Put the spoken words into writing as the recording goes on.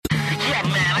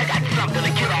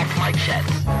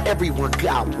everyone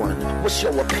got one. What's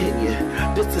your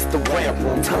opinion? This is the rant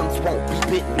room. Tongues won't be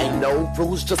bitten. Ain't no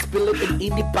rules, just spill it, and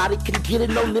anybody can get it.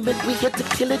 No limit, we here to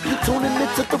kill it. You tuning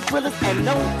into the thrillers, and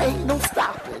no, ain't no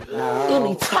stopping.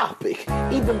 Any topic,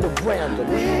 even the random.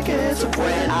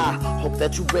 I hope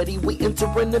that you ready. We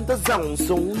entering in the zone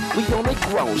soon. We on a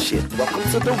grown shit. Welcome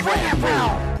to the rant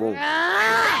room.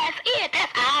 That's it.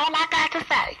 That's all I got to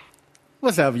say.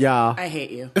 What's up, y'all? I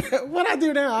hate you. What I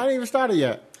do now? I ain't even started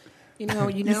yet. You know,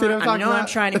 see what I'm talking about? I'm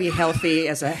trying to be healthy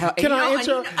as a Can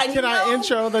I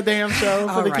intro the damn show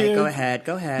for all the right, kids?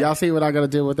 Go ahead. Y'all see what I got to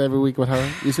deal with every week with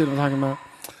her? You see what I'm talking about?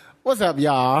 What's up,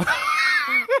 y'all?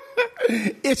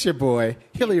 It's your boy,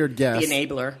 Hilliard Guest. The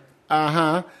enabler.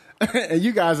 Uh-huh. And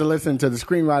you guys are listening to the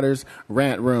Screenwriters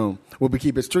Rant Room, where we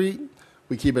keep it street,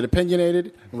 we keep it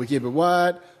opinionated, and we keep it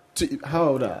what?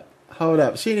 Hold up.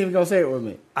 She ain't even going to say it with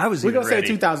me. We're going to say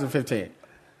 2015.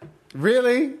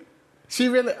 Really? She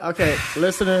really? Okay,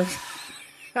 listeners.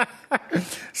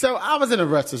 So I was in a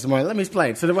rush this morning. Let me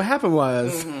explain. So what happened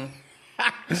was...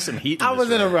 Some heat. I was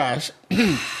in a rush.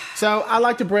 So I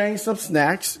like to bring some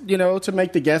snacks, to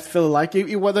make the guests feel like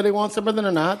whether they want something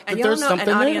or not. And there's something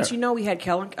there. Audience, we had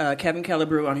Kevin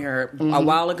Kellebrew on here a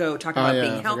while ago talking about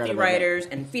being healthy writers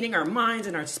and feeding our minds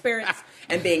and our spirits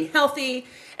and being healthy.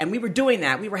 And we were doing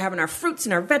that. We were having our fruits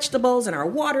and our vegetables and our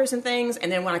waters and things.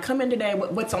 And then when I come in today,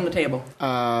 what's on the table?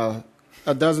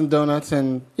 A dozen donuts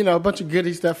and, a bunch of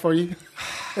goodie stuff for you.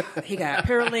 He got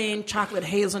Pyroline, chocolate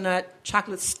hazelnut,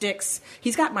 chocolate sticks.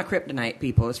 He's got my kryptonite,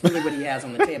 people. It's really what he has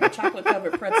on the table.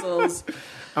 Chocolate-covered pretzels.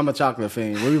 I'm a chocolate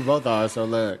fiend. We both are, so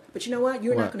look. But you know what?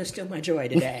 You're not going to steal my joy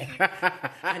today.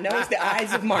 I know it's the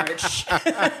Ides of March.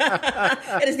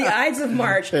 It is the Ides of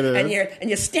March, and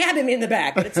you're stabbing me in the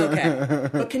back, but it's okay.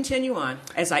 But continue on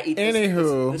as I eat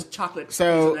this chocolate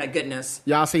hazelnut goodness.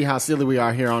 Y'all see how silly we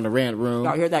are here on the Rant Room.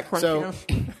 Y'all hear that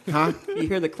crunchiness? Huh? You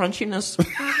hear the crunchiness?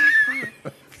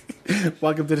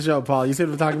 Welcome to the show, Paul. You see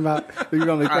what I'm talking about? You're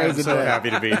going to be crazy I'm so today. happy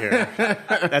to be here.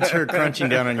 That's her crunching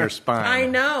down on your spine. I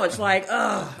know. It's like,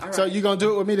 ugh. Right. So you going to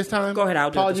do it with me this time? Go ahead.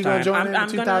 I'll do Paul, it this time. time. Paul, you going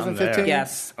to join in 2015?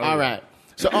 Yes. All right.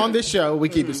 So on this show, we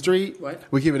keep it street. What?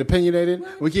 We keep it opinionated.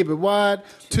 We keep it what?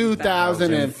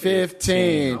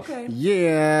 2015. Okay.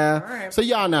 Yeah. All right. So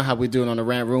y'all know how we do it on the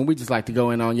Rant Room. We just like to go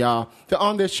in on y'all. So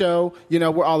on this show,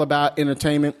 we're all about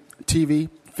entertainment, TV,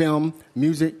 film,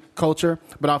 music, culture.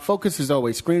 But our focus is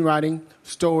always screenwriting,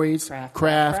 stories,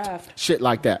 craft. Shit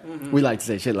like that. Mm-hmm. We like to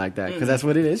say shit like that because that's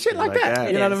what it is. Shit like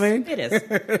that. You know what I mean? It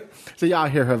is. So y'all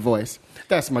hear her voice.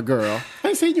 That's my girl. I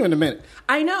ain't seen you in a minute.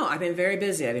 I know. I've been very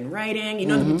busy. I've been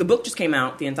writing. The book just came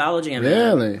out, the anthology.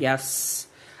 Really? Yes.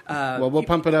 Well, we'll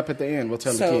pump it up at the end. We'll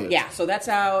tell the kids. Yeah, so that's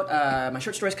out. My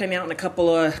short story's coming out in a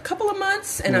couple of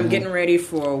months, and I'm getting ready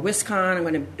for WisCon. I'm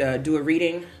going to do a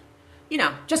reading.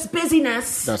 Just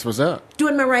busyness. That's what's up.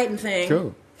 Doing my writing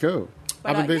thing. Cool.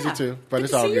 I've been busy too, but good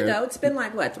it's to all see good. You, though. It's been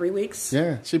like, 3 weeks?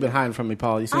 Yeah, she's been hiding from me,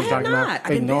 Paul. You see what I'm talking not. about? I've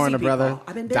been Ignoring busy, her brother. people.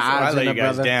 I've been busy. I let you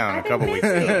guys brother. down a couple weeks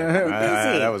busy.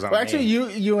 ago. That was on Well, actually,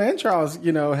 me. you and Charles,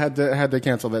 had to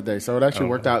cancel that day, so it actually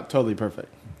worked out totally perfect.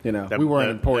 We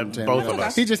weren't important to him. Both of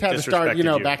us. He just had to start,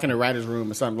 disrespected you. back in the writer's room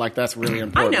or something like that's really I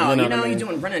important. know. What I mean? He's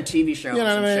running a TV show. You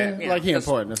know what I mean? Shit. Like he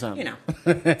important or something.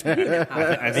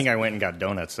 I think I went and got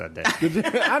donuts that day.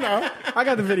 I know. I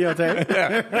got the videotape.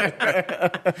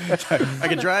 I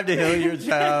could drive to Hilliard's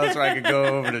house, or I could go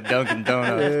over to Dunkin'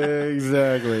 Donuts.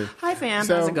 Exactly. Hi, fam.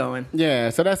 How's it going? Yeah,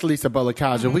 so that's Lisa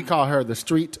Bolakaja. We call her the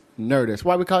street nerdist.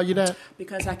 Why we call you that?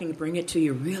 Because I can bring it to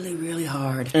you really, really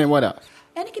hard. And what else?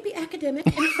 And it can be academic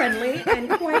and friendly and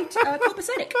quite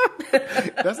copacetic.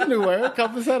 That's a new word,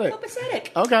 copacetic.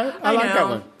 Copacetic. Okay, I like that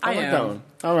one. I like know. that one.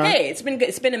 All right. Hey, it's been good.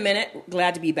 It's been a minute.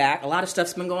 Glad to be back. A lot of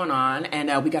stuff's been going on,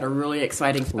 and we got a really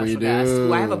exciting special guest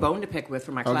who I have a bone to pick with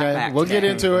for my clapback. We'll today.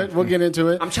 get into it.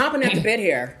 I'm chomping at the bit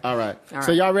here. All right.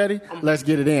 So y'all ready? Let's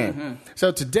get it in. Mm-hmm.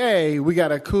 So today we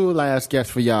got a cool ass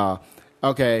guest for y'all.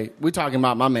 Okay, we're talking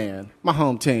about my man, my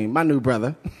home team, my new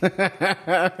brother,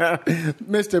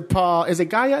 Mr. Paul. Is it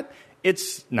Guyot?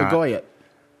 It's not. Goyet.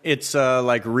 It's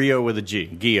like Rio with a G.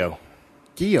 Gio.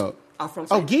 Gio.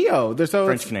 Français. Gio. So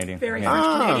French Canadian. Very Yeah.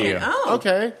 French Canadian. Yeah. Oh.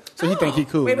 Okay. So he think he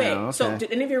cool Wait. now. Okay. So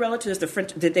did any of your relatives, the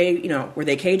French, did they, were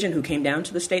they Cajun who came down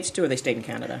to the States too, or they stayed in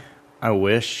Canada? I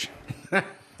wish.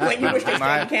 Wait, you wish they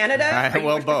stayed in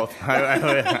Canada? Both.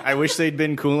 I wish they'd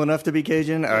been cool enough to be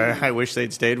Cajun. I wish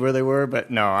they'd stayed where they were.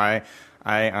 But no,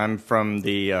 I'm from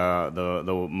the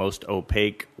most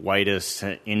opaque, whitest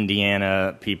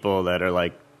Indiana people that are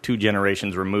like 2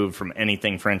 generations removed from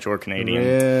anything French or Canadian.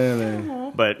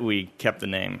 Really? But we kept the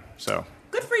name, so.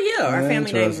 Good for you. Our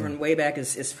family name from way back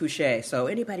is Fouché. So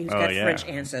anybody who's got French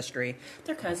ancestry,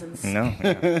 they're cousins. No,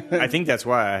 I think that's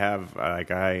why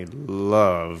I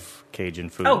love Cajun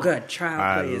food. Oh, good.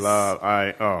 Child, please.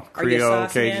 Creole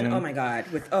Cajun. Man? Oh my God.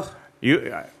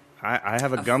 I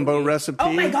have a gumbo recipe.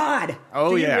 Oh my God.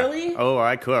 Oh, Do yeah. You really? Oh,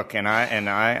 I cook, and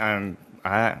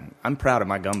I'm proud of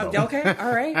my gumbo. Okay,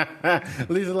 all right.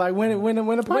 Lisa's like, when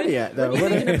a party at though?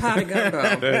 When are you making a pot of gumbo?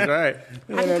 That's right.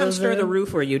 I can come stir the roux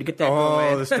for you to get that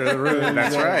going. Oh, the stir the roux.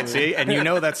 That's right. See, and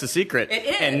that's the secret. It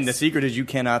is. And the secret is you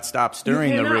cannot stop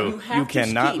stirring the roux. You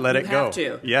cannot let it go. Have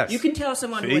to. Yes. You can tell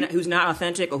someone who's not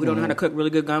authentic or who don't know how to cook really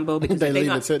good gumbo because They if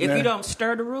leave it sitting if there. you don't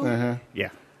stir the roux, Yeah.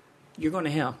 you're going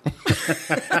to hell.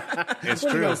 It's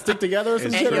We're true. gonna stick together or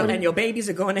some shit. And your babies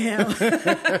are going to hell.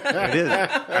 It is.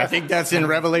 I think that's in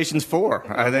Revelations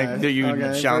 4. I think that you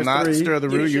shall Verse not 3. stir the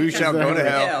roux, you shall go to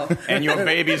hell, and your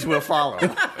babies will follow.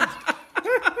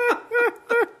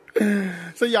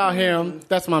 So y'all hear him?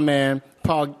 That's my man,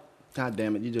 Paul. God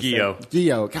damn it, you just Gio. said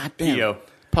Gio. God damn. Gio.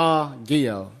 Paul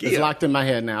Gio. It's locked in my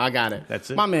head now. I got it. That's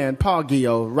it. My man, Paul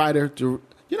Gio, writer.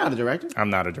 You're not a director. I'm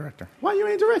not a director. Why you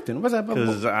ain't directing? What's that?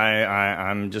 Because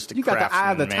I'm just a You got the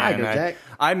eye of the craftsman, tiger, man. Jack.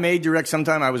 I may direct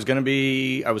sometime. I was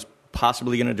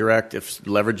possibly going to direct if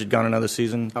Leverage had gone another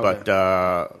season, but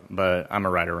I'm a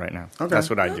writer right now. Okay. That's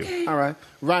what I do. All right.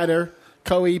 Writer,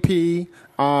 co-EP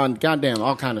on goddamn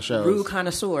all kind of shows. Roux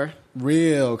connoisseur.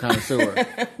 Real connoisseur.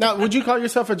 Now, would you call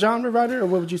yourself a genre writer, or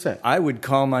what would you say? I would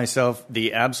call myself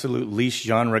the absolute least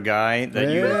genre guy that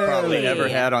you've probably ever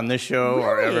had on this show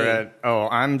or ever had. Oh,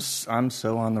 I'm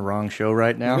so on the wrong show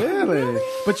right now. Really?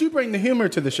 But you bring the humor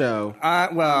to the show.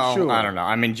 Well, Sure. I don't know.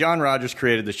 I mean, John Rogers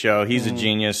created the show. He's a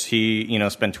genius. He,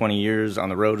 spent 20 years on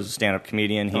the road as a stand-up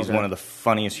comedian. He's one of the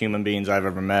funniest human beings I've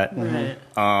ever met. Right.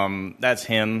 That's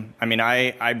him. I mean,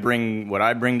 I bring what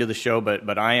I bring to the show,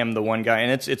 but I am the one guy,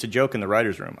 and it's a joke in the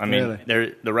writers' room. I mean,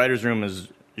 the writers' room is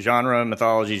genre,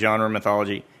 mythology,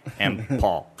 and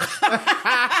Paul. You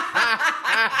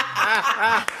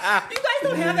guys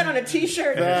don't have that on a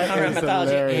T-shirt. Genre,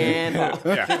 mythology, and Paul.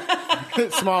 Yeah.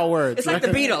 Small words. It's like the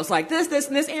Beatles, like this,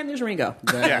 and there's Ringo.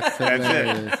 That's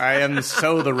it. I am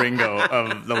so the Ringo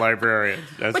of the librarian.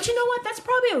 But you know what? That's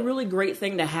probably a really great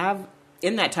thing to have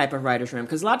in that type of writer's room,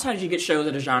 because a lot of times you get shows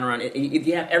that are genre, and if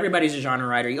you have everybody's a genre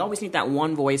writer, you always need that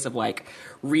one voice of like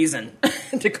reason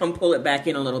to come pull it back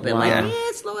in a little bit. Wow. Like,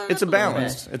 it's a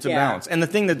balance. It's a balance. And the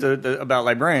thing that about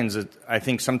librarians that I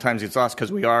think sometimes gets lost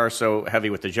because we are so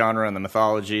heavy with the genre and the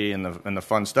mythology and the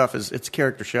fun stuff is it's a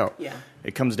character show. Yeah.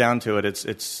 It comes down to it.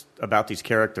 It's about these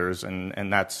characters,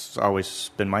 and that's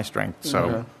always been my strength.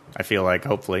 So I feel like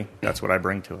hopefully that's what I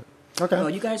bring to it. Okay. Well,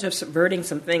 you guys are subverting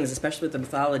some things, especially with the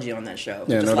mythology on that show.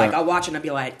 Yeah, Just I'll watch it and I'll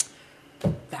be like,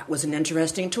 that was an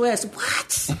interesting twist.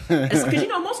 What? Because,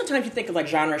 most of the time you think of like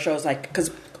genre shows, like,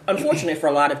 because unfortunately for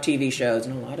a lot of TV shows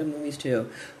and a lot of movies too,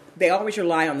 they always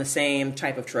rely on the same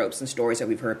type of tropes and stories that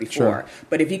we've heard before. Sure.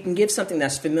 But if you can give something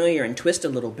that's familiar and twist a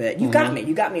little bit, you got me.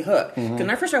 You got me hooked. Because when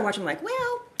I first started watching, I'm like,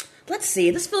 well, let's see,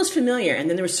 this feels familiar. And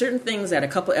then there were certain things that a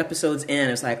couple episodes in,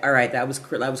 it was like, all right, that was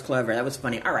clever, that was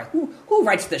funny. All right, who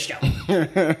writes this show? And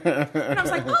I was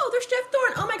like, oh, there's Jeff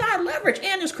Thorne. Oh my God, Leverage.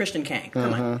 And there's Christian Kang.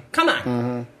 Come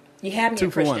on. You had me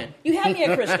at Christian. You had me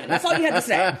at Christian. That's all you had to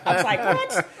say. I was like,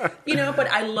 what? But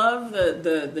I love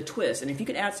the twist. And if you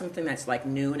could add something that's like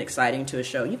new and exciting to a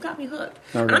show, you've got me hooked.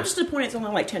 Okay. And I'm just disappointed it's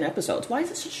only like 10 episodes. Why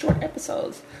is it such short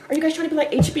episodes? Are you guys trying to be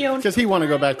like HBO? Because he want to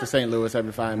go back to St. Louis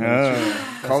every 5 minutes.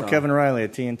 Call Kevin Riley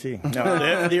at TNT.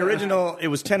 No, the original, it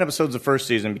was 10 episodes the first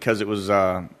season because it was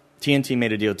TNT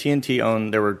made a deal. TNT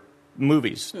owned, there were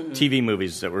movies, TV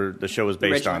movies that the show was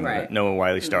based on that Noah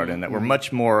Wiley starred in that were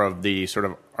much more of the sort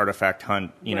of artifact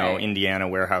hunt, Indiana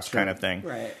warehouse kind of thing.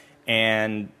 Right.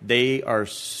 And they are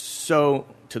so,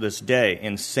 to this day,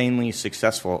 insanely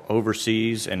successful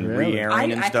overseas and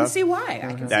re-airing and stuff. I can see why.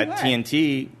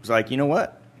 TNT was like, you know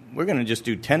what? We're going to just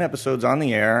do 10 episodes on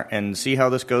the air and see how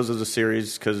this goes as a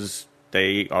series because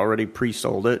they already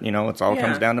pre-sold it. It all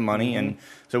comes down to money. And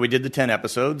so we did the 10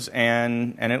 episodes,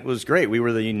 and it was great. We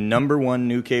were the #1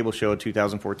 new cable show of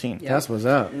 2014. Yep. That's what's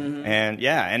up. And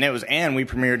we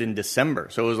premiered in December.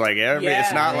 So it was like,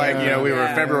 it's not like, we were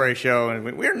a February show and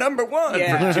we were #1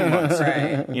 for 2 months.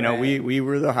 Right. We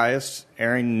were the highest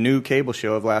airing new cable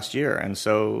show of last year. And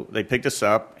so they picked us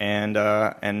up, and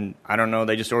I don't know,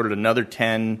 they just ordered another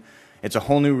 10. It's a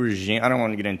whole new regime. I don't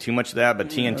want to get into too much of that, but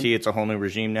TNT, it's a whole new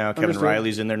regime now. Kevin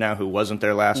Riley's in there now, who wasn't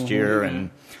there last year,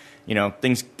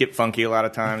 things get funky a lot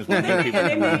of times. When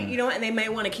and they may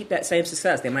want to keep that same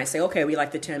success. They might say, okay, we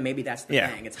like the 10, maybe that's the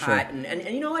thing. It's hot. And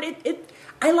you know what?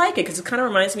 I like it because it kind of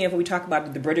reminds me of when we talk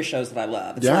about the British shows that I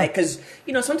love. It's like, because,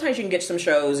 sometimes you can get some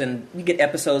shows and you get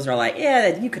episodes that are like,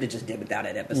 yeah, you could have just did without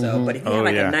that episode. But if you have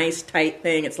a nice, tight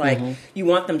thing, it's like you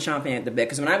want them chomping at the bit.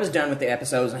 Because when I was done with the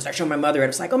episodes and I started showing my mother, and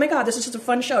it's like, oh my God, this is just a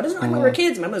fun show. This is like when we were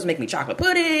kids. My mother's making me chocolate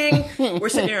pudding. We're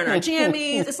sitting there in our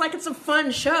jammies. It's like it's a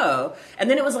fun show. And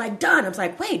then it was like done. I was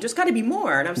like, wait, there's got to be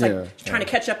more. And I was like trying to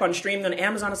catch up on streaming on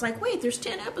Amazon. It's like, wait, there's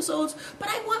 10 episodes, but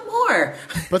I want more.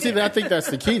 But see, I think that's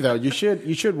the key, though. You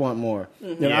should want more.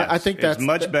 I think that's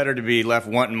much better to be left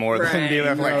wanting more than be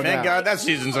left thank God that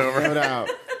season's over.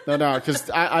 No doubt. Because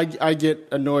I get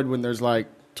annoyed when there's like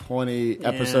 20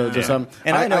 episodes or something.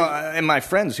 And I know, and my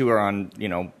friends who are on,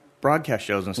 broadcast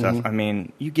shows and stuff, I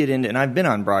mean, you get into, and I've been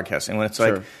on broadcasting, when it's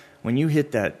like, when you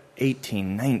hit that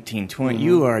 18, 19, 20,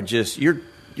 you are just, your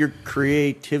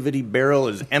creativity barrel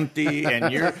is empty,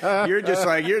 and you're just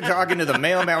like, you're talking to the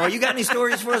mailman. Well, you got any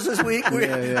stories for us this week?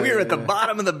 We're at the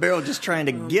bottom of the barrel just trying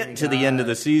to get to the end of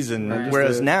the season.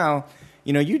 Whereas now,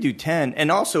 you do 10.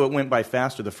 And also it went by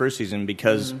faster the first season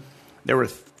because there were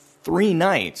 3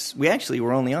 nights. We actually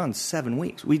were only on 7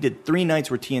 weeks. We did 3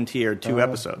 nights where TNT aired 2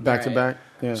 episodes. Back to back.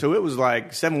 Yeah. So it was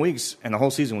like 7 weeks, and the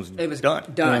whole season was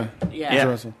done. Yeah.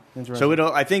 Interesting.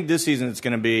 So I think this season it's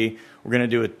going to be, we're going to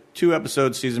do a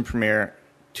 2-episode season premiere,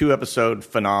 2-episode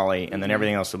finale, and then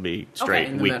everything else will be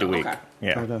straight week to week. Okay.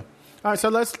 Yeah. Okay. All right, so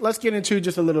let's get into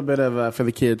just a little bit of for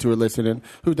the kids who are listening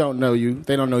who don't know you.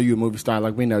 They don't know you a movie star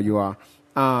like we know you are.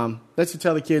 Let's just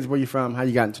tell the kids where you're from, how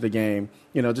you got into the game.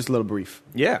 Just a little brief.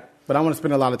 Yeah. But I want to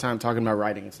spend a lot of time talking about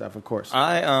writing and stuff, of course.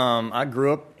 I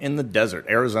grew up in the desert,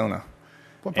 Arizona.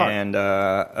 What part?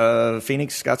 And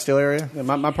Phoenix, Scottsdale area. Yeah,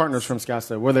 my partner's from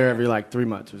Scottsdale. We're there every 3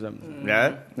 months or something.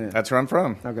 That's where I'm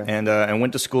from. Okay. And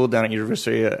went to school down at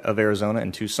University of Arizona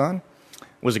in Tucson.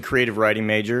 Was a creative writing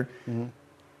major.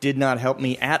 Did not help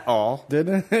me at all.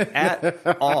 Didn't it?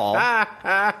 At all.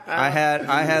 I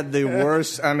had the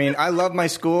worst. I mean, I love my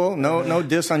school. No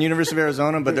diss on University of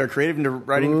Arizona, but their creative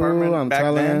writing department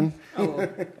back then.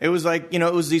 It was like,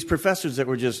 it was these professors that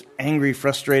were just angry,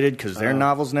 frustrated because their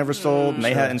novels never sold,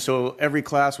 and so every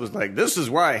class was like, "This is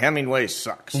why Hemingway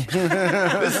sucks.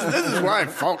 this is why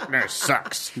Faulkner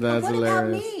sucks." That's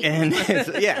hilarious.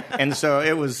 And so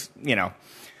it was,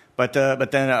 But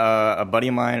then a buddy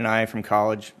of mine and I from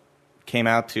college came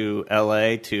out to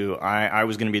L.A. I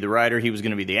was going to be the writer, he was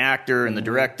going to be the actor and the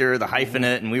director, the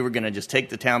hyphenate, and we were going to just take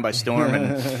the town by storm.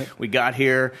 And we got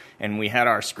here, and we had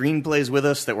our screenplays with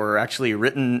us that were actually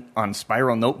written on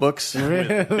spiral notebooks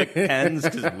with big pens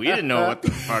because we didn't know what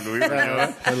the fuck we were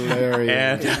doing.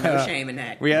 Hilarious. And, no shame in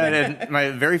that. We had my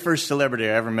very first celebrity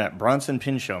I ever met, Bronson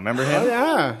Pinchot. Remember him? Oh,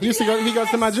 yeah. He goes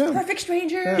to my gym. Perfect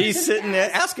stranger. He's sitting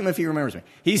there. Ask him if he remembers me.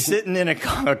 He's sitting in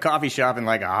a coffee shop in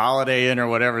like a Holiday Inn or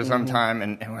whatever sometime,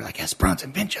 and we're like, yes,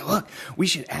 Bronson Pinchot, look, we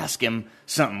should ask him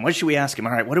something. What should we ask him?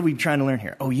 All right, what are we trying to learn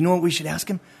here? Oh, you know what we should ask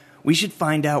him? We should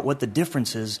find out what the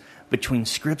difference is between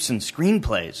scripts and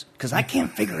screenplays, because I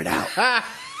can't figure it out.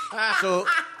 So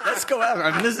let's go out.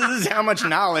 I mean, this is how much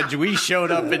knowledge we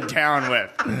showed up in town with.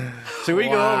 So we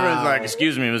go over and like,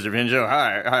 excuse me, Mr. Pinchot.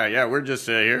 Hi, yeah, we're just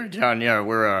here in town. Yeah,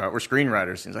 we're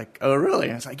screenwriters. He's like, oh, really?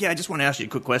 And it's like, yeah, I just want to ask you a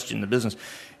quick question in the business.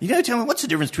 You got to tell me, what's the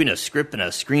difference between a script and a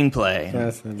screenplay?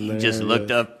 And he just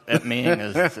looked up at me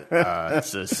and goes,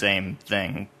 it's the same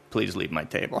thing. Please leave my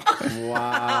table.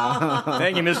 Wow.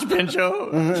 Thank you, Mr.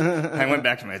 Pinchot. I went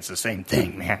back to him. It's the same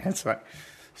thing, man. It's like,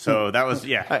 so that was,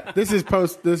 yeah. This is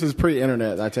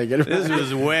pre-internet, I take it. This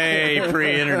was way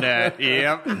pre-internet.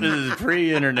 Yep. This is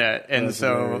pre-internet. And That's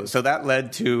so hilarious. so that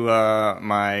led to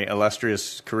my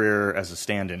illustrious career as a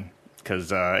stand-in,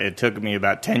 because it took me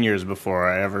about 10 years before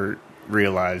I ever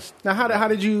realized. Now, how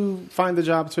did you find the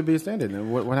job to be a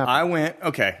stand-in? What happened? I went,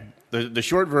 okay. The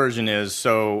short version is,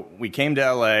 so we came to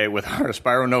L.A. with our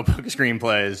Spiral Notebook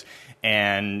screenplays,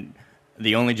 and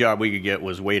the only job we could get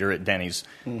was waiter at Denny's.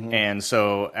 Mm-hmm. And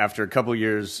so after a couple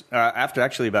years, after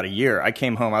actually about a year, I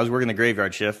came home. I was working the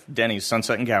graveyard shift, Denny's,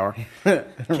 Sunset and Gower.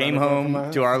 Came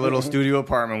home to our little studio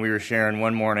apartment we were sharing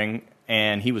one morning,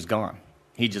 and he was gone.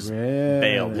 He just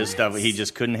bailed his stuff. He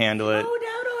just couldn't handle it.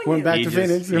 Went back to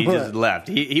Phoenix. He just left.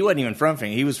 He wasn't even from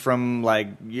Phoenix. He was from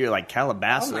like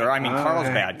Calabasas,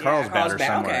 Carlsbad, Carlsbad or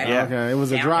somewhere. Okay. Yeah. Okay, it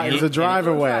was a drive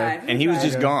away, and he was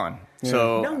just gone. Yeah.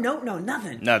 So no,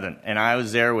 nothing. Nothing. And I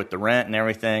was there with the rent and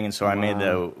everything, and so I made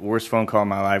the worst phone call of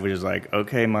my life, which is like,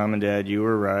 okay, Mom and Dad, you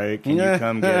were right. Can you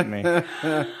come get me?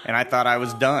 And I thought I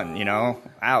was done,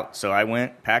 out. So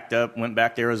I packed up, went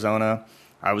back to Arizona.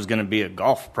 I was going to be a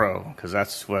golf pro because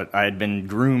that's what I had been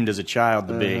groomed as a child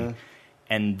to be.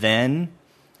 And then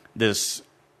this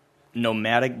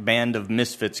nomadic band of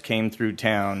misfits came through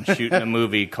town shooting a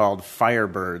movie called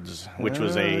Firebirds, which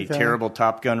was a terrible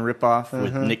Top Gun ripoff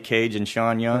with Nick Cage and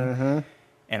Sean Young.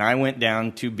 And I went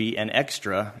down to be an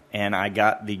extra, and I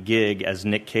got the gig as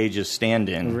Nick Cage's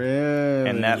stand-in. Really?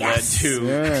 And that led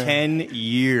to 10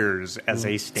 years as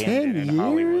a stand-in in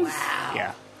Hollywood. Wow.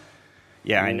 Yeah.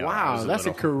 Yeah, I know. Wow, that's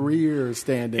a career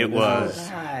stand-in. It was.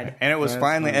 God. And it was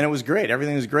finally, and it was great.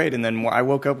 Everything was great. And then I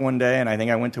woke up one day, and I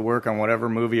think I went to work on whatever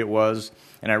movie it was,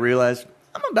 and I realized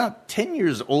I'm about 10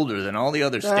 years older than all the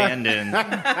other stand-ins.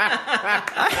 I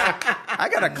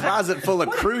got a closet full of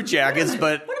crew jackets,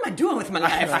 but What am I doing with my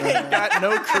life? I ain't got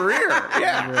no career.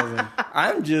 Yeah.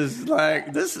 I'm just like,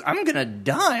 I'm going to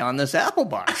die on this apple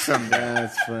box someday.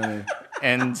 That's funny.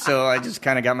 And so I just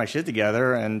kind of got my shit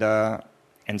together, and I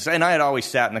had always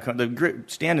sat in the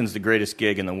stand-in's the greatest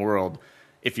gig in the world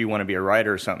if you want to be a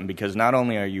writer or something, because not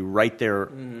only are you right there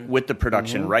with the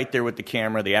production, right there with the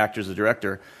camera, the actors, the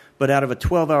director, but out of a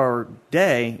 12-hour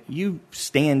day, you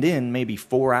stand in maybe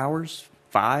 4 hours,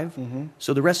 5.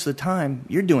 So the rest of the time,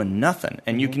 you're doing nothing.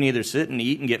 And you can either sit and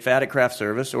eat and get fat at craft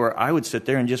service, or I would sit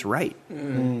there and just write,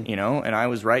 you know, and I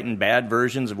was writing bad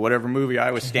versions of whatever movie I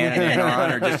was standing in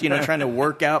on, or just, you know, trying to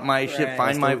work out my shit,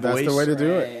 find my voice. That's the way to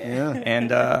do it. Yeah.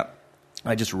 And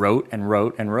I just wrote and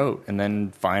wrote and wrote. And then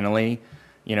finally,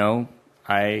 you know,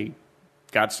 I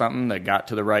got something that got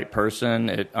to the right person.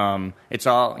 It's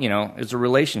all, you know, it's a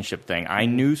relationship thing. I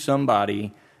knew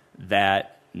somebody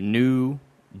that knew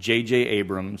J.J.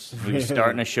 Abrams, who's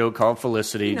starting a show called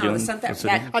Felicity. No, it's not that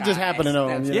Felicity. I just happen to know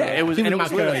him. Yeah, it was, He and it was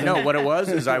was my literally, cousin. no, what it was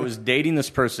is I was dating this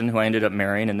person who I ended up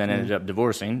marrying and then ended up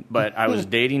divorcing, but I was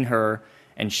dating her,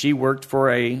 and she worked for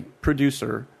a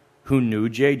producer who knew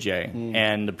JJ,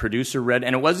 and the producer read,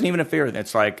 and it wasn't even a fair thing.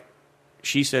 It's like,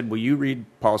 she said, will you read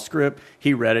Paul's script?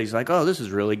 He read it. He's like, oh, this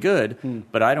is really good,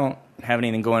 but I don't have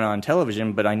anything going on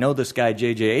television, but I know this guy,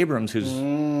 J.J. Abrams, who's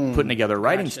putting together a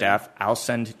writing staff. I'll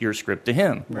send your script to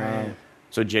him. Right.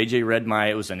 So J.J. read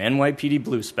it was an NYPD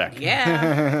Blue spec.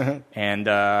 Yeah.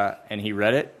 And he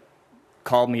read it,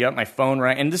 called me up, my phone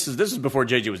rang, and this is before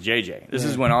J.J. was J.J. This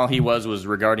is when all he was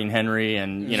regarding Henry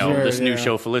and, you know, this new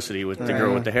show Felicity with the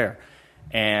girl with the hair.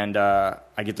 And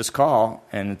I get this call,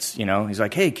 and it's, you know, he's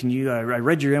like, hey, can you, I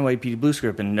read your NYPD Blue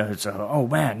script, and it's, oh,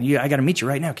 man, I got to meet you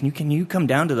right now. Can you come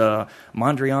down to the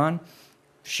Mondrian?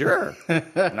 Sure.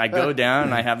 And I go down,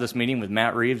 and I have this meeting with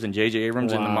Matt Reeves and J.J.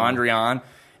 Abrams in the Mondrian,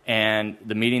 and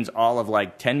the meeting's all of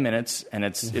like 10 minutes, and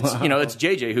it's you know, it's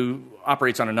J.J. who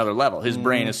operates on another level. His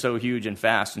brain is so huge and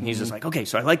fast, and he's just like, okay,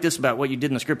 so I like this about what you did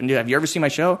in the script, and have you ever seen my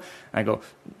show? And I go,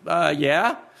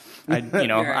 yeah.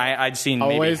 I'd seen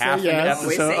maybe Always half an yes. episode.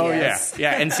 Always say Oh yes.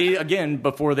 yeah. And see, again,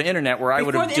 before the internet, where I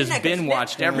would Before have the just internet been was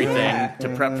watched fit. everything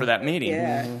to prep for that meeting.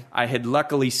 Yeah. I had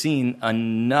luckily seen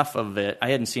enough of it.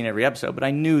 I hadn't seen every episode, but I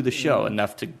knew the show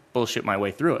enough to bullshit my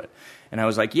way through it. And I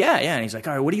was like, yeah. And he's like,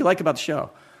 all right, what do you like about the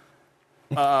show?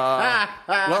 Well,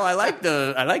 I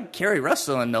like Kerry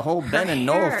Russell and the whole Ben and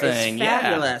Noel Hair thing. is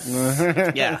fabulous.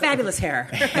 Yeah. Fabulous hair.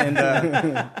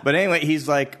 But anyway, he's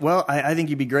like, well, I think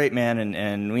you'd be great, man,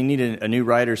 and we need a new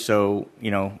writer, so, you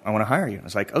know, I want to hire you. I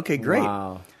was like, okay, great.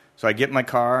 Wow. So I get in my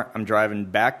car, I'm driving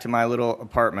back to my little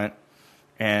apartment,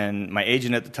 and my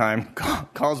agent at the time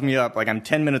calls me up, like I'm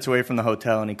 10 minutes away from the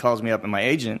hotel, and he calls me up, and my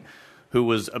agent, who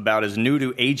was about as new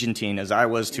to agenting as I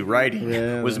was to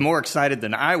writing, was more excited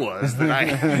than I was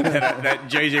that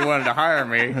JJ wanted to hire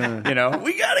me. You know,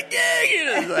 we got a gig.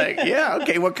 And it's like, yeah,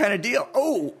 okay, what kind of deal?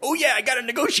 Oh yeah, I got to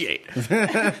negotiate.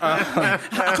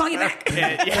 I'll call you back.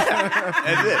 That's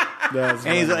it.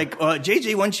 And he's like,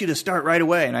 JJ wants you to start right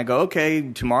away. And I go, okay,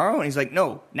 tomorrow? And he's like,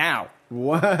 no, now.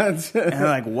 What? And I'm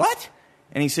like, what?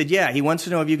 And he said, yeah, he wants to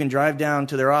know if you can drive down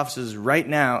to their offices right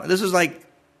now. This was like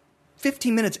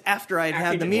 15 minutes after I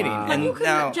had the meeting. Wow. And You could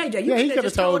now, have, JJ, Yeah, you he could have could've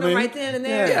just told told him me. right then and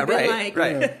there. Yeah, and been right, like,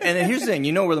 right. And then here's the thing,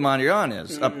 you know where the Mondrian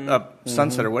is, up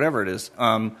Sunset or whatever it is.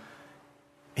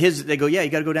 They go, yeah, you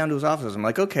got to go down to his offices. I'm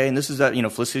like, okay. And this is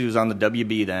Felicity was on the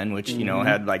WB then, which you know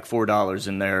had like $4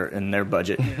 in their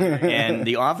budget, and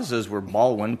the offices were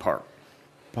Baldwin Park.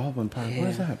 Baldwin Park. What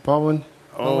is that? Baldwin.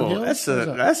 Oh, Hills?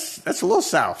 that's a little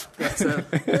south. That's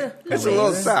a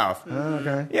little south. Oh,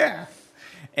 okay. Yeah.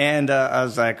 And I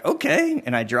was like, okay.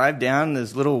 And I drive down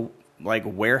this little like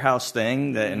warehouse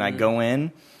thing and I go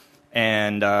in,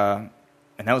 and that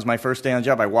was my first day on the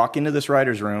job. I walk into this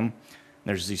writer's room.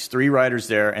 There's these 3 writers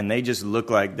there, and they just look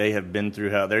like they have been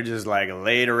through hell. They're just like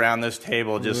laid around this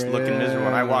table, just looking miserable.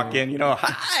 And I walk in,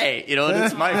 hi,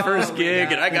 it's my first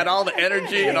gig, and I got all the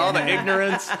energy and all the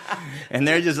ignorance. And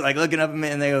they're just like looking up at me,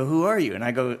 and they go, who are you? And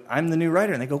I go, I'm the new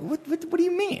writer. And they go, what do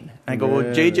you mean? And I go, well,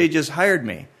 JJ just hired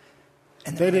me.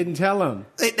 And they didn't tell him.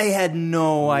 They had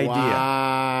no idea.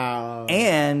 Wow.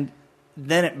 And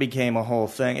then it became a whole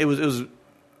thing. It was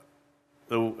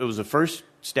the first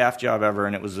staff job ever,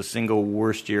 and it was the single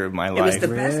worst year of my life. It was the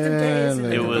best of days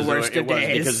and It was the worst of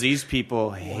days. because these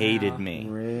people hated me.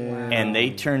 Really? And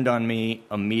they turned on me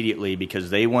immediately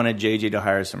because they wanted JJ to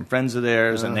hire some friends of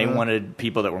theirs, and they wanted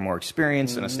people that were more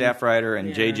experienced than a staff writer,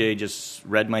 and JJ just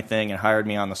read my thing and hired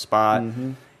me on the spot.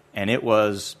 And it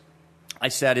was, I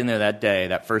sat in there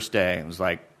that first day. It was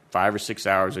like 5 or 6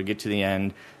 hours. I get to the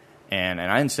end, and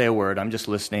I didn't say a word. I'm just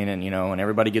listening, and and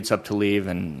everybody gets up to leave,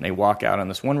 and they walk out. And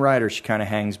this one writer, she kind of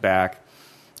hangs back,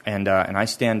 and I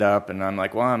stand up, and I'm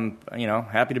like, well, I'm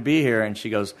happy to be here. And she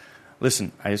goes,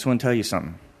 listen, I just want to tell you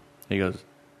something. He goes,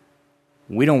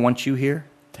 we don't want you here.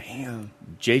 Damn.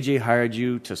 JJ hired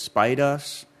you to spite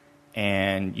us,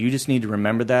 and you just need to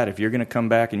remember that. If you're going to come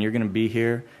back and you're going to be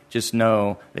here, just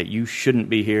know that you shouldn't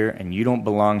be here and you don't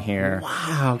belong here.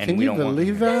 Wow, and can we you don't want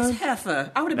believe That's that?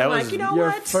 heifer. I would have That been was like, you know your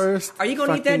what? first Are you going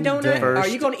to eat that fucking donut? day. Are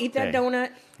you going to eat that Day. donut?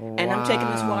 And I'm taking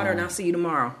this water, and I'll see you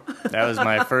tomorrow. That was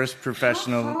my first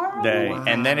professional day. Wow.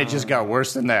 And then it just got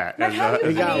worse than that. Like, how do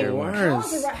you, It got I mean,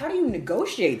 worse. how do you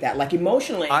negotiate that, like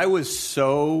emotionally? I was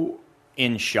so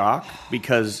in shock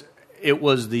because it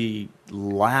was the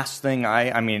last thing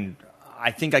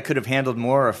I think I could have handled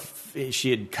more if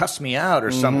she had cussed me out or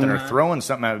something or thrown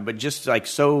something at me, but just like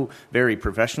so very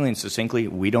professionally and succinctly,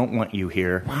 we don't want you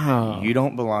here. Wow. You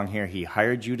don't belong here. He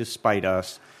hired you to spite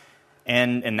us.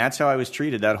 And that's how I was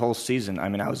treated that whole season. I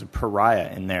mean, I was a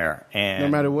pariah in there. And No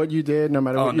matter what you did, no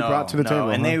matter what you brought to the table.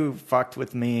 And huh? they fucked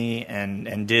with me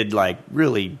and did like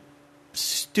really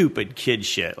stupid kid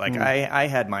shit. Like I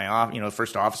had my the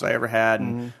first office I ever had,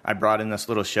 and I brought in this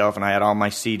little shelf, and I had all my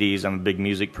CDs. I'm a big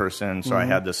music person, so I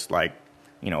had this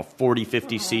 40,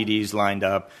 50 CDs lined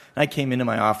up. And I came into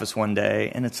my office one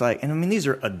day, and it's like, and I mean, these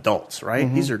are adults,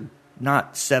 right? These are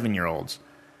not 7-year-olds.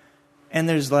 And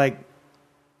there's like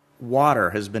water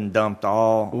has been dumped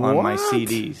all on my What?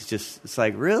 CDs. Just it's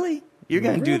like, really? You're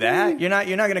going to do that? You're not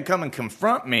going to come and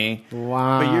confront me.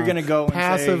 Wow. But you're going to go and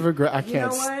passive say, aggressive. I You know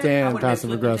can't what? I stand would've passive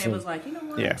been flipping aggressive. tables like, you know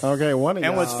what? yeah. Okay, one of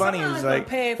And y'all. what's funny I'm is gonna like,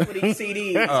 pay for these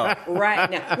CDs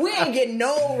right now. We ain't getting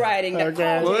no writing.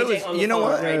 Okay. Call well, it JJ was, on the you know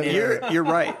phone what? Right now. You're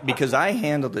right because I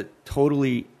handled it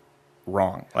totally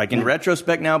wrong. Like in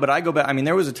retrospect now, but I go back. I mean,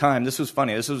 there was a time. This was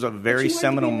funny. This was a very But you wanted to be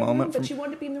seminal in the room, moment. But you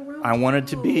wanted to be in the room. I wanted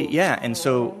to be, yeah. And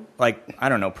so, like, I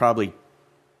don't know, probably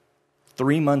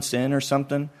 3 months in or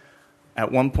something. At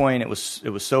one point, it was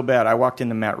so bad. I walked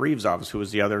into Matt Reeves' office, who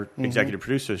was the other executive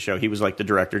producer of the show. He was like the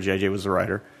director. JJ was the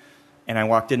writer. And I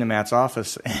walked into Matt's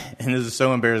office, and this is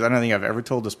so embarrassing. I don't think I've ever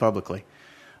told this publicly.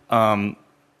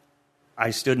 I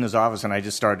stood in his office, and I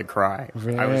just started to cry.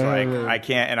 Really? I was like, I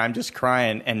can't, and I'm just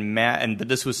crying. And but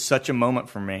this was such a moment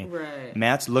for me. Right.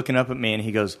 Matt's looking up at me, and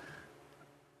he goes,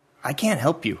 I can't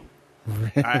help you.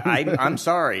 I'm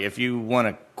sorry if you want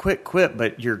to quit,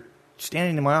 but you're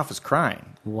standing in my office crying.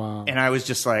 Wow. And I was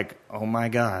just like, oh my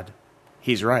God,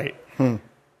 he's right. And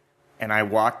I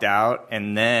walked out,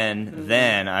 and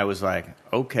then I was like,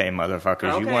 okay,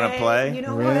 motherfuckers, you want to play? You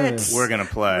know Really? what? We're going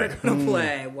to play. We're gonna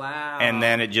play. Wow. And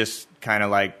then it just kind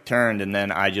of like turned, and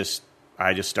then I just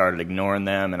started ignoring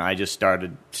them, and I just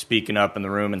started speaking up in the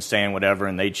room and saying whatever,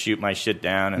 and they'd shoot my shit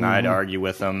down, and I'd argue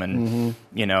with them, and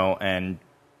and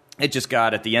it just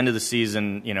got at the end of the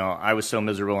season. I was so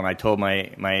miserable, and I told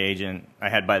my agent.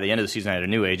 By the end of the season, I had a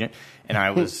new agent, and I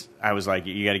was like,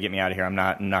 you got to get me out of here. I'm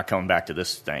not coming back to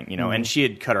this thing, And she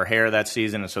had cut her hair that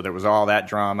season, and so there was all that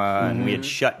drama, and we had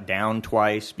shut down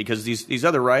twice because these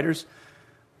other writers.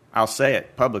 I'll say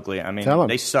it publicly. I mean, Tell 'em.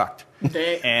 they sucked,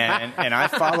 and I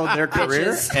followed their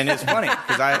career. And it's funny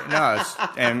because I'm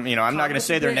not going to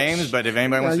say their names, but if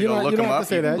anybody wants to go look them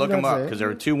up, you can look them up because there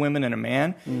were 2 women and a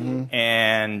man,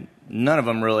 and none of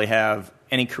them really have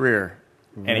any career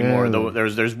anymore. Really? Though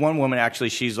there's one woman actually.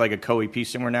 She's like a co-EP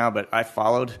singer now, but I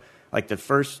followed. Like the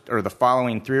first or the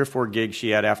following 3 or 4 gigs she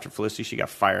had after Felicity, she got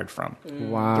fired from.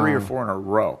 Wow. 3 or 4 in a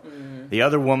row. The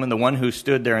other woman, the one who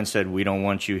stood there and said, we don't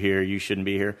want you here, you shouldn't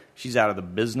be here, she's out of the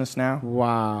business now.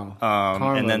 Wow.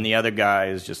 And then the other guy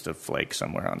is just a flake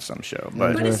somewhere on some show.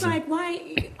 But it's like,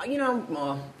 why,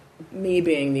 me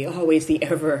being always the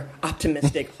ever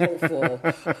optimistic, hopeful,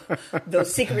 though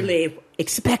secretly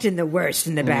expecting the worst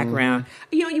in the background,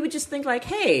 you would just think like,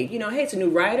 hey, it's a new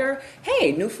writer,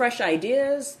 hey, new fresh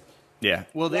ideas. Yeah.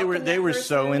 Well, they Welcome were that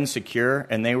so person. insecure,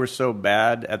 and they were so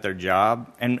bad at their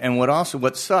job. And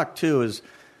what sucked too is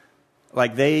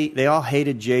like they all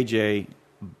hated JJ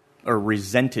or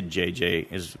resented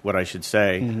JJ is what I should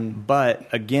say. But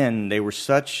again, they were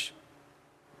such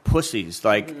pussies.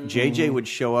 Like, JJ would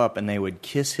show up and they would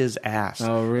kiss his ass.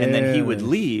 Oh, really? And then he would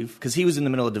leave because he was in the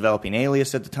middle of developing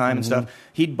Alias at the time and stuff.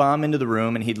 He'd bomb into the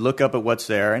room and he'd look up at what's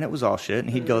there, and it was all shit. And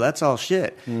he'd go, "That's all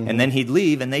shit." And then he'd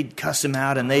leave and they'd cuss him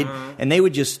out, and they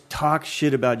would just talk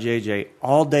shit about JJ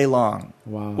all day long.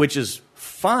 Wow. Which is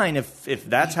fine if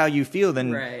that's how you feel,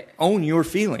 then own your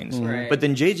feelings. But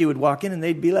then JJ would walk in and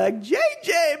they'd be like,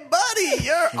 "JJ, buddy,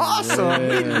 you're awesome.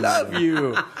 We love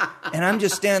you." And I'm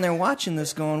just standing there watching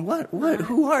this going, what,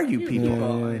 who are you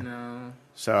people? I know.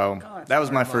 So that was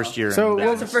my first year. So That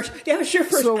was your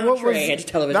first entree into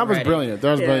television that was writing. brilliant.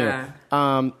 That was brilliant.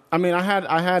 I mean,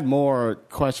 I had more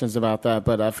questions about that,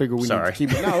 but I figured we need to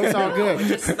keep it. No, it's all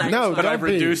good. No, but I've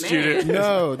reduced you to.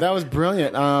 No, that was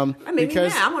brilliant. I mean,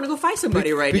 because I want to go fight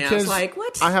somebody right now. It's like,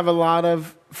 what? I have a lot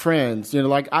of friends. You know,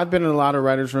 like I've been in a lot of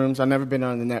writers' rooms. I've never been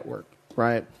on the network,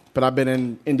 right? But I've been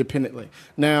in independently.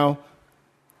 Now,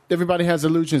 everybody has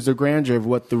illusions of grandeur of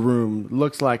what the room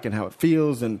looks like and how it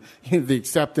feels and the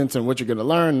acceptance and what you're going to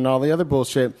learn and all the other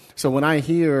bullshit. So when I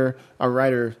hear a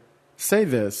writer say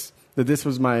this, that this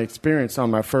was my experience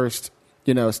on my first,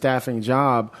 staffing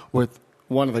job with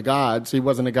one of the gods. He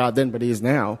wasn't a god then, but he is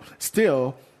now.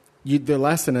 Still, the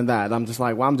lesson in that, I'm just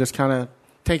like, well, I'm just kind of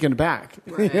taken aback.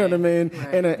 Right. You know what I mean?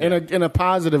 Right. In a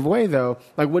positive way, though.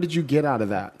 Like, what did you get out of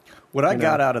that? What I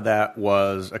got out of that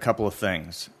was a couple of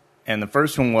things. And the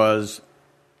first one was,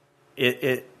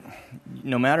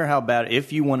 no matter how bad,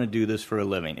 if you want to do this for a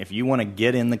living, if you want to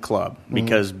get in the club,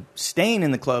 because staying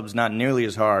in the club is not nearly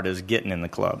as hard as getting in the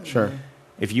club. Sure.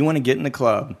 If you want to get in the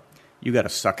club, you got to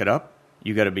suck it up.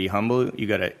 You got to be humble. You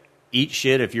got to eat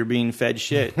shit if you're being fed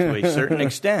shit. To a certain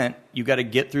extent, you got to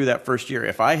get through that first year.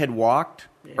 If I had walked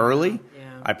early,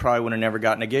 I probably would have never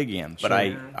gotten a gig again. But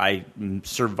I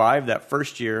survived that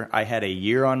first year. I had a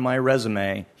year on my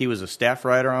resume. He was a staff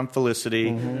writer on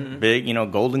Felicity, big,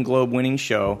 Golden Globe winning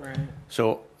show. Right.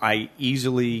 So I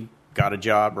easily got a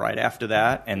job right after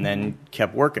that and then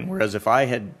kept working. Whereas if I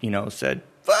had, said,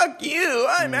 "Fuck you,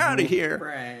 I'm out of here."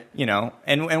 Right.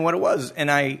 And what it was. And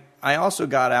I also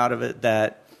got out of it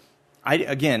that,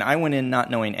 I went in not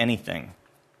knowing anything.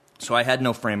 So I had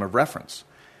no frame of reference.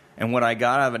 And what I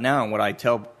got out of it now, and what I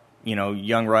tell,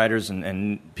 young writers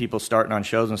and people starting on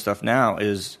shows and stuff now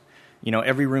is,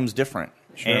 every room's different.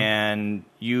 Sure. And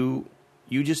you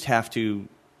just have to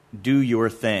do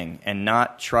your thing and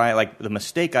not try, like the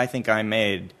mistake I think I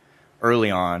made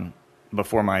early on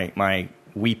before my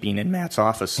weeping in Matt's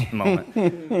office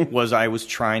moment was I was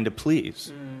trying to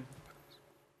please.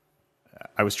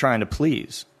 I was trying to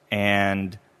please.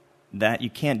 And that you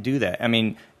can't do that. I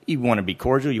mean, you want to be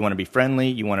cordial, you want to be friendly,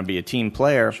 you want to be a team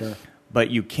player, but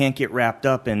you can't get wrapped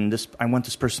up in this, I want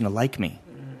this person to like me.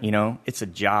 It's a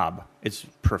job. It's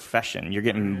profession. You're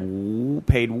getting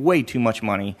paid way too much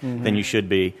money than you should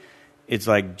be. It's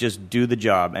like, just do the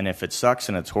job. And if it sucks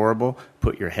and it's horrible,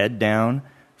 put your head down,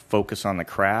 focus on the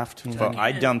craft. So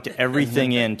I dumped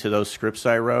everything into those scripts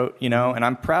I wrote, and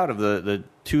I'm proud of the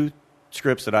two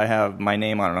scripts that I have my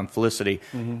name on it on Felicity.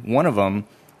 One of them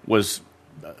was...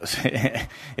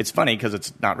 it's funny because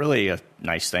it's not really a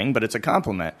nice thing, but it's a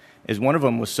compliment. Is one of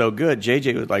them was so good,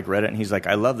 JJ would read it and he's like,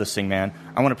 "I love this thing, man.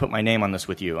 I want to put my name on this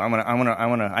with you.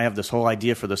 I have this whole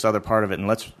idea for this other part of it, and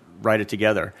let's write it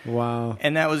together." Wow.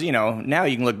 And that was, now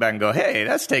you can look back and go, "Hey,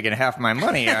 that's taking half my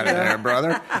money out of there,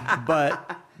 brother."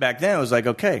 But back then it was like,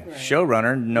 okay,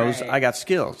 showrunner knows I got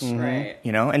skills. Right.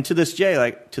 And to this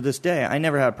day, I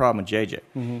never had a problem with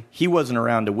JJ. He wasn't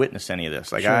around to witness any of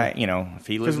this. If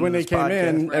he listened to when they this came podcast,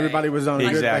 in, everybody was on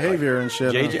good behavior and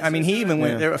shit. JJ, I mean, he even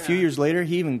went there a few years later.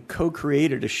 He even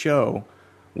co-created a show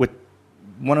with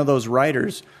one of those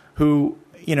writers who,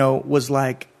 was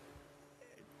like,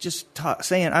 just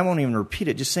saying, I won't even repeat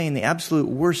it, just saying the absolute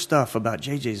worst stuff about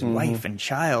JJ's wife and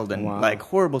child and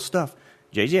horrible stuff.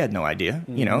 JJ had no idea,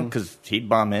 because he'd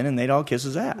bomb in and they'd all kiss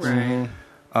his ass. Right.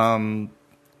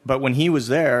 But when he was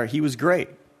there, he was great.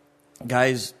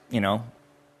 Guy's, the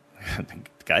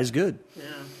guy's good. Yeah.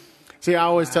 See, I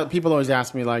always tell people always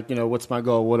ask me what's my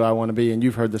goal? What do I want to be? And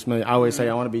you've heard this many. I always say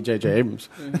I want to be J.J. Abrams.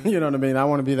 You know what I mean? I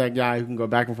want to be that guy who can go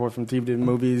back and forth from TV to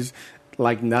movies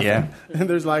like nothing. Yeah. And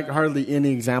there's hardly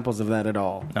any examples of that at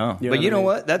all. No, but you know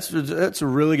what? That's a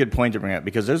really good point to bring up,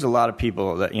 because there's a lot of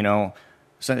people that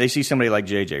so they see somebody like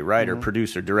JJ, writer,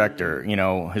 producer, director,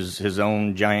 his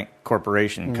own giant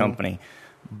corporation company,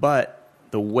 but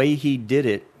the way he did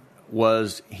it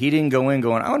was he didn't go in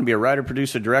going, "I want to be a writer,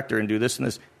 producer, director, and do this and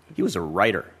this." He was a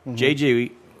writer.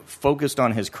 JJ focused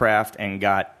on his craft and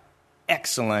got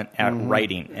excellent at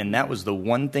writing, and that was the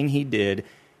one thing he did.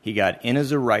 He got in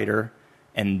as a writer,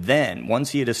 and then once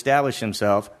he had established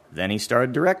himself, then he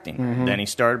started directing, then he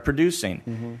started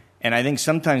producing. And I think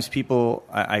sometimes people,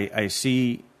 I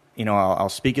see, you know, I'll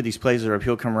speak at these plays or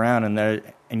people come around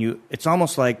it's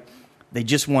almost like they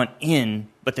just want in,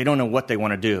 but they don't know what they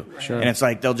want to do. Sure. And it's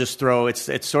like they'll just throw.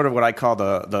 It's sort of what I call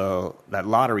that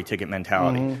lottery ticket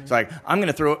mentality. Mm-hmm. It's like I'm going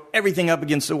to throw everything up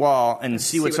against the wall and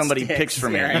see what somebody sticks. picks for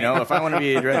me. You know, if I want to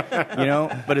be, you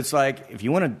know. But it's like if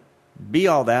you want to be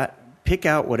all that, pick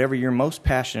out whatever you're most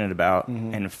passionate about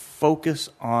and focus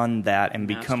on that and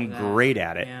become great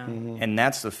at it. Yeah. And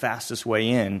that's the fastest way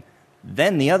in.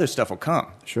 Then the other stuff will come.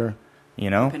 Sure. You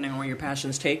know. Depending on where your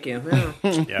passions take you.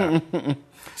 Yeah.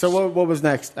 So what was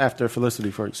next after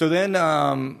Felicity for you? So then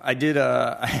I did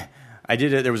a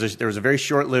there was a very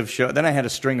short-lived show. Then I had a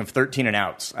string of 13 and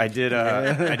outs. I did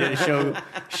a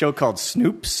show called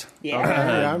Snoops. Yeah. I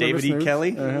remember David Snoops. E.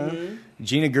 Kelly,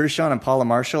 Gina Gershon, and Paula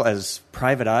Marshall as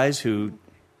private eyes who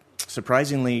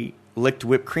surprisingly licked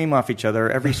whipped cream off each other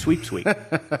every sweeps week.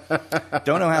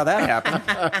 Don't know how that happened.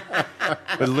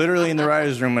 But literally in the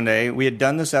writer's room one day, we had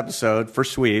done this episode for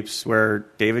sweeps where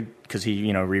David, because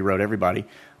he rewrote everybody.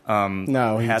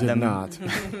 No, he did not.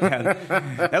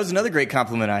 That was another great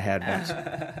compliment I had once.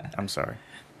 I'm sorry.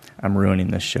 I'm ruining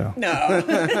this show.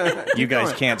 No. You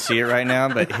guys can't see it right now,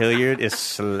 but Hilliard is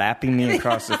slapping me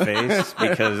across the face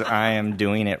because I am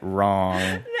doing it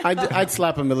wrong. I'd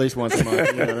slap him at least once a month.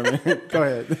 You know what I mean? Go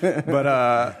ahead.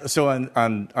 But so on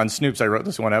Snoops, I wrote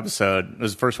this one episode. It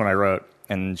was the first one I wrote.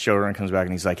 And showrunner comes back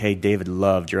and he's like, "Hey, David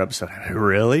loved your episode."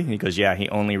 Really? And he goes, "Yeah, he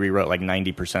only rewrote like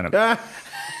 90% of it."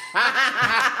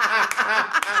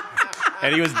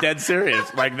 And he was dead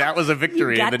serious. Like, that was a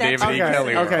victory in the David E.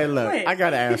 Kelly world. Okay, look, I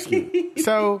got to ask you.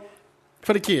 So,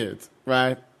 for the kids,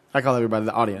 right? I call everybody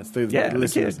the audience, the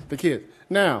listeners, the kids.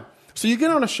 Now, so you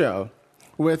get on a show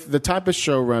with the type of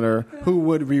showrunner who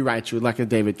would rewrite you, like a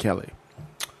David Kelly.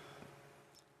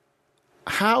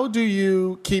 How do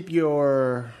you keep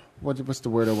your... What's the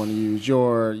word I want to use?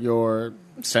 Your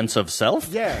sense of self?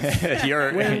 Yes.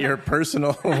 your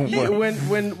personal...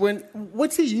 when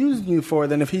what's he using you for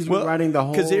then if he's rewriting the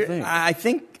whole thing? I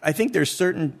think there's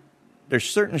certain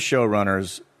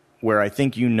showrunners where I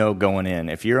think going in.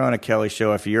 If you're on a Kelly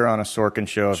show, if you're on a Sorkin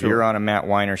show, if you're on a Matt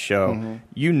Weiner show,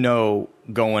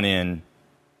 going in,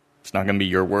 it's not going to be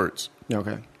your words.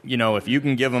 Okay. You know, if you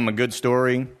can give them a good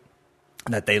story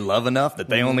that they love enough that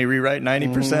they only rewrite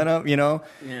 90% of, you know?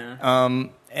 Yeah.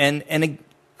 And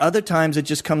other times it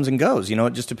just comes and goes. You know,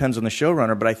 it just depends on the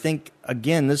showrunner. But I think,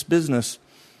 again, this business,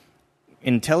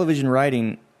 in television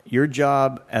writing, your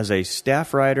job as a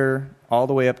staff writer all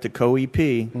the way up to co-EP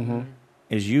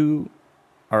is you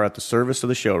are at the service of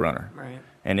the showrunner. Right.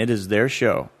 And it is their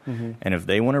show. And if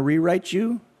they want to rewrite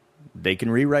you, they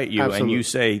can rewrite you. Absolutely. And you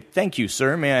say, "Thank you,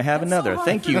 sir. May I have another?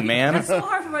 Thank you, ma'am." It's so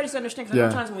hard for writers to understand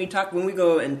because sometimes when we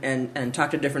go and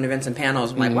talk to different events and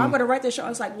panels, I'm like, "Well, I'm going to write this show." I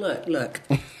was like, "Look, look,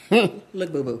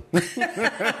 boo boo."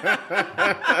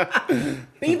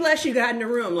 Be blessed you got in the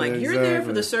room. Like you're there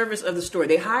for the service of the story.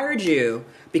 They hired you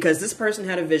because this person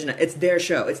had a vision. It's their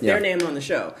show. It's their name on the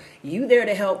show. You there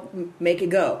to help make it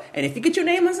go. And if you get your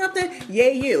name on something,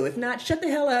 yay you. If not, shut the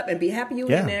hell up and be happy you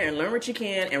in there and learn what you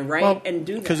can and write and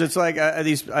do that. Because it's like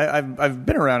I've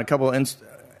been around a couple of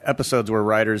episodes where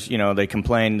writers, you know, they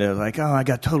complain, they're like, "Oh, I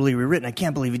got totally rewritten. I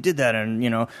can't believe you did that. And,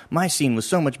 you know, my scene was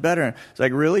so much better." It's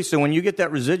like, really? So when you get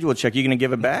that residual check, you going to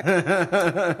give it back?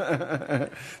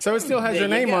 So it still has your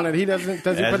name on it. He does he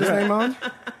put his name on?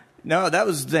 No, that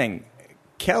was the thing.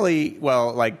 Kelly,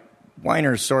 well, like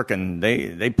Weiner, Sorkin,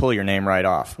 they pull your name right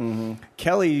off.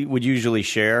 Kelly would usually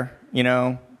share, you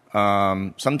know.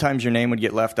 Sometimes your name would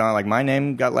get left on. Like my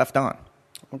name got left on.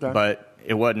 Okay. But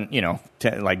it wasn't, you know,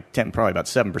 probably about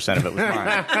 7% of it was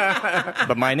mine.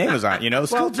 But my name was on it, you know.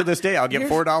 Still to this day, I'll get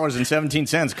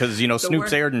 $4.17 because, you know,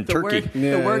 Snoops aired in Turkey.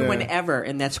 The word whenever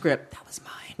in that script, that was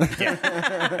mine.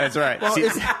 That's right. Well,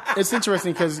 it's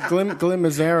interesting because Glenn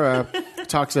Mazzara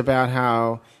talks about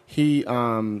how he,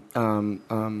 like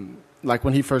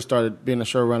when he first started being a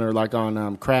showrunner, like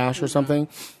on Crash or something,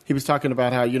 he was talking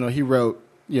about how, you know, he wrote,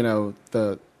 you know,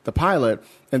 the pilot,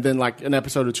 and then like an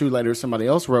episode or two later, somebody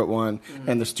else wrote one,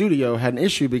 and the studio had an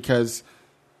issue because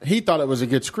he thought it was a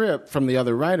good script from the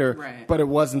other writer, but it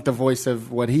wasn't the voice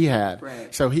of what he had.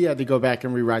 Right. So he had to go back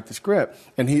and rewrite the script,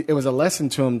 and it was a lesson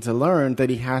to him to learn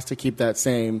that he has to keep that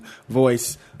same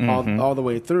voice all the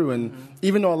way through. And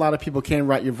even though a lot of people can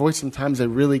write your voice, sometimes they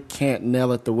really can't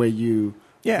nail it the way you.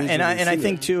 Yeah, and I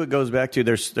think too, it goes back to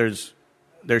there's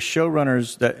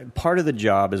showrunners that part of the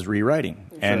job is rewriting,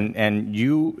 and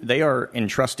they are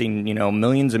entrusting, you know,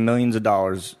 millions and millions of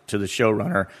dollars to the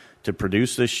showrunner to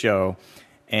produce this show,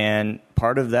 and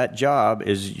part of that job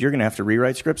is you're going to have to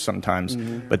rewrite scripts sometimes.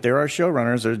 But there are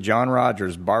showrunners, there's John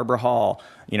Rogers, Barbara Hall,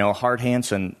 you know, Hart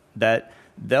Hanson. that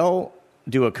they'll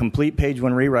do a complete page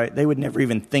one rewrite. They would never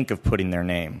even think of putting their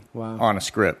name on a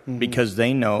script because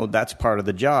they know that's part of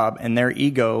the job, and their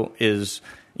ego is,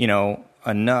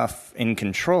 enough in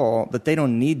control that they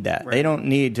don't need that. Right. They don't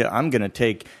need to, I'm going to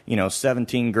take,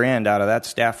 $17,000 out of that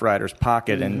staff writer's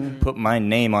pocket and put my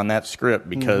name on that script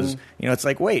because, it's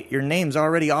like, wait, your name's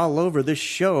already all over this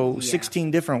show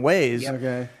 16 different ways. Yep.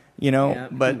 Okay.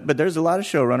 But there's a lot of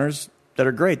showrunners that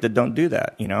are great that don't do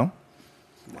that,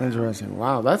 Interesting.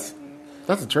 Wow, that's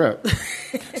a trip.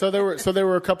 So there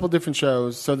were a couple different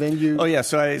shows. So then you. Oh yeah.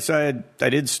 So I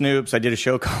did Snoops. I did a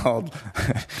show called.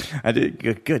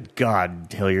 Good God,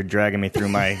 Hill, you're dragging me through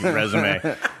my resume.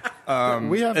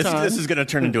 We have time. This is going to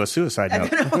turn into a suicide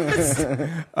note.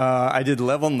 I did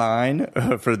Level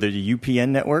 9 for the UPN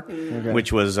network,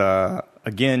 which was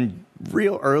again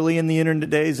real early in the internet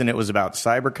days, and it was about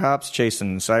cyber cops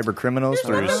chasing cyber criminals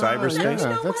through cyberspace.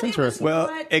 Yeah, that's interesting. Well,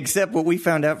 except what we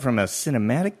found out from a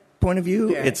cinematic point of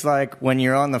view, it's like when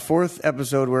you're on the 4th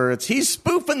episode where he's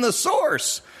spoofing the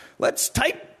source. Let's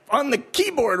type on the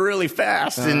keyboard really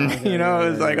fast, and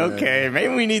it's like, okay,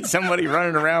 maybe we need somebody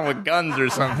running around with guns or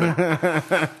something.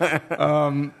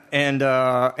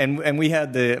 And we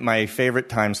had my favorite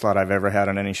time slot I've ever had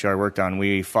on any show I worked on.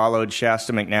 We followed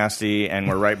Shasta McNasty, and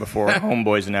we're right before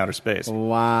Homeboys in Outer Space.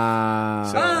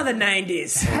 Wow! So, the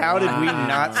 90s. How did we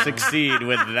not succeed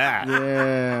with that?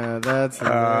 Yeah, that's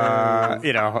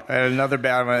another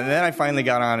bad one. And then I finally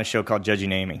got on a show called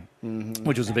Judging Amy.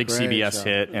 Which was a big CBS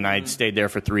hit, and I stayed there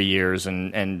for 3 years,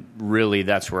 and really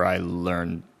that's where I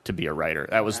learned to be a writer.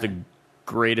 That was the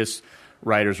greatest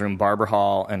writer's room. Barbara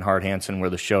Hall and Hart Hanson were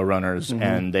the showrunners,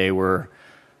 and they were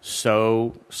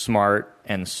so smart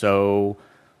and so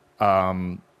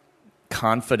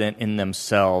confident in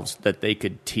themselves that they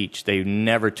could teach. They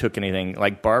never took anything.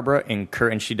 Like Barbara,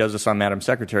 and she does this on Madam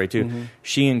Secretary too,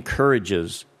 she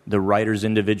encourages the writer's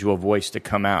individual voice to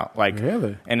come out.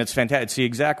 Really? And it's fantastic. It's the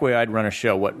exact way I'd run a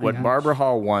show. What Barbara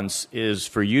Hall wants is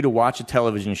for you to watch a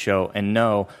television show and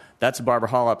know that's a Barbara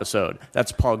Hall episode.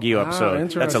 That's a Paul Gio episode.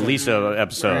 That's a Lisa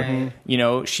episode.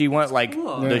 Right. She went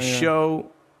the show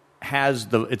has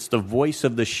it's the voice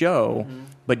of the show,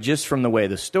 but just from the way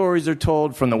the stories are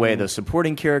told, from the way the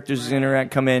supporting characters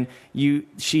come in,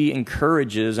 she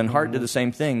encourages, and Hart did the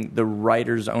same thing, the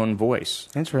writer's own voice.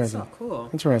 Interesting. That's so cool.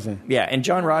 Interesting. Yeah, and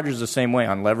John Rogers the same way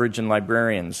on Leverage and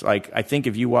Librarians. Like, I think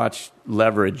if you watch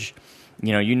Leverage,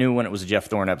 you knew when it was a Jeff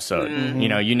Thorne episode.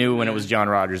 You knew when it was John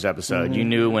Rogers episode. You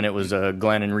knew when it was a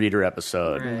Glenn and Reader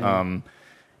episode. Right.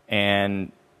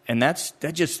 And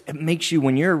that just it makes you,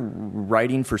 when you're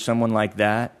writing for someone like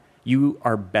that, you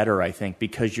are better, I think,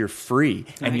 because you're free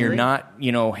and you're not,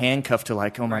 handcuffed to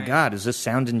like, oh my God, is this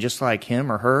sounding just like him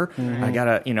or her? I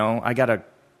gotta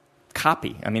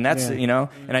copy. I mean, that's,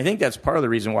 and I think that's part of the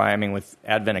reason why, with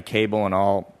advent of cable and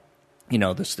all,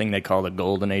 this thing they call the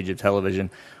golden age of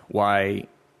television, why,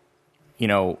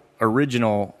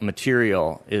 original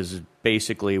material is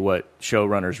basically what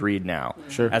showrunners read now,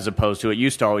 as opposed to it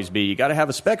used to always be, you got to have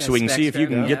a spec so we can see if you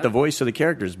can get the voice of the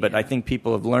characters. But I think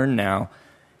people have learned now,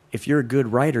 if you're a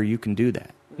good writer, you can do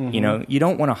that. You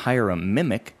don't want to hire a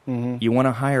mimic. You want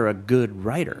to hire a good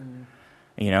writer.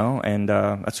 And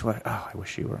that's what. Oh, I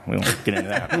wish you were. We won't get into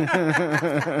that.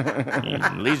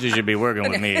 Lisa should be working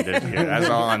with me this year. That's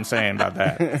all I'm saying about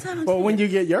that. Well, when you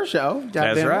get your show,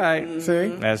 that's right. See,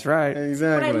 that's right.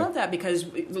 Exactly. But I love that because,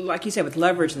 like you said, with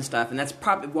Leverage and stuff, and that's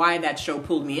probably why that show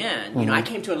pulled me in. I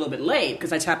came to it a little bit late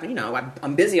because I just happened.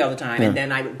 I'm busy all the time, and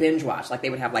then I would binge watch. Like they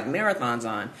would have marathons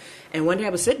on. And one day I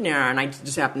was sitting there, and I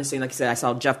just happened to see, like you said, I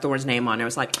saw Jeff Thorne's name on there. I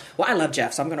was like, well, I love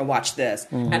Jeff, so I'm going to watch this.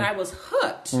 And I was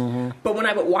hooked. But when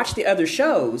I would watch the other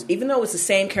shows, even though it was the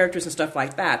same characters and stuff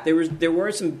like that, there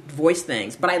were some voice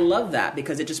things. But I love that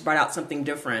because it just brought out something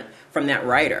different from that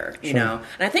writer, you know.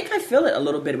 And I think I feel it a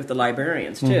little bit with the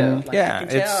Librarians, too. Like, yeah, I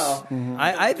can tell.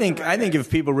 I think if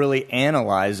people really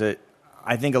analyze it,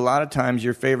 I think a lot of times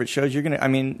your favorite shows, you're going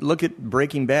to, look at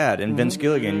Breaking Bad and Vince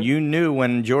Gilligan. You knew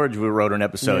when George wrote an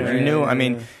episode.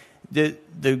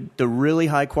 The really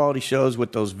high quality shows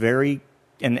with those very,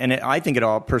 I think it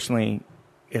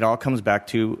all comes back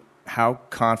to how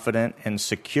confident and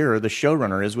secure the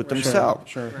showrunner is with themselves.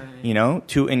 Sure.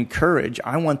 To encourage,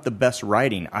 I want the best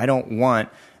writing. I don't want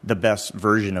the best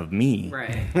version of me.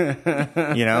 Right.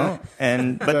 But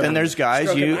then there's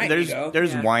guys,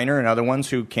 there's Weiner and other ones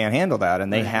who can't handle that,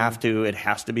 and they have to, it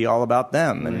has to be all about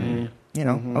them. And,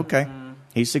 okay,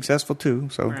 he's successful too.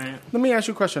 So let me ask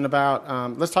you a question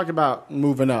about, let's talk about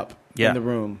moving up in the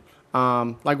room.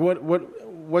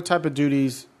 What type of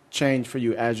duties changed for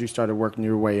you as you started working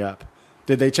your way up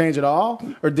Did they change it all,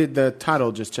 or did the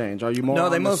title just change? Are you more? No,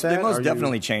 on they the most set?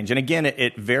 definitely change. And again,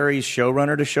 it varies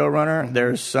showrunner to showrunner. Mm-hmm.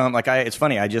 There's some it's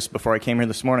funny. Before I came here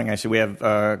this morning, I said we have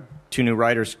 2 new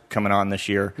writers coming on this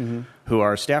year who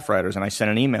are staff writers, and I sent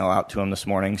an email out to them this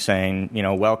morning saying,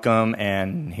 welcome,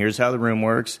 and here's how the room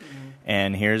works.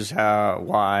 And here's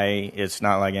why it's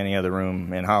not like any other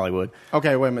room in Hollywood.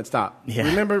 Okay, wait a minute, stop. Yeah.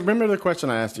 Remember the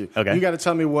question I asked you. Okay. You got to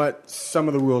tell me what some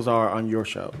of the rules are on your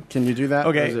show. Can you do that?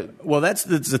 Okay. Well, that's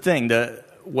the thing.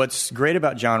 What's great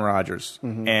about John Rogers,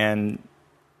 and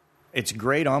it's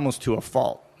great almost to a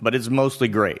fault, but it's mostly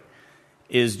great,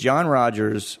 is John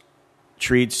Rogers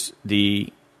treats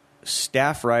the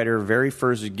staff writer very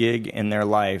first gig in their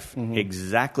life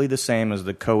exactly the same as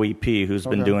the co-EP who's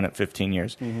been doing it 15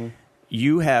 years.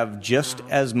 You have just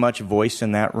as much voice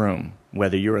in that room,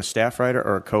 whether you're a staff writer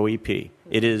or a co-EP.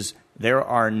 There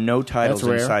are no titles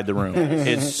inside the room.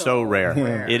 It's so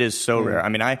rare. It is so rare. I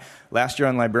mean, last year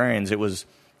on Librarians, it was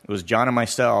John and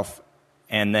myself,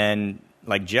 and then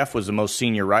like Jeff was the most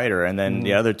senior writer, and then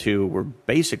the other 2 were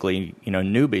basically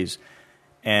newbies.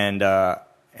 And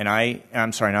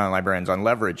I'm sorry, not on Librarians, on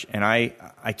Leverage. And I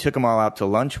took them all out to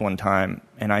lunch one time,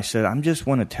 and I said, I just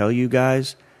want to tell you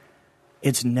guys,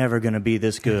 it's never going to be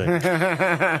this good.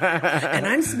 And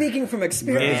I'm speaking from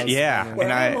experience.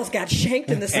 Where I almost got shanked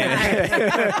in the side.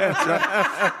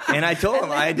 And I told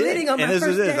him I did. On and this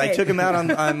is it. I took him out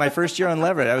on my first year on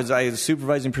Leverage. I was a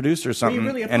supervising producer or something. Were you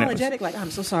really apologetic?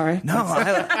 I'm so sorry. No,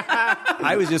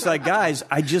 I was just like, guys,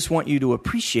 I just want you to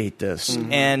appreciate this.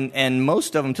 And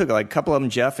most of them took it. Like a couple of them,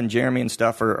 Jeff and Jeremy and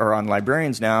stuff, are on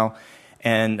Librarians now.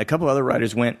 And a couple of other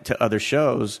writers went to other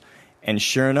shows. And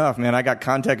sure enough, man, I got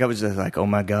contact. I was just like, oh,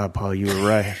 my God, Paul, you were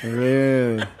right.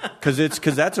 Really?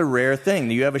 Because that's a rare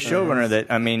thing. You have a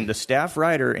showrunner the staff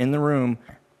writer in the room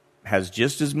has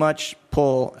just as much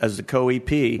pull as the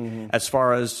co-EP as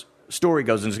far as story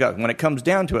goes. And when it comes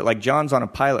down to it, like John's on a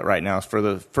pilot right now. For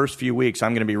the first few weeks,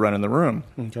 I'm going to be running the room.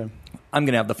 Okay. I'm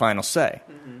going to have the final say.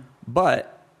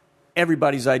 But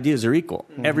everybody's ideas are equal.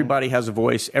 Everybody has a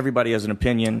voice. Everybody has an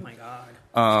opinion. Oh, my God.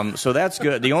 So that's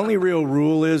good. The only real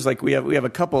rule is like we have a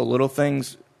couple of little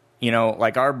things,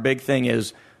 like our big thing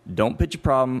is don't pitch a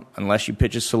problem unless you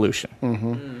pitch a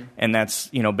solution. And that's,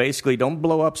 basically don't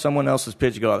blow up someone else's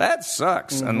pitch and go, that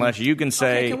sucks, unless you can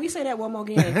say. Okay, can we say that one more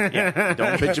again? Yeah,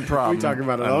 don't pitch a problem we talk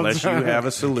about it unless you have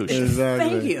a solution. Exactly.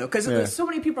 Thank you. Because so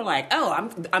many people are like, oh,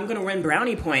 I'm going to win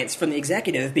brownie points from the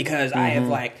executive because I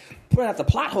have put out the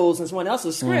plot holes in someone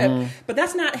else's script, but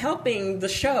that's not helping the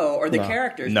show or the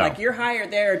characters. No. Like you're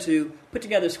hired there to put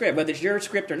together a script, whether it's your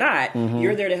script or not.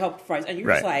 You're there to help, and you're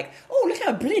just like, oh, look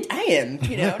how brilliant I am.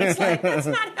 And it's like that's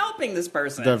not helping this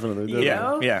person. Definitely.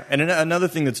 Yeah. And another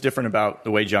thing that's different about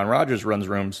the way John Rogers runs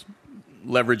rooms,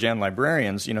 Leverage and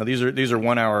Librarians, these are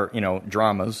 1 hour,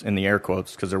 dramas in the air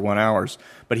quotes because they're 1 hours,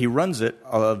 but he runs it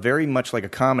very much like a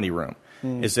comedy room.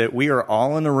 Is that we are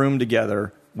all in the room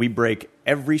together. We break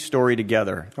every story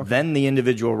together. Okay. Then the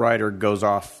individual writer goes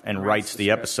off and writes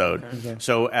the episode. Okay.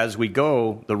 So as we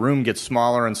go, the room gets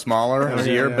smaller and smaller as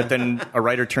the year, but then a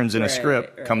writer turns in a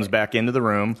script, comes back into the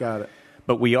room. Got it.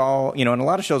 But we all, and a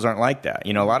lot of shows aren't like that.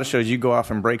 A lot of shows you go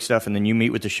off and break stuff, and then you meet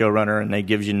with the showrunner, and they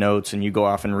give you notes, and you go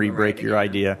off and re-break your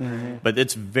idea. But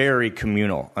it's very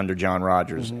communal under John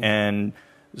Rogers. And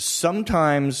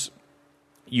sometimes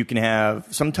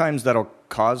sometimes that'll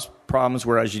cause problems,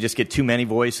 whereas you just get too many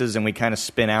voices, and we kind of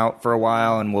spin out for a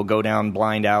while, and we'll go down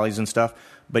blind alleys and stuff.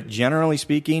 But generally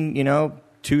speaking, 2/3,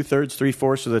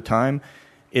 3/4 of the time,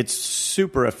 it's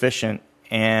super efficient.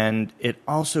 And it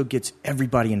also gets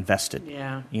everybody invested.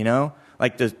 Yeah.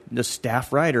 Like the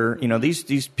staff writer,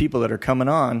 these people that are coming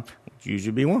on, which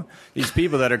usually be one, these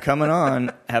people that are coming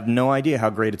on have no idea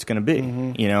how great it's going to be,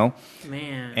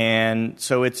 Man. And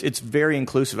so it's very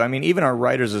inclusive. I mean, even our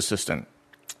writer's assistant,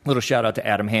 little shout out to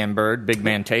Adam Hambird, Big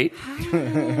Man Tate,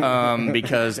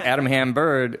 because Adam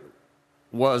Hambird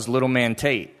was Little Man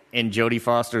Tate in Jodie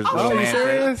Foster's Little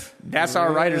Man Tate. That's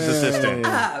our writer's assistant.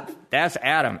 That's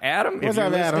Adam. Adam, what's if you're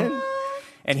up, listening, Adam?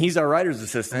 And he's our writer's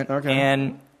assistant. Okay.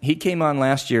 And he came on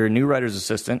last year, new writer's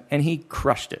assistant, and he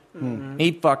crushed it.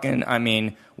 He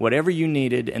fucking, whatever you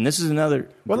needed, and this is another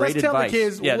great let's tell advice. The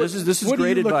kids, this is what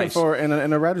great are you advice. Looking for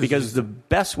in a writer's because assistant? the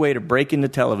best way to break into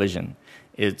television,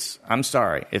 it's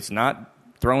not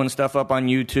throwing stuff up on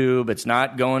YouTube. It's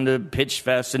not going to pitch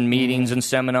fests and meetings and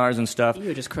seminars and stuff.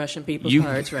 You're just crushing people's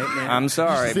hearts right now. I'm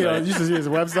sorry. You should see his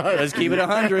website. Let's keep it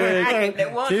 100.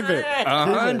 Keep it.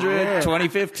 100.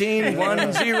 2015,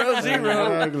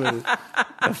 100.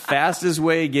 The fastest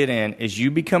way to get in is you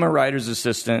become a writer's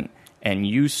assistant and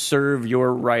you serve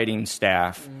your writing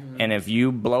staff, and if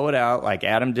you blow it out like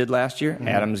Adam did last year,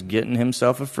 Adam's getting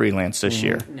himself a freelance this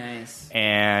year. Nice.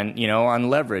 And, on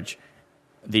Leverage,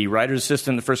 the writer's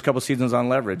assistant the first couple seasons on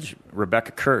Leverage,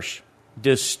 Rebecca Kirsch,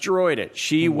 destroyed it.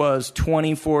 She was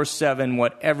 24/7,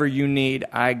 whatever you need,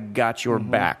 I got your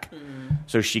back.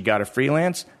 So she got a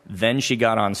freelance, then she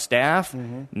got on staff.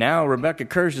 Now Rebecca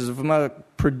Kirsch is a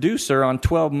producer on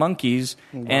 12 Monkeys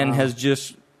and has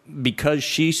just, because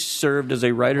she served as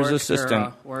a writer's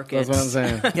assistant. Work That's it. what I'm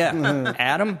saying. Yeah.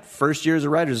 Adam, first year as a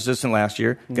writer's assistant last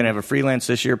year, going to have a freelance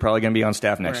this year, probably going to be on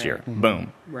staff next year.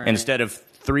 Boom. Right. Instead of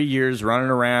 3 years running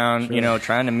around,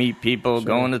 trying to meet people,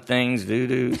 going to things,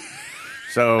 do.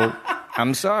 So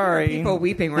I'm sorry. People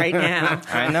weeping right now.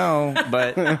 I know,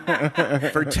 but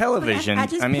for television, I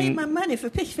just paid my money for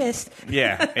Pitch Fest.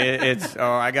 Yeah, it's. Oh,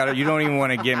 I got it. You don't even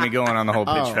want to get me going on the whole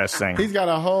Pitch Fest thing. He's got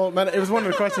a whole. Man, it was one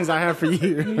of the questions I have for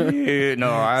you.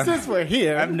 Since we're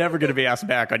here, I'm never going to be asked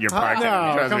back on your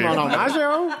podcast. No, come on my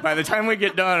show. By the time we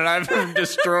get done, I've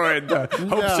destroyed the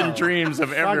hopes and dreams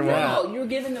of everyone. that. You're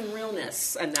giving them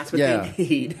realness, and that's what Yeah. they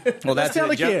need. Well, that's tell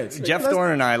it. the kids. Jeff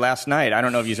Thorne and I last night. I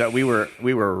don't know if you saw. We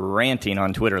were ranting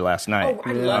on Twitter last night.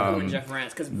 I love when Jeff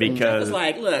rants because Jeff because was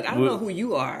like, "Look, I don't know who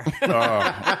you are."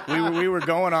 We were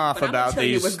going off But I'm gonna about tell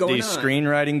you these what's going on.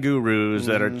 screenwriting gurus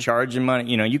that are charging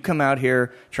money. You come out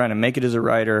here trying to make it as a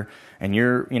writer, and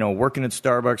you're working at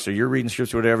Starbucks or you're reading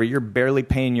scripts or whatever. You're barely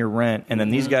paying your rent, and then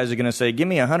these guys are going to say, "Give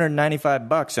me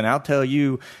 $195, and I'll tell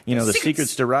you, the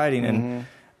secrets to writing." And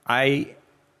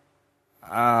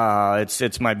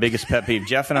it's my biggest pet peeve.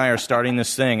 Jeff and I are starting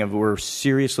this thing of we're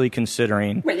seriously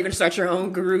considering. Wait, you're going to start your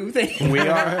own guru thing We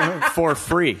are for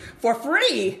free. for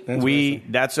free?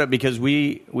 Because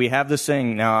we have this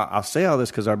thing now. I'll say all this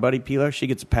because our buddy Pilar, she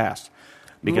gets a pass.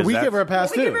 Because We give her a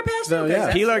pass We too. give her a pass, So, too,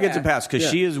 yeah. Pilar gets a pass because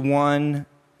she is one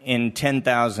in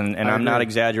 10,000, and I'm not agree.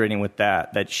 exaggerating with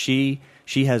that. That she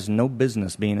has no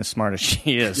business being as smart as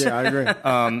she is. Yeah, I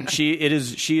agree. She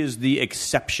is the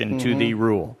exception to the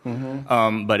rule.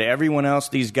 But everyone else,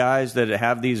 these guys that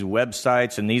have these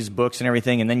websites and these books and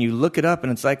everything, and then you look it up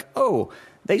and it's like, oh,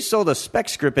 they sold a spec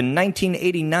script in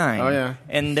 1989. Oh, yeah.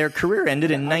 And their career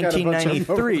ended in got a bunch of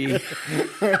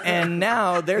 1993. And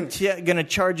now they're going to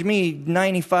charge me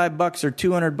 $95 or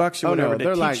 $200 or whatever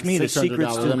they're to like teach me the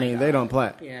secrets $600. to I mean, they don't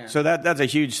play. Yeah. So that's a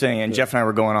huge thing, and Jeff and I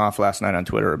were going off last night on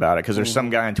Twitter about it because there's some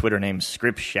guy on Twitter named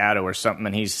Script Shadow or something,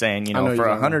 and he's saying, know for you're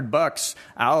 $100,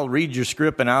 I'll read your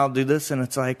script and I'll do this, and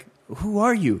it's like, who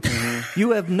are you?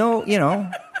 You have no,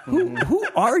 who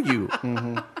are you?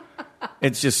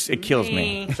 It's just, it kills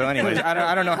me. So anyways,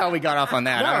 I don't know how we got off on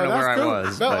that. I don't know where that's cool. I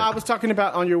was. No, but- I was talking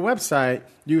about on your website,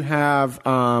 you have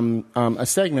a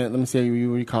segment. Let me see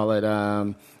what you call it.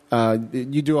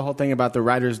 You do a whole thing about the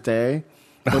Writer's Day,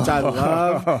 which I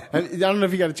love. And I don't know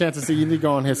if you got a chance to see. You need to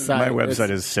go on his site. My website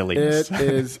is silliness. It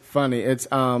is funny. It's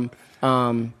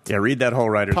yeah, read that whole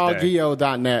Writer's Day.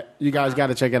 paulguillo.net. You guys got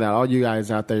to check it out. All you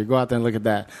guys out there, go out there and look at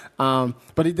that.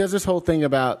 But he does this whole thing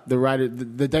about the writer,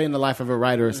 the day in the life of a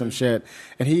writer or some shit.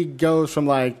 And he goes from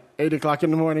like 8 o'clock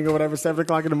in the morning or whatever, 7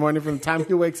 o'clock in the morning from the time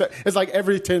he wakes up. It's like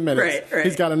every 10 minutes. Right.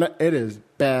 He's got it is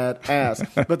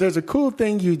badass. But there's a cool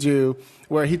thing you do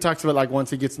where he talks about like once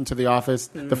he gets into the office,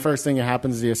 the first thing that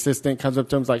happens is the assistant comes up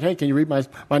to him and is like, hey, can you read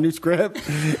my new script?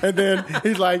 And then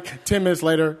he's like, 10 minutes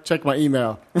later, check my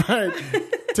email. Right?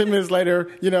 10 minutes later,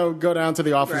 go down to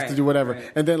the office to do whatever.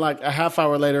 Right. And then like a half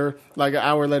hour later, like an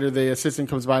hour later, the assistant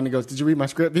comes by and he goes, did you read my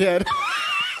script yet?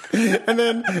 And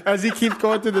then as he keeps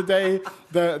going through the day,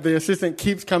 the assistant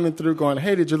keeps coming through going,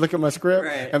 hey, did you look at my script?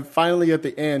 Right. And finally at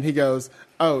the end, he goes,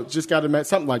 oh, just got a message,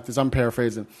 something like this. I'm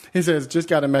paraphrasing. He says, just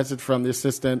got a message from the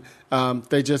assistant.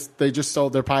 They just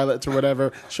sold their pilot to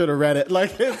whatever. Should have read it.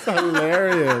 Like, it's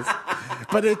hilarious.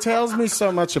 But it tells me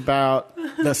so much about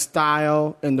the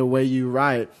style and the way you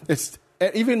write. It's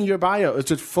even your bio is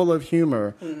just full of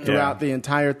humor throughout the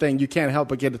entire thing. You can't help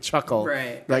but get a chuckle.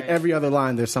 Right, Like right. every other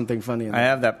line, there's something funny in I there.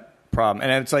 have that problem.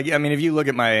 And it's like, if you look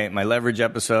at my Leverage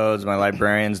episodes, my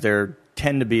Librarians, there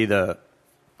tend to be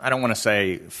I don't want to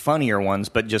say funnier ones,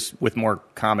 but just with more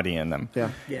comedy in them.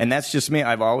 Yeah. And that's just me.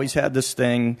 I've always had this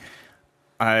thing.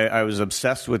 I was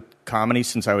obsessed with comedy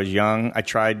since I was young.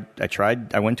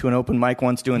 I went to an open mic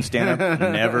once doing stand-up.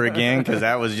 Never again, because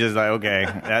that was just like, okay,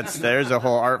 there's a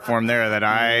whole art form there that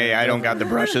I don't got the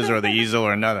brushes or the easel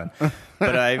or nothing.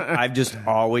 But I've just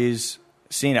always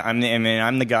seen it. I'm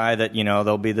the guy that,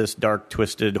 there'll be this dark,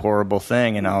 twisted, horrible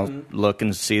thing, and I'll look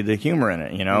and see the humor in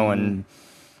it, and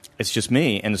it's just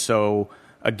me. And so,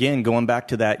 again, going back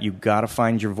to that, you got to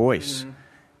find your voice.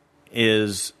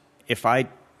 Is if I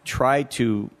try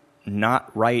to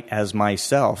not write as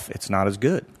myself, it's not as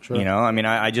good. Sure. You know, I mean,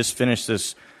 I just finished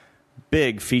this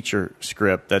big feature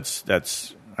script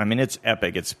that's I mean, it's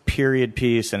epic. It's period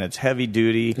piece and it's heavy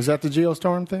duty. Is that the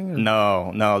Geostorm thing? Or?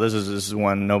 No. This is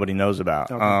one nobody knows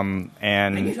about. Okay.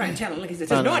 And you're trying to tell him, like he says,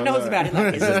 no one knows about it.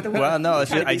 Like, it's just the one. well, no,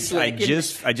 it's Trying to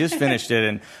be I just finished it,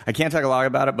 and I can't talk a lot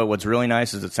about it. But what's really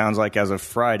nice is it sounds like as of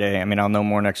Friday. I mean, I'll know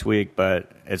more next week, but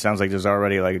it sounds like there's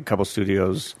already like a couple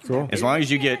studios. Cool. As long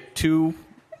as you get two.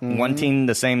 Wanting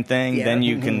the same thing, Yeah. then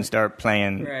you can start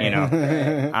playing. Right. You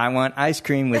know, I want ice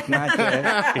cream with nacho.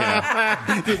 You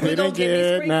know. Don't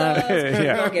give me sprinkles.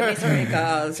 Yeah. Don't give me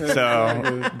sprinkles.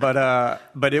 So,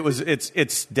 but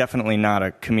it's definitely not a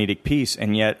comedic piece,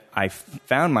 and yet I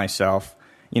found myself.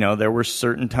 You know, there were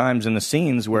certain times in the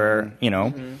scenes where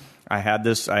I had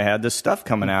this stuff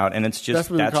coming out, and it's just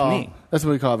that's me. That's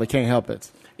what we call the can't help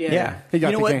it. Yeah. He got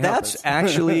You know the what? can't help That's it.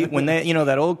 actually when they,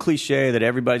 that old cliche that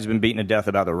everybody's been beaten to death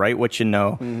about the write what you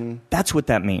know. That's what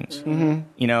that means.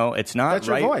 You know, it's not That's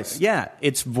your right. voice. Yeah,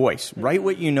 it's voice. Write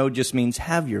what you know just means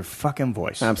have your fucking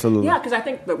voice. Absolutely. Yeah, because I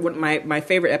think that my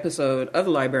favorite episode of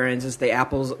The Librarians is the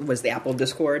Apple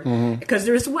Discord. Because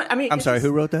there's I'm sorry,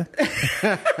 who wrote that?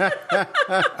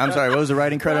 I'm sorry, what was the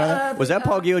writing credit on that? Was that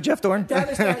Paul Gio, Jeff Thorne? That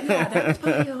was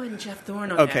Paul Gio and Jeff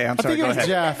Thorne on Okay, that. I'm sorry, I think go it was ahead.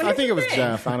 Jeff. I think it was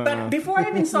Jeff. I don't know. But before I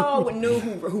even knew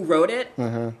who wrote it,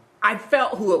 I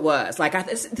felt who it was. Like,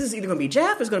 this is either going to be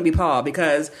Jeff or it's going to be Paul,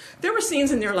 because there were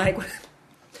scenes in there like...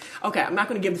 Okay, I'm not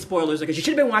going to give the spoilers because you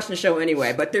should have been watching the show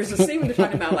anyway. But there's a scene where they're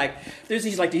talking about like there's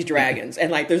these dragons,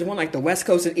 and like there's one like the West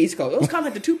Coast and East Coast. It was kind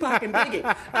of like the Tupac and Biggie.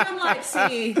 And I'm like,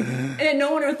 see, and then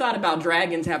no one ever thought about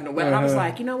dragons having a weapon. I was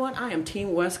like, you know what? I am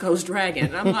Team West Coast Dragon.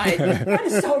 And I'm like, that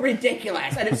is so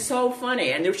ridiculous, and it's so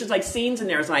funny. And there was just like scenes in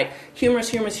there. It's like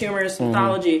humorous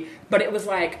mythology, but it was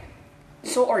like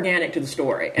so organic to the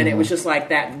story, and it was just like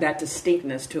that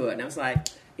distinctness to it. And I was like,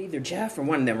 either Jeff or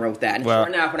one of them wrote that. And Well,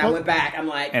 sure enough, when I went back, I'm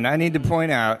like... And I need to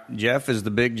point out, Jeff is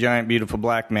the big, giant, beautiful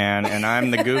black man, and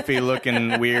I'm the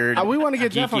goofy-looking, weird, We want to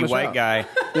get Jeff on geeky the white show. guy.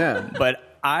 Yeah.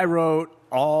 But I wrote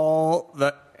all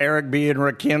the Eric B. and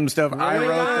Rakim stuff. I wrote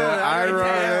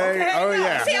oh,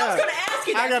 yeah. See, I was going to ask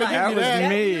you that. I gotta give That you was that.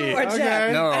 me. Or Jeff.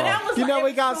 Okay. No. And I was You like, know,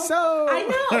 we it got was so... I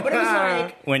know, but it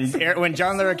was like... When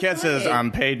John Larroquette says, funny.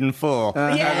 I'm paid in full, I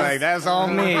was Yes. like, that's all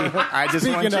me. I just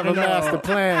want Speaking you of to a master know.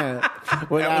 plan,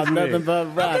 without me. nothing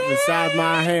but rap inside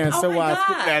my hands, Oh so my I...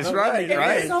 God. That's right, It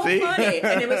right. was so See? funny.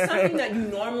 And it was something that you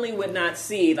normally would not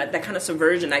see, like that kind of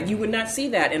subversion. Like, you would not see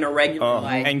that in a regular,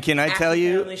 like... And can I tell action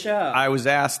you, family show. I was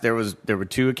asked, there were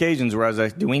two occasions where I was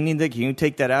like, do we need that? Can you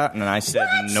take that out? And I said,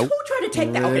 What? nope. Who tried to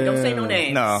take that? Okay, don't say no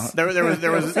names. No, there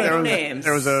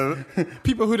was a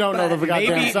People who don't know the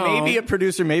goddamn song. maybe a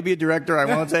producer, maybe a director. I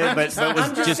won't say, but that I'm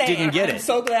was just saying, didn't get I'm it.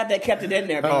 so glad they kept it in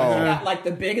there because it got like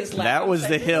the biggest laugh. That was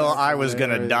the hill I was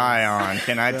gonna die on.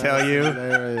 Can I tell you?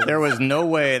 There was no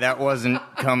way that wasn't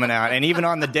coming out. And even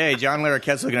on the day, John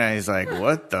Larroquette's looking at it, he's like,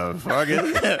 "What the fuck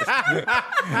is this?"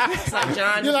 It's like,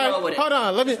 John, You're just roll like, with it. hold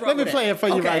on, let me play it for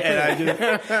you right And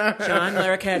there. I just, John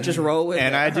Larroquette, just roll with it.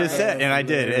 and I just said, and I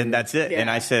did, and that's it. And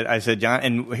I said, John.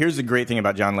 And here's the great thing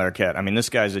about John Larroquette. I mean, this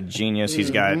guy's a genius.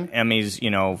 He's got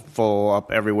Emmys, full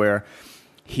up everywhere.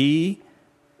 He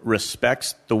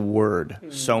respects the word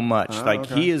so much.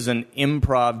 He is an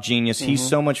improv genius. He's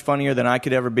so much funnier than I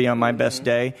could ever be on my best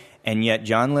day. And yet,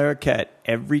 John Larroquette,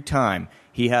 every time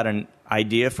he had an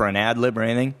idea for an ad lib or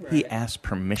anything, he asked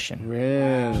permission.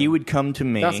 Really? He would come to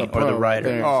me That's a or pro the right writer.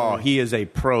 there. Oh, he is a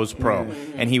pro's pro.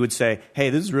 And he would say, "Hey,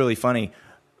 this is really funny.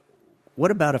 What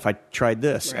about if I tried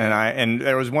this?" And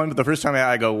there was one, but the first time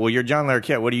I go, "Well, you're John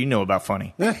Larroquette. What do you know about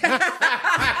funny?"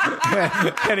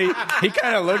 And he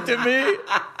kind of looked at me,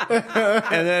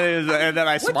 and then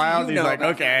I smiled. you He's know like,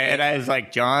 about "Okay." And I was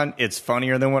like, "John, it's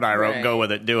funnier than what I wrote. Right. Go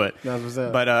with it. Do it." That's what's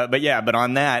up. But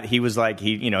on that, he was like,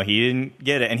 he didn't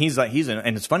get it, and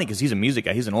and it's funny because he's a music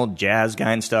guy. He's an old jazz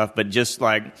guy and stuff, but just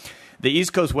like. The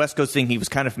East Coast, West Coast thing he was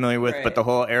kind of familiar with, Right. but the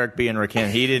whole Eric B. and Rakim,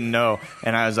 he didn't know.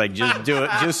 And I was like, just do it.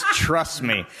 Just trust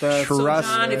me. That's so, Trust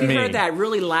John, if you me. heard that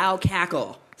really loud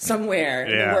cackle somewhere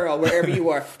in Yeah. the world, wherever you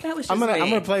were, that was just I'm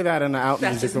gonna play that in the out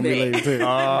That's music just when we me. leave too. Oh,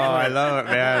 I love it,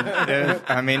 man.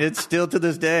 I mean, it's still to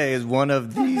this day is one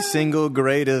of the single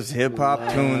greatest hip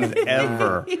hop tunes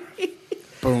ever.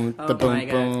 Boom, Oh da boom, my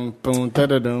God. boom, boom, da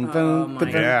da dum, boom, da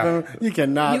God. boom. You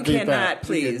cannot You beat cannot, that.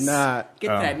 please. You cannot. Get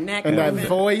that neck And that moving.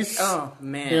 voice. Oh,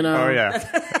 man. You know. Oh yeah,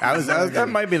 that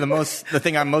might be the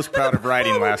thing I'm most proud of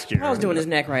writing last year. I was doing his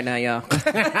neck right now, y'all.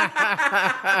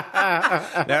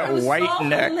 that It was white so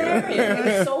neck. hilarious. It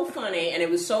was so funny, and it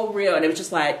was so real, and it was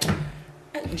just like,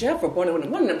 Jeff or one of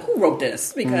them, who wrote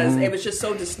this? Because it was just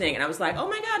so distinct. And I was like, oh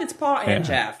my God, it's Paul and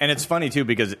Jeff. And it's funny, too,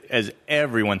 because as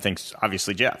everyone thinks,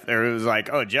 obviously, Jeff. There was like,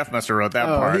 oh, Jeff must have wrote that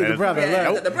part. He's the brother.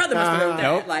 The brother must have wrote that.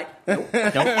 Nope. Like,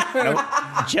 Nope.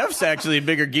 Jeff's actually a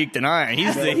bigger geek than I am.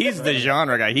 He's the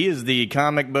genre guy. He is the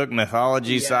comic book,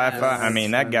 mythology, sci-fi. I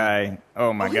mean, that guy,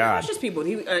 oh my God. He crushes people.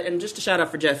 And just a shout out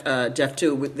for Jeff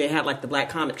too, they had like the Black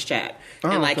Comics chat.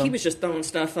 And like he was just throwing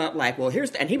stuff up like, well,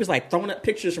 and he was like throwing up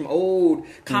pictures from old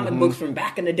comic books from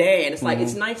back in the day. And it's like,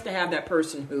 it's nice to have that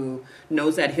person who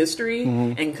knows that history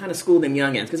and kind of school them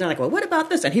youngins. Because they're like, well, what about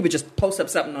this? And he would just post up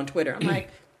something on Twitter. I'm like,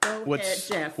 go ahead,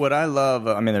 Jeff. What I love,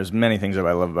 I mean, there's many things that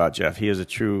I love about Jeff. He is a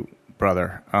true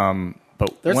brother.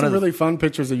 But there's some really fun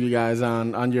pictures of you guys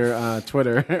on your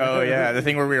Twitter. Oh yeah, the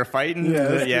thing where we were fighting.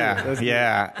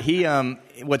 Yeah. He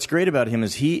what's great about him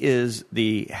is he is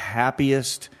the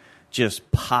happiest,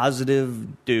 just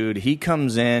positive dude. He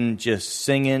comes in just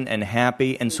singing and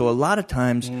happy, and so a lot of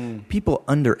times people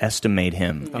underestimate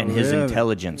him and his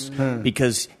intelligence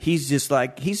because he's just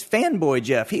like, he's fanboy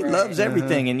Jeff. He loves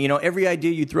everything, and every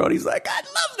idea you throw out, he's like, I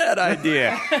love that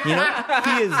idea.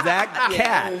 He is that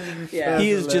cat. Yeah.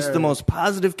 He is just the most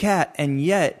positive cat, and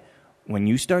yet when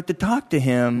you start to talk to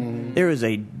him, there is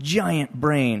a giant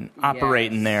brain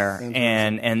operating there,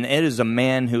 and it is a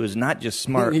man who is not just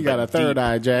smart. He got a third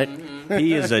eye, Jack.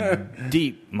 He is a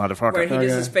deep motherfucker. Where he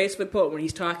does his Facebook post when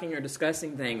he's talking or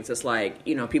discussing things, it's like,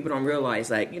 people don't realize,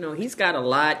 like, he's got a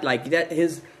lot, like, that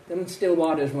them still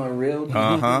waters run real deep,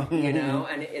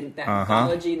 and that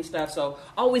mythology and stuff. So,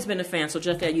 always been a fan. So,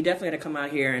 Jeff, you definitely got to come out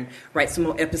here and write some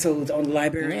more episodes on the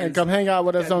library. Yeah, come hang out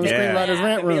with us on the Screenwriters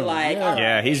Rant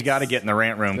Room. He's got to get in the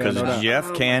rant room because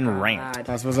Jeff can rant.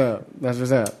 That's what's up.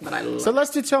 So,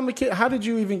 Leslie, tell me, how did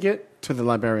you even get to the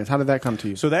librarians? How did that come to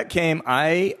you? So, that came,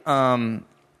 after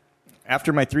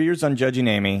my 3 years on Judging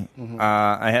Amy,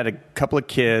 I had a couple of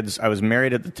kids. I was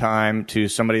married at the time to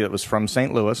somebody that was from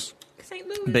St. Louis.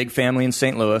 Big family in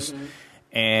St. Louis,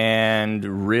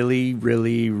 and really,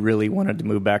 really, really wanted to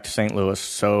move back to St. Louis.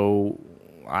 So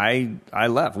I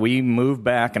left. We moved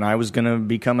back, and I was going to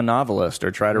become a novelist or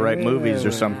try to write movies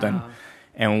or something.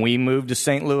 And we moved to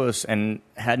St. Louis and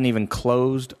hadn't even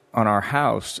closed on our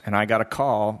house, and I got a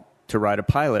call to write a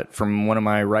pilot from one of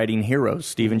my writing heroes,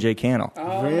 Stephen J. Cannell.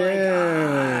 Oh, my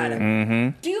God.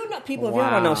 Do you know, people, if y'all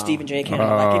don't know Stephen J. Cannell,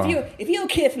 like, if you're a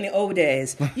kid from the old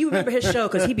days, you remember his show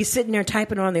because he'd be sitting there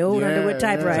typing on the old Underwood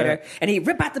typewriter, and he'd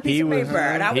rip out the piece of paper,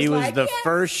 and I was like, he was the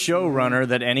first showrunner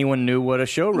that anyone knew what a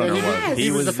showrunner was.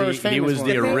 He was the first famous one. He was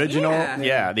the original,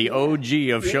 the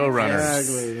OG of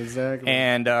showrunners. Exactly.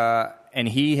 And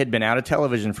he had been out of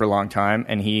television for a long time,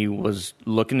 and he was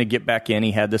looking to get back in.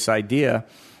 He had this idea.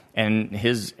 And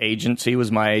his agency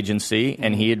was my agency,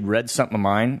 and he had read something of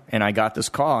mine, and I got this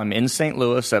call. I'm in St.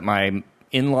 Louis at my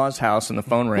in-laws' house, and the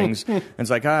phone rings. And it's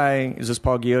like, hi, is this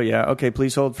Paul Gio? Yeah. Okay,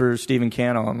 please hold for Stephen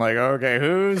Cannell. I'm like, okay,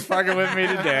 who's fucking with me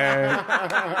today?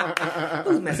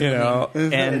 Who's messing with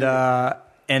me?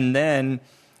 And then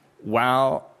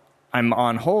while I'm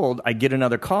on hold, I get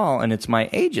another call, and it's my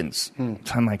agents.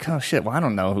 So I'm like, oh, shit, well, I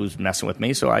don't know who's messing with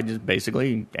me. So I just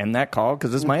basically end that call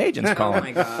because it's my agent's calling. Oh,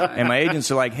 my God. And my agents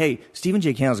are like, hey, Stephen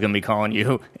J. Cannell's going to be calling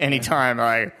you anytime.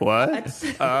 I'm like, what? Wait,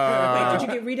 did you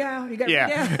get redialed? You got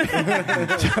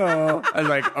redialed? So I was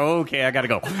like, okay, I got to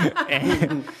go.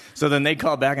 And so then they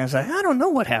called back, and I was like, I don't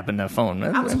know what happened to the phone.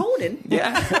 I was holding.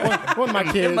 Yeah. One of my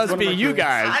kids. It must be you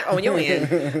guys. On your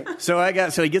end. So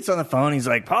he gets on the phone. He's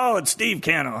like, Paul, it's Steve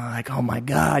Cannell. I'm like, oh my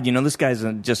God, this guy's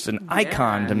just an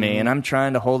icon to me, and I'm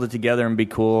trying to hold it together and be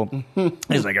cool.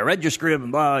 He's like, I read your script,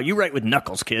 and blah, you write with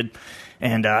knuckles, kid,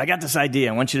 and I got this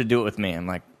idea. I want you to do it with me. I'm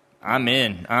like, I'm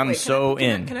in. I'm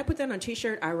in. Can I put that on a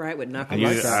T-shirt? I write with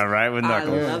knuckles. I write with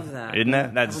knuckles. I love that. Isn't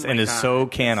that? It's so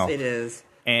Cannell. It is.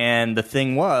 And the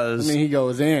thing was, he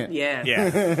goes in. Yeah.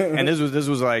 And this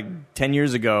was like 10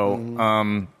 years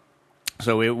ago.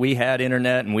 So we had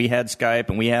internet, and we had Skype,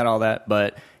 and we had all that,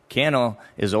 but Cannell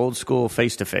is old school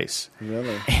face-to-face.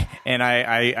 Really? And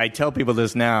I tell people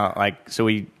this now. Like, so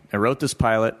I wrote this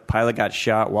pilot. Pilot got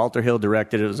shot. Walter Hill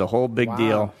directed it. It was a whole big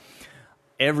deal.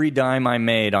 Every dime I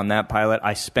made on that pilot,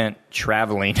 I spent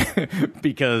traveling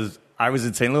because I was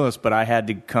in St. Louis, but I had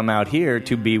to come out here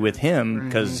to be with him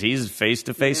because he's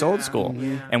face-to-face old school.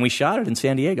 Yeah. And we shot it in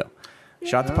San Diego.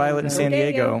 Shot the pilot in San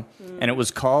Diego. And it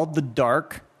was called The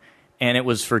Dark. And it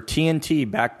was for TNT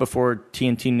back before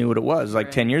TNT knew what it was, like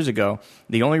 10 years ago.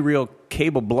 The only real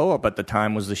cable blow-up at the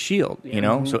time was The Shield,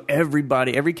 So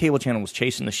every cable channel was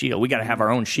chasing The Shield. We got to have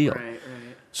our own Shield. Right.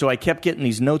 So I kept getting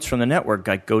these notes from the network,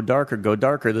 like, go darker, go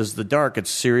darker. This is the dark. It's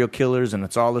serial killers and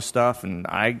it's all this stuff. And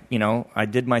I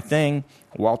did my thing.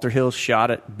 Walter Hill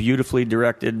shot it, beautifully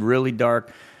directed, really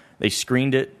dark. They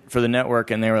screened it for the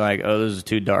network, and they were like, oh, this is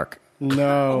too dark.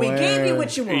 No, we gave you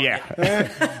what you wanted.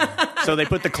 Yeah. So they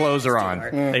put the closer on.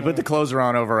 They put the closer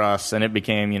on over us, and it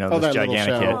became, this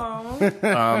gigantic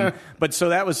hit. But so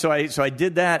that was so I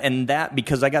did that, and that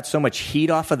because I got so much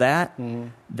heat off of that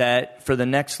that for the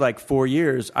next 4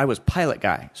 years I was pilot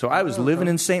guy. So I was living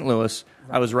in St. Louis.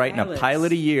 I was writing a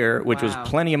pilot a year, which was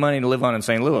plenty of money to live on in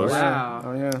St. Louis. Wow.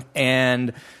 Oh yeah.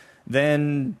 And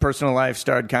then personal life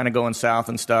started kind of going south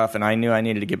and stuff, and I knew I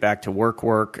needed to get back to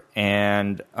work.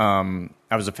 And I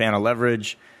was a fan of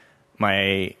Leverage.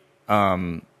 My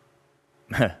my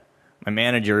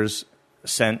managers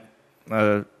sent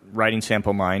a writing sample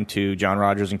of mine to John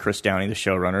Rogers and Chris Downey, the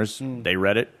showrunners. They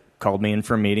read it, called me in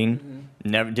for a meeting.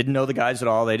 Never didn't know the guys at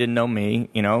all. They didn't know me,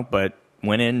 but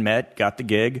went in, met, got the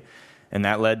gig. And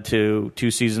that led to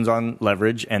 2 seasons on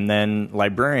Leverage. And then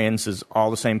Librarians is all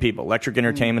the same people. Electric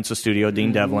Entertainment's the studio,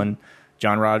 Dean Devlin.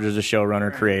 John Rogers, the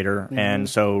showrunner, creator. And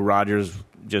so Rogers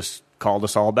just called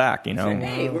us all back, Said,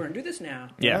 hey, we're going to do this now.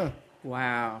 Yeah.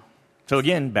 Wow. So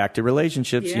again, back to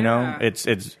relationships,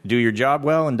 It's do your job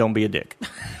well and don't be a dick.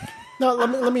 No,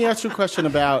 let me ask you a question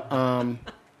about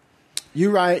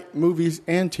you write movies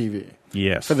and TV.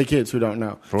 Yes. For the kids who don't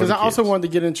know. Because I also wanted to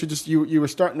get into just, you were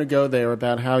starting to go there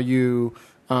about how you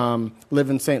live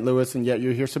in St. Louis and yet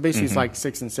you're here. So basically it's like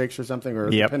 6 and 6 or something, or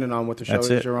depending on what the show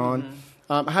is you're on.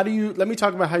 Let me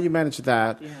talk about how you manage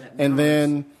that. And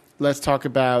then let's talk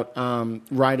about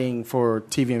writing for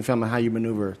TV and film and how you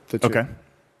maneuver the two. Okay.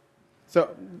 So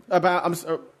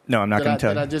no, I'm not going to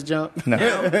tell you. Did I just jump? No.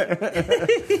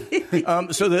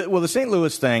 The St.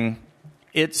 Louis thing,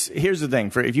 here's the thing.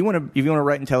 If you want to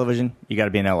write in television, you got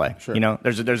to be in LA. Sure.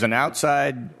 There's an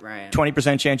outside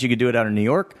 20% chance you could do it out of New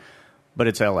York, but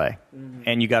it's LA.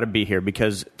 And you got to be here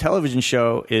because television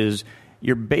show is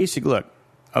your basic look.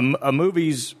 A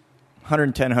movie's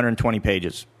 110, 120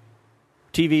 pages.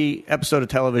 TV episode of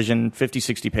television 50,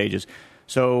 60 pages.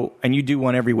 So, and you do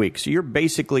one every week. So you're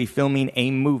basically filming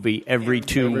a movie every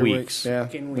 2 weeks.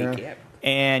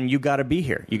 And you got to be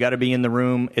here. You got to be in the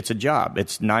room. It's a job.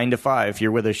 It's 9 to 5. If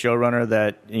you're with a showrunner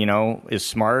that, is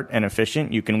smart and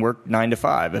efficient, you can work 9 to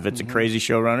 5. If it's a crazy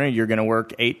showrunner, you're going to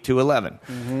work 8 to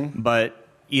 11. But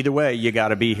either way, you got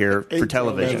to be here for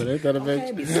television.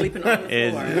 Be sleeping on the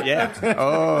floor. Yeah.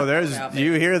 Oh,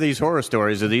 you hear these horror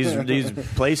stories of these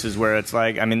places where it's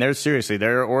like,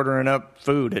 they're ordering up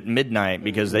food at midnight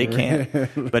because they can't.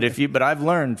 But I've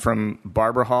learned from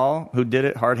Barbara Hall, who did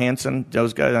it, Hart Hanson,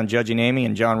 those guys on Judging Amy,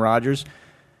 and John Rogers.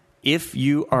 If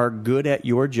you are good at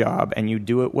your job and you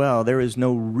do it well, there is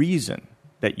no reason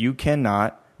that you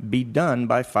cannot be done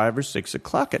by 5 or 6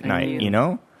 o'clock at night.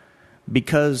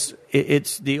 Because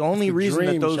it's the only reason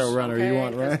that those showrunner you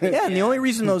want, right? Yeah, and the only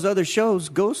reason those other shows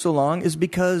go so long is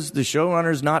because the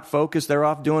showrunner's not focused; they're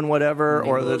off doing whatever,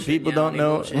 or the people don't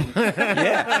know.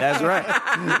 Yeah, that's right.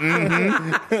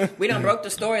 We done broke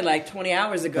the story 20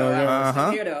 hours ago.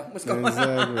 What's going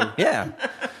on? Yeah.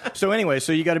 So anyway,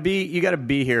 you got to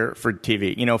be here for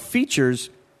TV.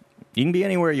 Features. You can be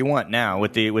anywhere you want now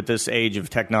with this age of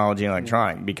technology and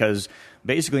electronic because.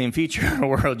 Basically, in feature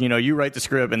world, you write the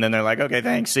script and then they're like, okay,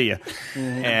 thanks, see ya.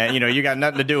 And, you got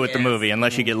nothing to do with the movie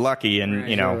unless you get lucky.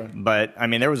 And, but,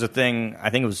 there was a thing,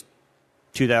 I think it was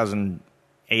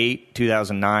 2008,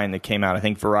 2009 that came out. I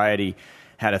think Variety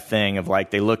had a thing of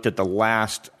they looked at the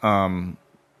last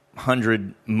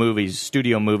 100 movies,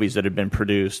 studio movies that had been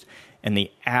produced, and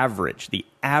the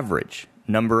average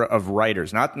number of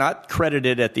writers, not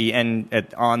credited at the end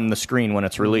on the screen when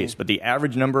it's released, but the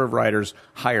average number of writers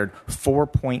hired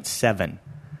 4.7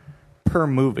 per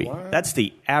movie. What? That's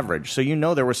the average. So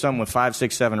there were some with 5,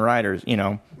 6, 7 writers.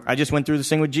 I just went through this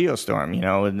thing with Geostorm.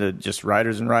 And just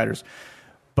writers and writers.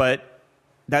 But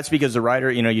that's because the writer,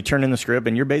 you turn in the script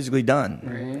and you're basically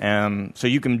done. Right. So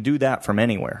you can do that from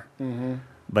anywhere.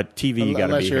 But TV, you got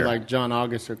to be here. Unless you're like John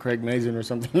August or Craig Mazin or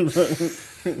something.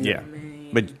 Yeah.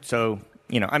 But so...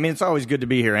 it's always good to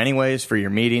be here anyways for your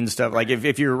meetings stuff.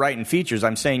 If you're writing features,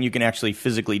 I'm saying you can actually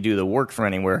physically do the work from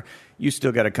anywhere. You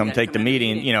still got to come take the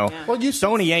meeting. Well,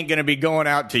 Sony ain't going to be going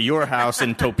out to your house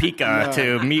in Topeka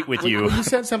to meet with you. Well, you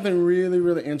said something really,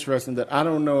 really interesting that I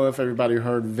don't know if everybody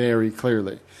heard very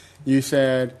clearly. You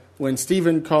said when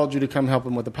Steven called you to come help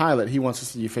him with the pilot, he wants to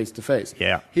see you face to face.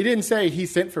 Yeah. He didn't say he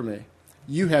sent for me.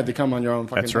 you had to come on your own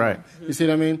fucking That's right. time. You see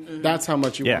what I mean? That's how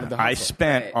much you wanted to hustle. I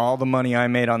spent all the money I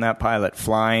made on that pilot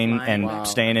flying and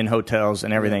staying in hotels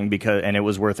and everything and it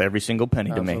was worth every single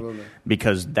penny to me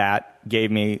because that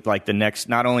gave me like the next,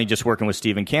 not only just working with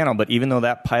Stephen Cannell, but even though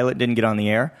that pilot didn't get on the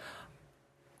air,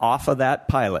 off of that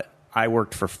pilot, I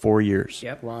worked for 4 years.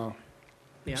 Yep. Wow.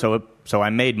 Yeah. So I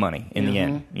made money in the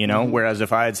end, you know. Whereas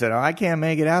if I had said, "Oh, I can't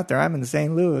make it out there. I'm in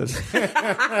St. Louis," you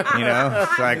know,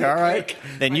 it's like, all right,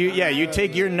 then you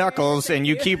take your knuckles and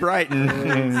you keep writing.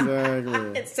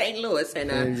 Exactly. It's St. Louis,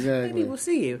 and maybe we'll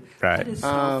see you. Right. That is so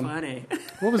funny.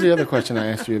 What was the other question I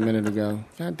asked you a minute ago?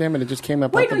 God damn it! It just came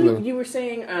up Wait, out the blue. you were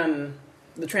saying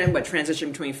the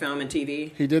transition between film and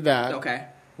TV. He did that. Okay.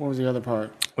 What was the other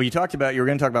part? Well, you were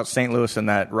going to talk about St. Louis and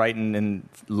that writing and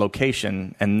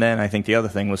location, and then I think the other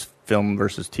thing was film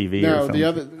versus TV. No, or film. the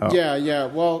other. Oh. Yeah.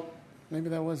 Well, maybe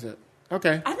that was it.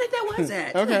 Okay. I think that was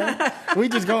it. Okay. We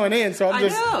just going in, so I'm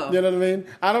just, know. you know what I mean?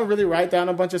 I don't really write down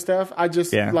a bunch of stuff. I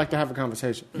just like to have a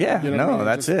conversation. Yeah, you know what I mean?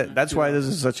 That's it. That's why this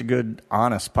is such a good,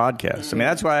 honest podcast. I mean,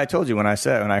 that's why I told you when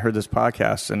I heard this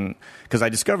podcast, and because I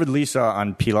discovered Lisa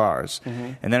on Pilar's,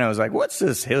 and then I was like, what's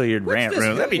this Hilliard rant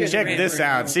room? Let me check this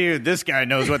out, see if this guy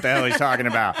knows what the hell he's talking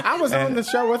about. I was on the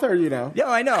show with her, you know. Yeah,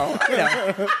 I know.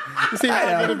 You see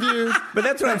how I get views? But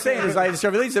that's what I'm saying is I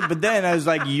discovered Lisa, but then I was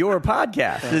like, your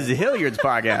podcast. This is Hilliard's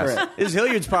podcast. Correct. This is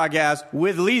Hilliard's podcast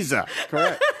with Lisa.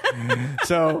 Correct.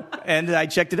 So, and I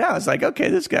checked it out. It's like, okay,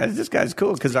 this guy's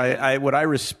cool because what I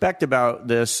respect about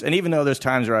this, and even though there's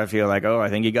times where I feel like, oh, I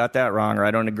think you got that wrong or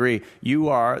I don't agree, you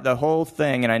are the whole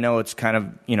thing, and I know it's kind of,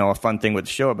 you know, a fun thing with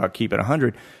the show about Keep It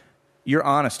 100. You're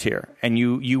honest here, and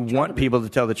you want people to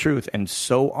tell the truth, and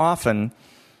so often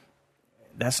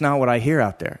that's not what I hear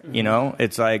out there. You know,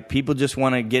 it's like people just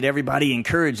want to get everybody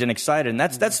encouraged and excited. And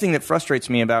that's the thing that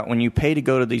frustrates me about when you pay to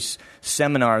go to these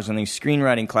seminars and these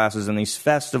screenwriting classes and these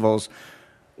festivals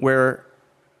where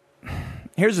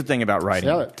here's the thing about writing.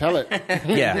 Tell it.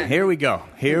 Yeah, here we go.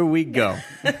 Get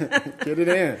it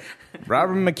in.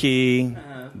 Robert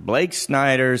McKee, Blake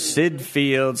Snyder, Sid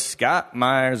Fields, Scott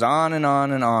Myers, on and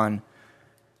on and on.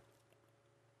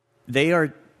 They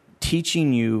are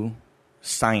teaching you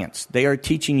science. They are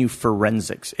teaching you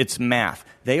forensics. It's math.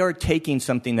 They are taking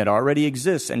something that already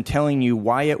exists and telling you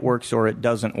why it works or it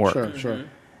doesn't work. Sure.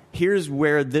 Here's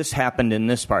where this happened in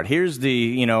this part. Here's the,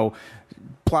 you know,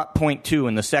 plot point 2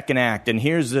 in the second act, and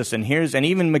here's this, and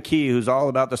even McKee, who's all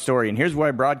about the story, and here's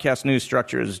why broadcast news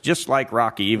structure is just like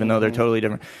Rocky, even though they're totally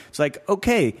different. It's like,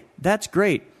 okay, that's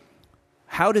great.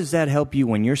 How does that help you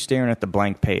when you're staring at the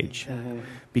blank page?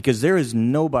 Because there is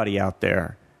nobody out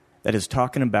there that is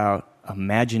talking about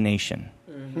imagination.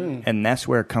 And that's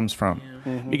where it comes from.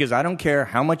 Because I don't care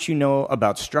how much you know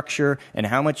about structure and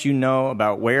how much you know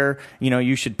about where, you know,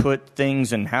 you should put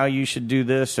things and how you should do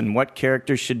this and what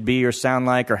characters should be or sound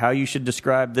like or how you should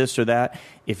describe this or that.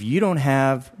 If you don't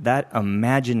have that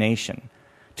imagination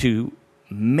to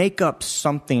make up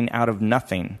something out of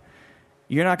nothing,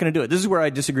 you're not going to do it. This is where I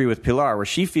disagree with Pilar, where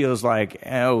she feels like,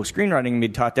 oh, screenwriting can be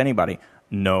taught to anybody.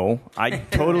 No, I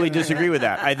totally disagree with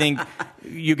that. I think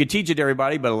you could teach it to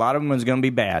everybody, but a lot of them is going to be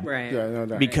bad. Right. Yeah, no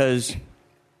doubt. Because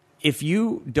if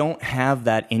you don't have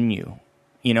that in you,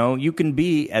 you know, you can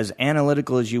be as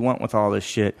analytical as you want with all this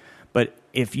shit, but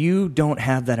if you don't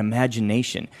have that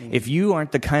imagination, if you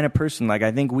aren't the kind of person like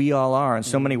I think we all are, and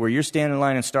so many where you're standing in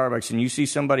line in Starbucks and you see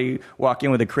somebody walk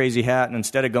in with a crazy hat, and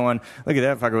instead of going, look at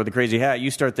that fucker with a crazy hat,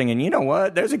 you start thinking, you know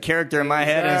what, there's a character in my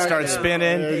head, and it starts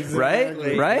spinning, right?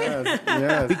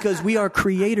 Yes. Because we are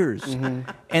creators.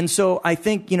 And so I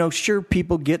think, you know, sure,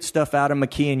 people get stuff out of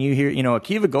McKee, and you hear, you know,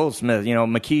 Akiva Goldsmith, you know,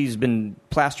 McKee's been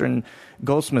plastering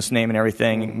Goldsmith's name and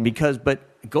everything but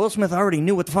Goldsmith already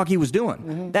knew what the fuck he was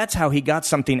doing. That's how he got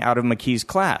something out of McKee's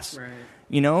class. Right.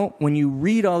 You know, when you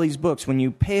read all these books, when you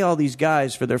pay all these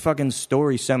guys for their fucking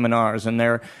story seminars and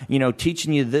they're, you know,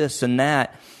 teaching you this and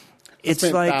that, it's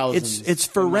like it's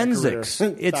forensics.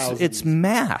 It's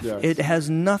math. Yes. It has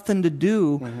nothing to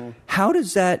do. How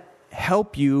does that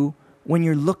help you when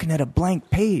you're looking at a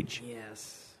blank page?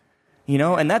 Yes. You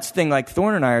know, and that's the thing, like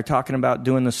Thorne and I are talking about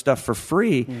doing this stuff for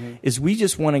free, is we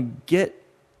just want to get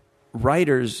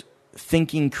writers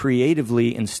thinking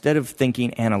creatively instead of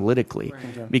thinking analytically.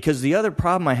 Right. Okay. Because the other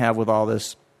problem I have with all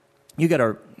this, you got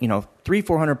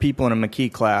 300-400 people in a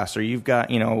McKee class, or you've got,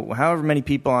 you know, however many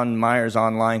people on Myers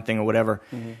online thing or whatever,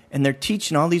 and they're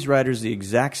teaching all these writers the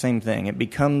exact same thing. It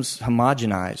becomes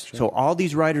homogenized. Sure. So all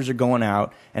these writers are going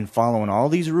out and following all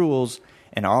these rules,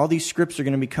 and all these scripts are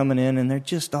going to be coming in, and they're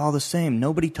just all the same.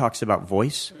 Nobody talks about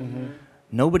voice.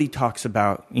 nobody talks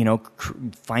about,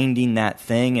 finding that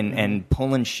thing and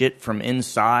pulling shit from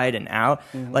inside and out.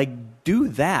 Like, do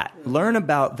that. Learn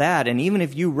about that. And even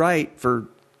if you write for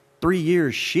 3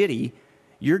 years shitty,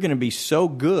 you're going to be so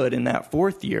good in that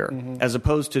 4th year, as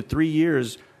opposed to 3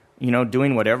 years,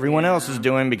 doing what everyone else is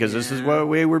doing because this is what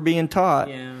we're being taught.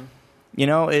 Yeah.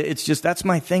 It's just, that's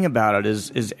my thing about it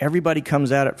is everybody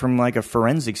comes at it from like a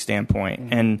forensic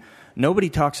standpoint, and nobody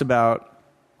talks about,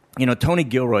 Tony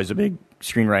Gilroy's a big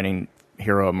screenwriting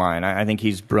hero of mine. I think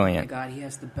he's brilliant. Oh my God, he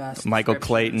has the best. Michael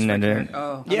Clayton and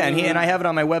I have it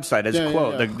on my website as a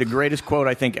quote. The greatest quote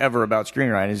I think ever about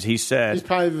screenwriting is he said, he's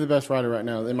probably the best writer right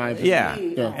now in my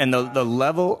opinion. Yeah. And the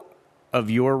level of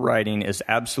your writing is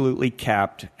absolutely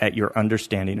capped at your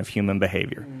understanding of human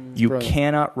behavior. You Brilliant.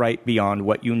 cannot write beyond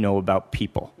what you know about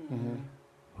people.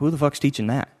 Who the fuck's teaching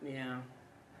that?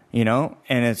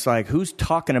 And it's like, who's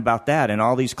talking about that in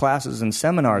all these classes and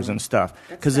seminars and stuff?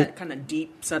 Because that kind of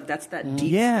deep stuff. That's that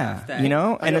deep stuff.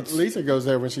 And it's Lisa goes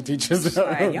there when she teaches.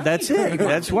 That's it.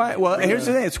 That's why. Well, here's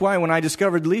the thing. It's why when I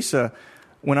discovered Lisa,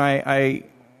 when I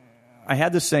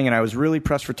had this thing and I was really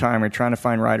pressed for time, we were trying to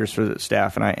find writers for the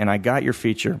staff, and I got your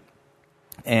feature,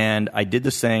 and I did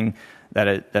this thing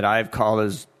that I've called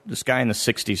as. This guy in the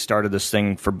 60s started this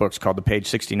thing for books called the Page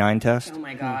 69 test. Oh,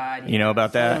 my God. You know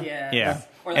about that? Yeah.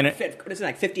 Or like, what is it,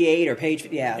 like 58 or page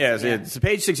 50? It's the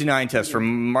Page 69 test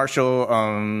from Marshall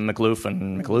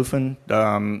McLuhan.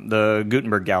 The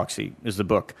Gutenberg Galaxy is the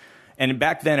book. And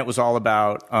back then it was all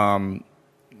about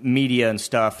media and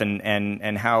stuff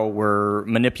and how we're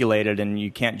manipulated, and you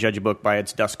can't judge a book by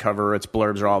its dust cover, its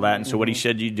blurbs, or all that. And so what he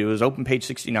said you do is open page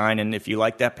 69, and if you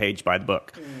like that page, buy the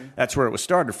book. That's where it was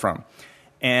started from.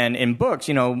 And in books,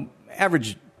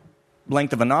 average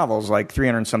length of a novel is like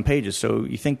 300 and some pages. So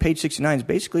you think page 69 is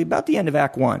basically about the end of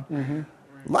Act 1.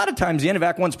 A lot of times the end of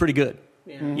Act 1 is pretty good.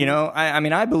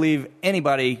 I believe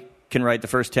anybody can write the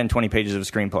first 10, 20 pages of a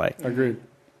screenplay. Agreed.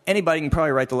 Anybody can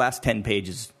probably write the last 10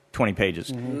 pages, 20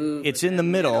 pages. It's in the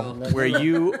middle where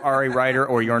you are a writer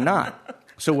or you're not.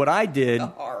 So what I did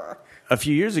a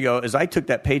few years ago is I took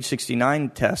that page 69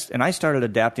 test and I started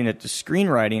adapting it to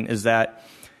screenwriting. Is that,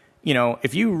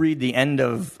 if you read the end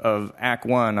of Act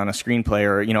 1 on a screenplay,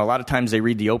 or, a lot of times they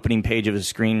read the opening page of a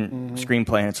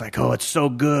screenplay and it's like, oh, it's so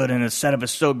good and the setup is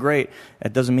so great.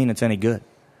 That doesn't mean it's any good.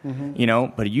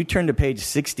 But you turn to page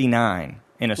 69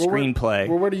 in a screenplay.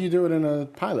 Where do you do it in a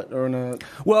pilot or in a?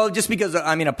 Well, just because,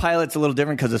 a pilot's a little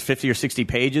different because it's 50 or 60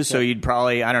 pages. So you'd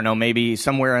probably, I don't know, maybe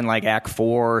somewhere in like Act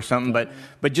 4 or something.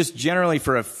 But just generally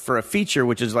for a feature,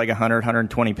 which is like 100,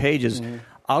 120 pages,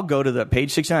 I'll go to the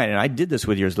page 69, and I did this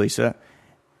with yours, Lisa.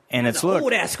 And it's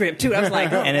old ass script too. I was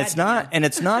like, and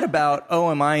it's not about,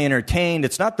 oh, am I entertained?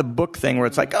 It's not the book thing where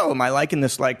it's like, oh, am I liking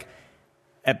this? Like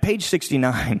at page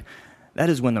 69, that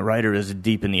is when the writer is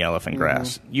deep in the elephant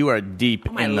grass. You are deep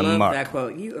in the muck. I love that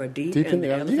quote. You are deep in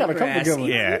the elephant grass. You got a couple good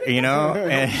ones. Yeah,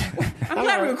 I'm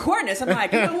glad we're recording this. I'm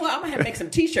like, what? I'm gonna have to make some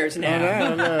T-shirts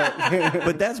now.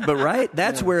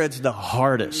 That's where it's the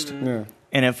hardest.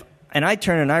 And I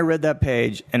turned and I read that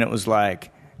page, and it was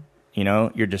like,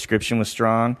 your description was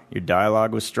strong, your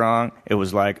dialogue was strong. It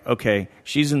was like, okay,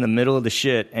 she's in the middle of the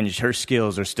shit, and her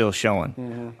skills are still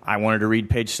showing. I wanted to read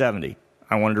page 70.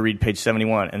 I wanted to read page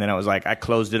 71. And then I was like, I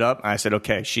closed it up, and I said,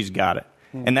 okay, she's got it.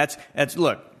 And that's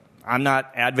look, I'm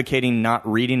not advocating not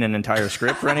reading an entire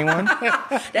script for anyone.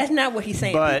 That's not what he's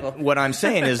saying, but people. What I'm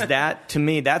saying is that, to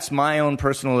me, that's my own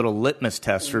personal little litmus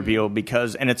test for people,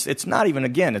 because, and it's not even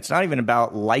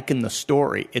about liking the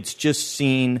story. It's just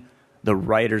seeing the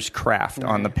writer's craft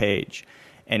on the page.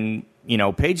 And,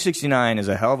 page 69 is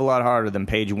a hell of a lot harder than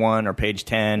page 1 or page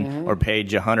 10 or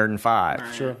page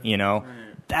 105. Sure.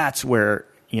 That's where,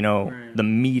 the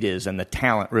meat is and the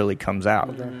talent really comes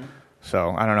out.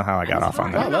 So I don't know how I got off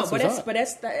on that. But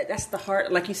that's the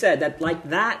heart. Like you said,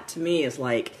 that to me is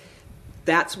like,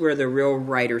 that's where the real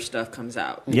writer stuff comes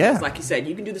out. Yeah. Because like you said,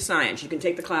 you can do the science, you can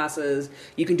take the classes,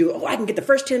 you can do, I can get the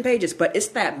first 10 pages, but it's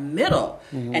that middle.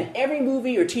 And every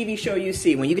movie or TV show you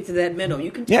see, when you get to that middle, you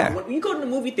can tell. Yeah. When you go to the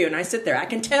movie theater and I sit there, I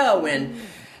can tell when...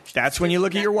 That's when you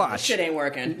look at your watch. Shit ain't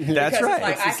working. That's right.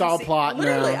 Like, it's all plot.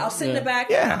 Literally, I'll sit in the back.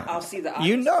 Yeah. I'll see the.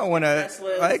 When a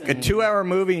 2-hour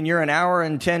movie and you're an hour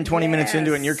and 10, 20 minutes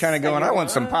into it, and you're kind of going, I want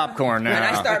some popcorn now. And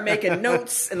I start making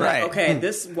notes and like, okay,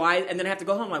 this why, and then I have to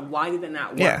go home like, why did that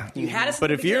not work? Yeah. You had us.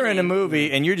 But if you're in a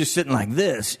movie and you're just sitting like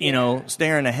this,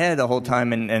 staring ahead the whole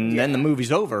time, and then the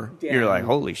movie's over, you're like,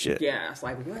 holy shit. Yeah. It's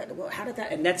like, what? How did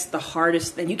that? And that's the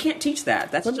hardest thing. You can't teach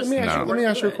that. That's just. Let me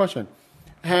ask you a question.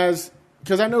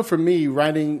 Because I know for me,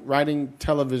 writing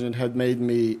television had made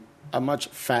me a much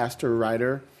faster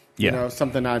writer Yeah.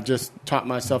 Something I've just taught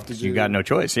myself to do. You got no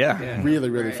choice, yeah. Really,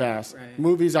 really fast. Right.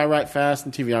 Movies I write fast,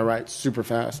 and TV I write super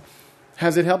fast.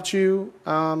 Has it helped you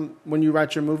when you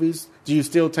write your movies? Do you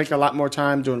still take a lot more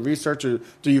time doing research, or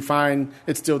do you find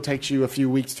it still takes you a few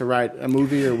weeks to write a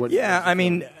movie? Or what? Yeah, I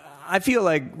mean, I feel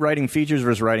like writing features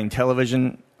versus writing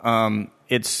television,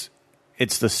 it's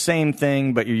the same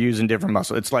thing, but you're using different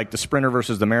muscle. It's like the sprinter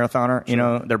versus the marathoner.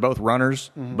 Sure. They're both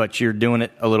runners, but you're doing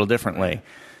it a little differently.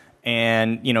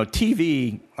 And,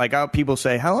 TV, like people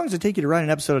say, how long does it take you to write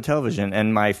an episode of television?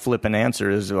 And my flippant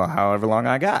answer is, well, however long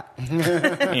I got.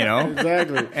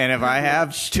 Exactly. And if I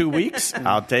have 2 weeks,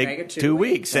 I'll take 2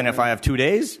 weeks. And if I have 2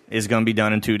 days, it's going to be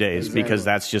done in 2 days because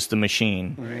that's just the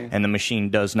machine. Right. And the machine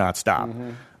does not stop.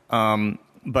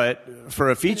 But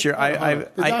for a feature, Did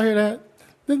y'all hear that?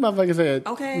 This motherfucker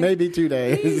said, maybe 2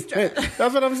 days. That's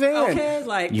what I'm saying. Okay,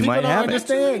 like you might have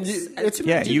understand.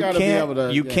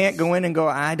 You can't go in and go,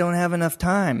 I don't have enough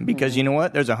time, because you know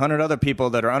what? There's 100 other people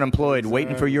that are unemployed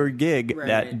waiting for your gig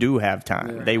that do have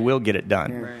time. Right. They will get it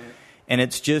done. Right. And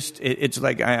it's just, it's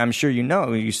like, I'm sure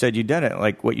you said you did it.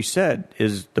 Like what you said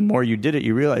is the more you did it,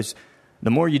 you realize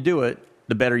the more you do it,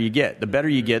 the better you get. The better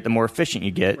you get, the more efficient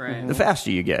you get, the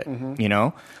faster you get, I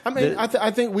mean,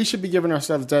 I think we should be giving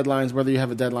ourselves deadlines, whether you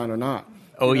have a deadline or not.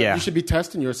 Oh, yeah. You should be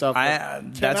testing yourself.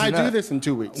 Can I do this in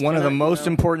 2 weeks? One of the most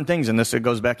important things, and this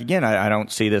goes back again, I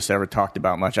don't see this ever talked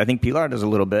about much. I think Pilar does a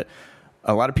little bit.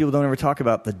 A lot of people don't ever talk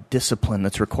about the discipline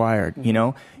that's required.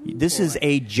 This is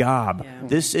a job. Yeah.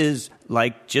 This is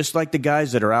just like the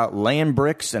guys that are out laying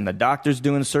bricks and the doctors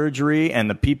doing surgery and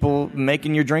the people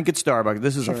making your drink at Starbucks.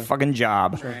 This is a fucking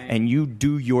job, and you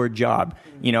do your job.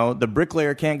 The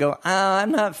bricklayer can't go,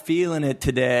 I'm not feeling it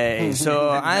today,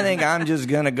 so I think I'm just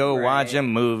going to go watch a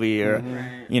movie. Or,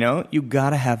 you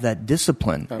got to have that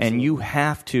discipline. Absolutely. And you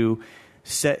have to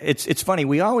it's funny,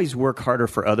 we always work harder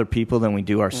for other people than we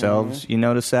do ourselves. You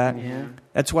notice that? Yeah.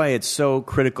 That's why it's so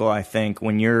critical, I think,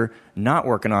 when you're not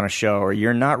working on a show or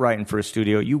you're not writing for a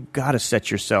studio, you've got to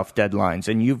set yourself deadlines,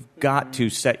 and you've got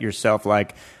to set yourself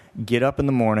get up in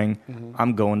the morning,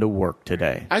 I'm going to work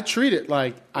today. I treat it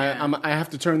like I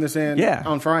have to turn this in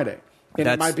on Friday. And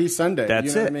it might be Sunday.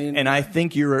 That's it. I mean? And I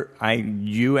think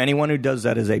anyone who does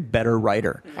that is a better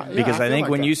writer. Because I think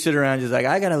when you sit around just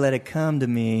I got to let it come to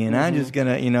me, and I'm just going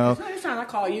to, Sometimes I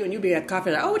call you and you be at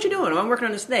coffee what you doing? Oh, I'm working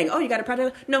on this thing. Oh, you got a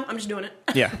project? No, I'm just doing it.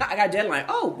 Yeah. I got a deadline.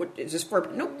 Oh, what is this for?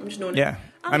 Nope, I'm just doing it. Yeah.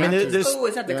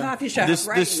 It's at the coffee shop.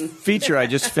 This feature I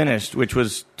just finished, which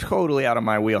was totally out of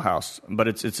my wheelhouse, but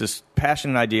it's this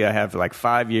passionate idea I have for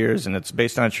 5 years, and it's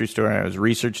based on a true story. I was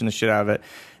researching the shit out of it,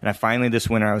 and I finally this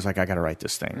winter I was like, I got to write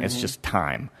this thing. It's just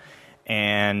time.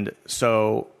 And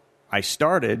so I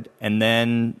started, and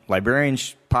then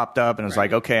Librarians popped up, and I was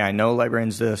like, okay, I know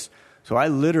Librarians this. So I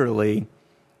literally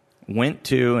went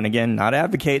to, and again, not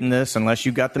advocating this unless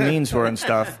you got the means for it and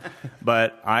stuff,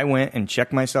 but I went and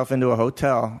checked myself into a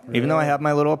hotel, even though I have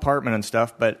my little apartment and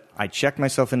stuff, but I checked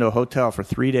myself into a hotel for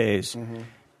 3 days,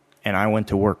 and I went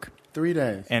to work. 3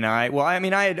 days. And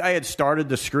I had started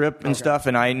the script and stuff,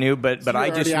 and I knew, but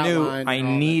I just knew I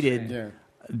needed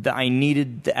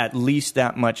at least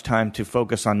that much time to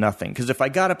focus on nothing. Because if I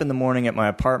got up in the morning at my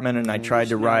apartment and I tried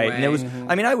to write, and it was,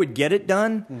 I would get it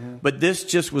done, but this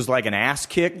just was like an ass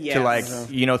kick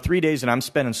to 3 days, and I'm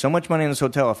spending so much money in this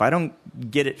hotel. If I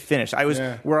don't get it finished,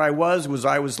 where I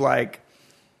was like,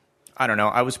 I don't know,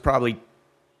 I was probably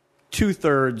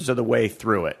 2/3 of the way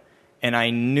through it. And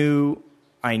I knew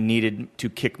I needed to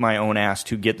kick my own ass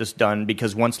to get this done,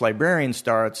 because once Librarian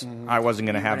starts, I wasn't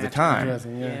going to have the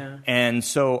time. And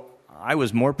so I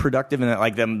was more productive in that.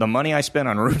 Like the money I spent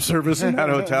on room service in that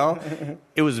hotel,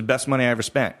 it was the best money I ever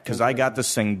spent, because I got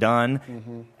this thing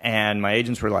done, and my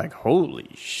agents were like, holy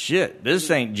shit, this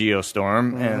ain't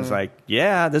Geostorm. And it's like,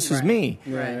 yeah, this is me.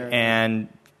 And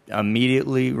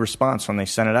immediately response when they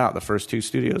sent it out. The first 2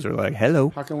 studios are like,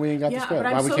 hello. How come we ain't got the script?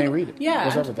 Why we can't read it? Yeah.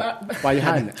 What's up with that? Why are you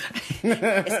hiding it?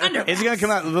 It's going to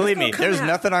come out. Believe me, there's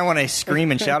nothing I want to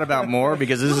scream and shout about more,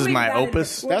 because this is my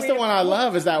opus. That's the one I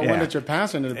love, is that one that you're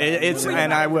passionate about.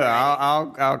 And I will.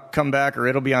 I'll come back, or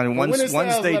it'll be on. Once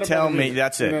they tell me,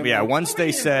 that's it. Yeah, once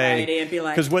they say,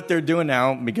 because what they're doing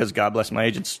now, because God bless my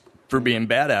agents for being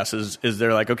badasses, is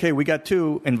they're like, okay, we got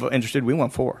 2 interested, we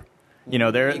want 4.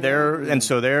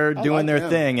 They're doing their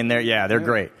thing, and they're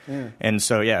great. Yeah. And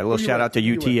so, a little shout out to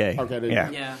UTA.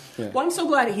 Okay, Well, I'm so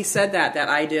glad he said that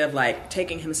idea of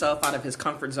taking himself out of his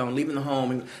comfort zone, leaving the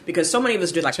home, because so many of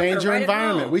us do change your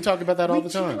environment. We talk about that all the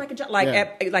time.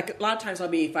 A lot of times I'll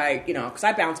be, because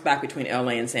I bounce back between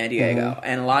LA and San Diego,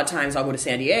 and a lot of times I'll go to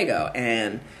San Diego,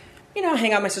 and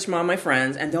hang out with my sister-in-law and my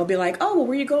friends, and they'll be like, oh, well,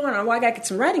 where you going? Oh, well, I got to get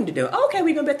some writing to do. Oh, okay,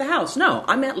 we're going to be at the house. No,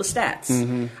 I'm at Lestat's.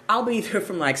 I'll be there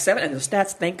from like 7, and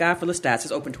Lestat's, thank God for Lestat's,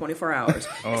 is open 24 hours.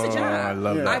 It's a job. I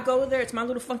love that. I go there. It's my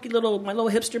little funky my little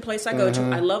hipster place I go to.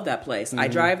 I love that place. I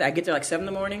drive. I get there like 7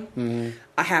 in the morning.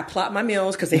 I have plot my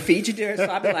meals because they feed you there. So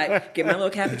I'll be like, get my little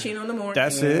cappuccino in the morning.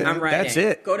 That's it. I'm writing. That's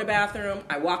it. Go to the bathroom.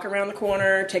 I walk around the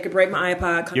corner, take a break, my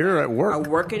iPod. You're at work. I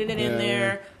work it in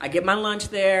there. I get my lunch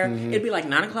there. It'd be like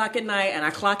 9 o'clock at night, and I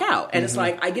clock out. And it's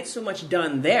like, I get so much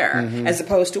done there as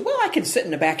opposed to, well, I can sit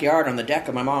in the backyard on the deck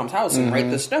of my mom's house and write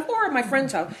this stuff, or at my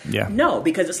friend's house. Yeah. No,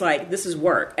 because it's like, this is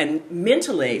work. And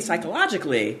mentally,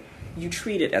 psychologically, you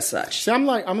treat it as such. See, I'm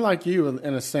like you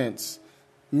in a sense.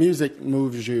 Music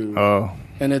moves you. Oh.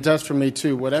 And it does for me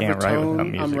too. Whatever Can't write without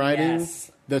tone music. I'm writing,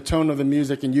 Yes. the tone of the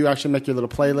music, and you actually make your little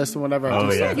playlist or whatever. Oh,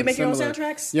 yeah. Yeah, you make your own Similar.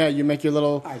 soundtracks? Yeah, you make your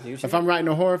little. I do, too. If I'm writing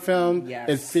a horror film, Yes.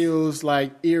 it feels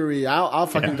like eerie. I'll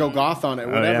fucking go goth on it,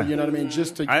 whatever. yeah. You know what I mean?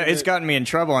 Just to. It's gotten me in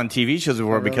trouble on TV shows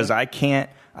before because I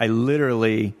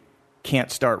literally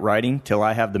can't start writing till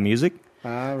I have the music.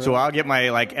 Really? So I'll get my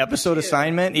episode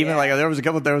assignment. Even there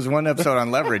was one episode on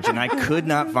Leverage, and I could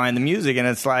not find the music, and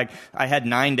it's like I had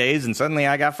 9 days, and suddenly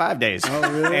I got 5 days. Oh,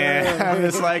 really? And I'm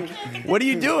just like, "What are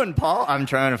you doing, Paul?" I'm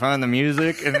trying to find the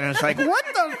music, and then it's like, "What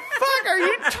the fuck are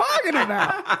you talking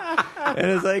about?"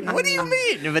 And it's like, "What do you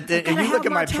mean?" But then, and you look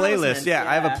at my playlist. Yeah,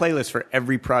 I have a playlist for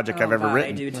every project I've ever God,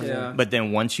 written. I do too. But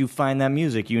then once you find that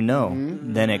music,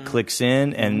 then it clicks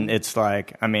in, and it's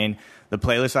like, I mean, the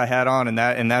playlist I had on in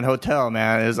that hotel,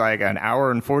 man, is like an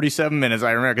hour and 47 minutes.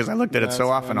 I remember because I looked at it so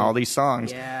often, all these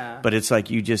songs. Yeah. But it's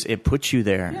like it puts you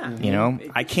there. Yeah. You know,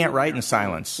 I can't write in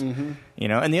silence. You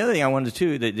know, and the other thing I wanted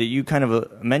to that you kind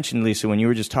of mentioned, Lisa, when you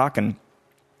were just talking,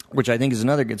 which I think is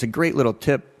it's a great little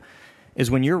tip, is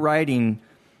when you're writing.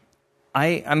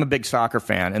 I'm a big soccer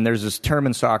fan, and there's this term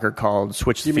in soccer called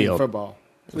switch the You mean field. football?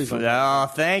 Oh,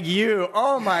 thank you.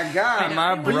 Oh, my God,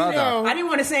 my brother. I didn't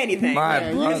want to say anything.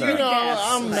 My brother.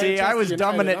 See, I was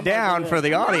dumbing it down for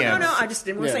the audience. No, I just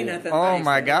didn't want to say nothing. Oh, nice.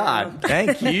 my God.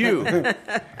 Thank you.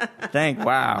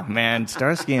 Wow, man.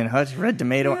 Starsky and Hutch, Red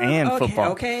Tomato, and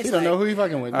football. Okay, it's You don't like, know who you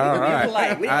fucking with. All right.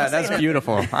 polite. We didn't say That's nothing.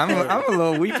 beautiful. I'm a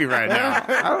little weepy right now.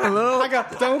 I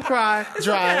got. Don't cry.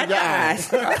 Dry your eyes.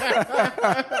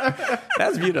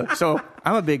 That's beautiful. So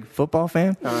I'm a big football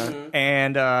fan,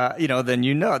 and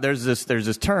there's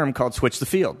this term called switch the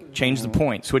field, change the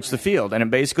point, switch the field, and it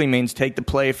basically means take the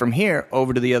play from here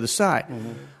over to the other side.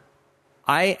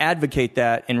 I advocate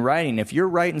that in writing. If you're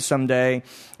writing someday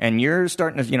and you're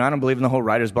starting to, I don't believe in the whole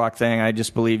writer's block thing. I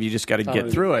just believe you just got to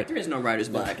get through it. There is no writer's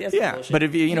block. That's Yeah, bullshit. but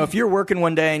if you're working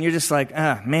one day and you're just like,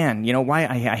 man, why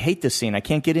I hate this scene. I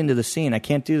can't get into the scene. I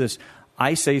can't do this.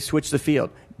 I say switch the field.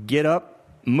 Get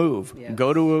up, move. Yes.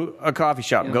 Go to a coffee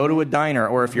shop. Go to a diner.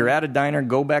 Or if you're at a diner,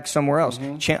 go back somewhere else.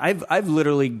 I've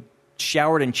literally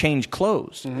showered and changed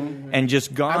clothes and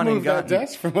just gone I and moved that gotten.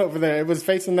 desk from over there. It was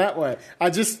facing that way.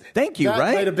 Thank you. That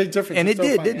Right, made a big difference. and It's it so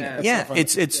did, funny. didn't it? It's Yeah, so funny.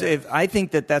 it's. I think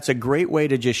that's a great way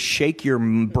to just shake your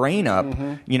brain up.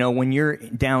 When you're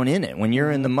down in it, when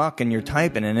you're in the muck and you're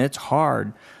typing, and it's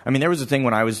hard. I mean, there was a thing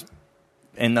when I was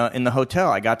in the hotel.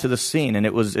 I got to the scene, and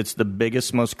it's the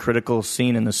biggest, most critical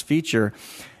scene in this feature,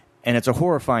 and it's a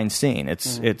horrifying scene.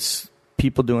 It's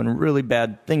people doing really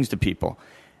bad things to people,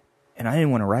 and I didn't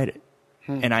want to write it.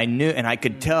 And I knew, and I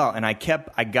could tell, and I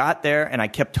got there, and I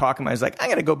kept talking. I was like, I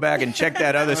got to go back and check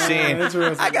that other scene.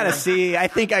 I got to see. I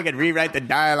think I could rewrite the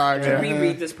dialogue.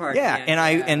 reread this part. Yeah,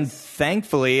 again. and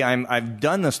thankfully, I've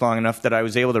done this long enough that I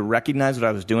was able to recognize what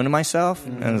I was doing to myself,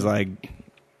 and I was like,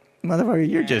 motherfucker,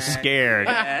 you're just scared.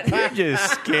 You're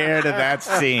just scared of that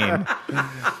scene.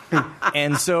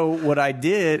 And so what I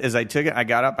did is I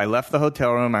got up, I left the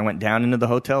hotel room, I went down into the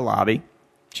hotel lobby,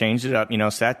 changed it up,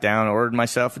 sat down, ordered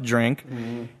myself a drink,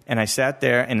 and I sat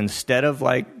there, and instead of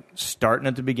starting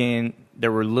at the beginning,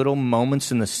 there were little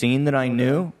moments in the scene that I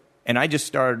knew, and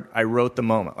I wrote the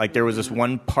moment. Like there was this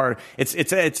one part,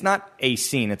 it's not a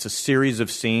scene, it's a series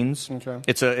of scenes. Okay.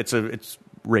 It's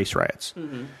race riots.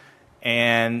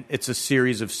 And it's a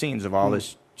series of scenes of all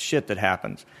this shit that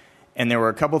happens. And there were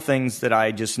a couple things that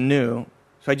I just knew,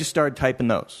 so I just started typing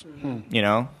those,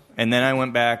 And then I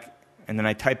went back, and then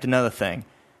I typed another thing.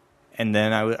 And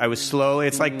then I was slowly,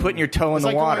 it's like putting your toe in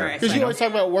the water. Because you always talk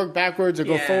about work backwards or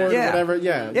go forward or whatever.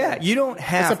 Yeah. Yeah, you don't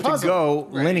have to go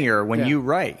linear when you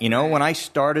write. When I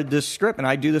started this script, and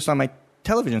I do this on my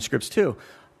television scripts too,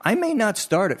 I may not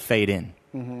start at fade in.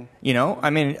 I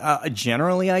mean,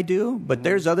 generally I do, but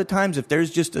there's other times if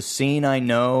there's just a scene I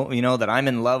know, that I'm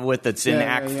in love with that's in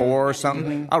Act 4 or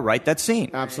something, I'll write that scene.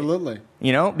 Absolutely.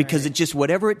 Because it's just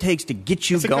whatever it takes to get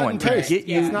you It's a going. cut and paste. To get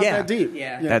you, It's not that deep.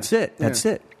 Yeah. That's it. That's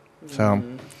it. So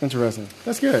Interesting.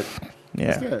 That's good. yeah.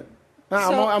 That's good.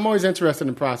 I'm always interested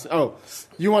in process. Oh,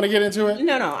 you want to get into it?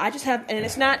 No, I just have, and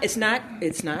it's not. This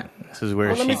is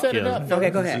where Let me set it up. Okay,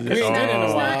 go ahead. We ain't did it in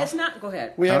a while. It's not. Go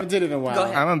ahead. We haven't did it in a while. Go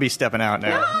ahead. I'm gonna be stepping out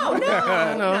now.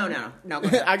 No. Go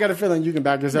ahead. I got a feeling you can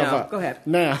back yourself No, up. go ahead.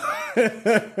 Now.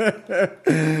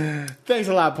 Thanks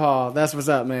a lot, Paul. That's what's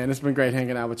up, man. It's been great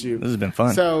hanging out with you. This has been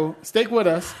fun. So stick with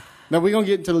us. Now we're gonna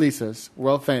get into Lisa's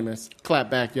world famous clap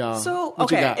back, y'all. So What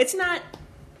you okay, got? it's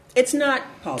not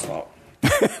Paul's fault.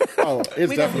 Oh, it's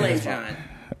We don't definitely blame his fault. John.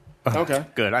 Okay.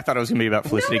 Good. I thought it was gonna be about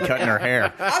Felicity cutting her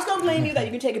hair. I was gonna blame you that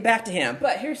you can take it back to him,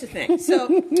 but here's the thing. So,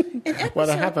 What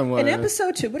had happened was- in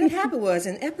episode 2 of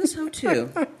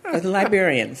the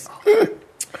Liberians.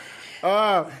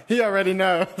 Oh, he already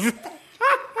knows.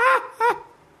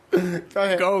 Go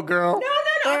ahead. Go, girl.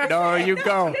 No. No, you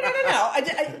go.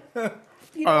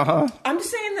 No. I'm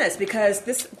just saying this because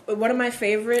one of my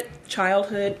favorite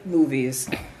childhood movies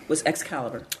was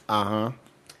Excalibur.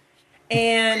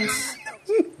 And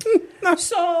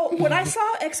so when I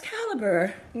saw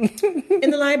Excalibur in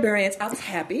the Liberians, I was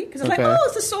happy because I was Okay. like, oh,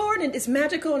 it's a sword and it's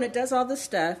magical and it does all this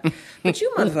stuff. But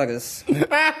you motherfuckers,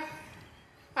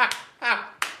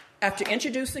 after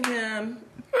introducing him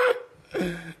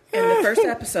in the first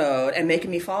episode and making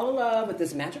me fall in love with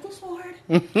this magical sword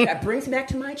that brings me back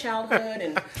to my childhood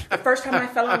and the first time I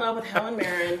fell in love with Helen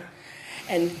Mirren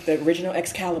and the original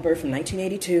Excalibur from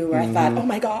 1982, where I thought, oh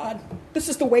my God, this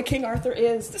is the way King Arthur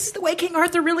is. This is the way King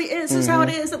Arthur really is. This is how it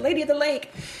is, the Lady of the Lake.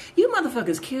 You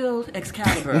motherfuckers killed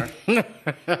Excalibur in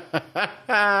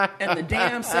the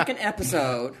damn second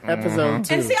episode. Episode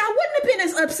 2. And see, I wouldn't have been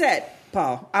as upset,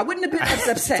 Paul. I wouldn't have been as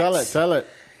upset. Tell it.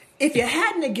 If you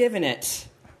hadn't have given it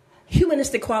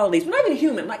humanistic qualities, but not even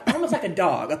human, like almost like a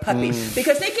dog, a puppy,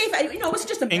 because they gave, it was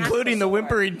just a Including the magical sword.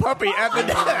 whimpering puppy at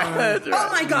the Oh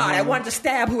my God, I wanted to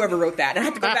stab whoever wrote that. And I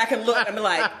had to go back and look and be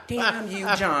like, damn you,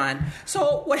 John.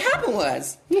 So what happened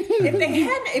was, if they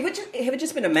hadn't, it would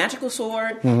just been a magical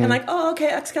sword, and like, oh, okay,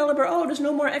 Excalibur, oh, there's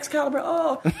no more Excalibur,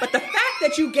 oh. But the fact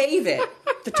that you gave it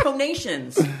the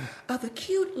tonations of a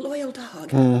cute, loyal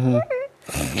dog.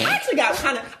 I actually got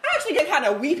kind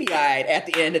of weepy-eyed at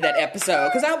the end of that episode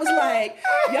because I was like,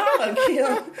 y'all gonna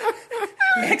kill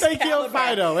Excalibur. They killed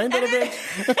Fido, ain't that a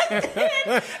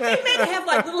bitch? They made it have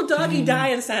like little doggy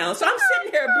dying sounds. So I'm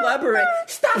sitting here blubbering.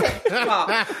 Stop it. Paul.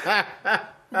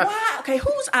 Why? Okay,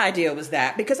 whose idea was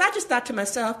that? Because I just thought to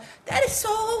myself, that is so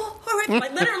horrific.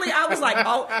 Like literally, I was like,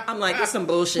 I'm like, it's some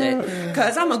bullshit.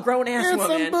 Because I'm a grown ass It's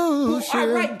some woman. bullshit. I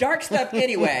write dark stuff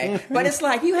anyway. But it's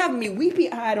like you having me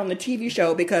weepy eyed on the TV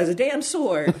show because a damn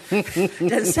sword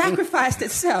that sacrificed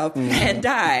itself and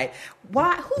died.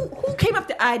 Why? Who came up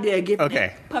with the idea of giving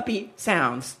it puppy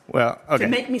sounds? Well, okay. To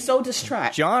make me so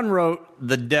distraught. John wrote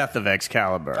The Death of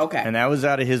Excalibur. Okay. And that was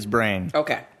out of his brain.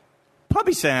 Okay.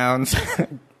 Puppy sounds.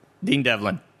 Dean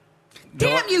Devlin.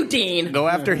 Damn you, Dean. Go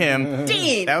after him.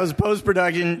 Dean. That was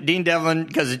post-production. Dean Devlin,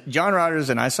 because John Rodgers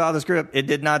and I saw the script. It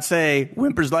did not say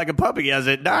whimpers like a puppy as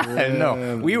it died. Yeah.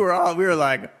 No, we were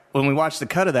like, when we watched the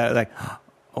cut of that, like,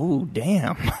 oh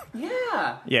damn.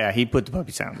 Yeah. Yeah, he put the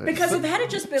puppy sounds in. Because if it had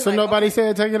just been So like, nobody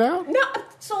said take it out? no,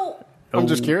 so I'm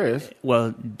just curious.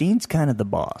 Well, Dean's kind of the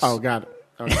boss. Oh, got it.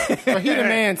 Okay. So he the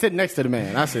man sitting next to the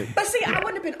man. I see. but see, I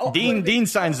wouldn't have been. Dean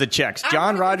signs the checks.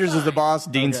 John Rodgers is the boss.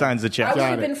 Dean signs the I checks. would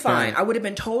have Got it. been fine. Got it. I would have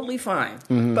been totally fine.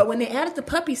 But when they added the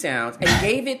puppy sounds and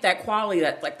gave it that quality,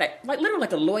 like literally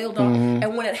like a loyal dog,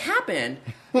 and when it happened,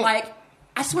 like.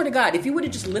 I swear to God, if you would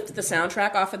have just lifted the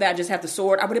soundtrack off of that, just have the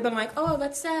sword, I would have been like, "Oh,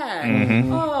 that's sad.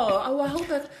 Oh, I hope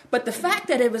that." But the fact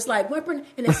that it was like weapon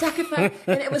and a sacrifice,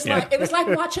 and it was like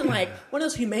watching like one of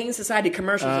those Humane Society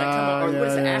commercials that come on, or what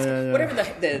is it, whatever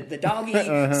the doggy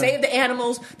save the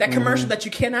animals, that commercial that you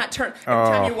cannot turn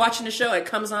every time you're watching the show, it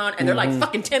comes on and they're like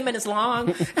fucking 10 minutes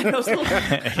long, and those little,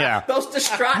 those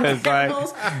distraught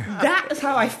animals. That is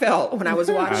how I felt when I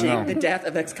was watching The Death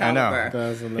of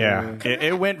Excalibur. Yeah,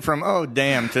 it went from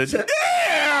damn to damn.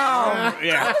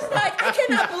 Yeah. I was like, I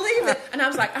cannot believe it. And I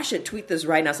was like, I should tweet this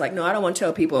right. And I was like, no, I don't want to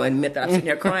tell people and admit that I'm sitting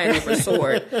there crying over a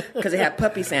sword because it had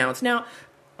puppy sounds. Now,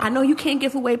 I know you can't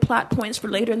give away plot points for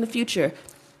later in the future.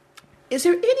 Is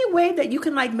there any way that you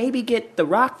can like maybe get the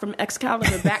rock from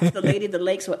Excalibur back to the Lady of the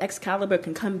Lake so Excalibur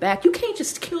can come back? You can't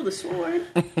just kill the sword.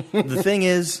 The thing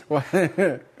is,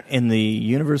 in the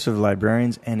universe of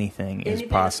librarians, anything is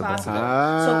possible. So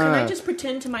can I just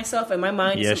pretend to myself in my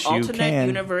mind Yes, some you alternate can.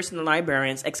 universe in the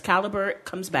librarians, Excalibur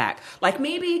comes back. Like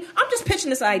maybe I'm just pitching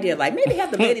this idea. Like maybe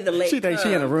have the Lady the Lake. She thinks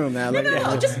she in a room now.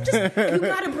 No. Just you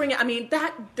gotta bring it. I mean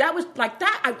that was like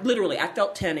that. I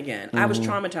felt 10 again. I was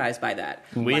traumatized by that.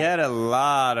 We had a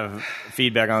lot of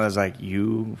feedback on this, like,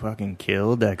 you fucking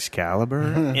killed Excalibur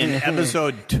in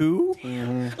episode 2?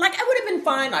 Like I would have been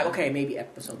fine. Like okay, maybe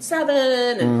episode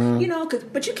 7,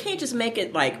 and but you can't just make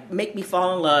it like make me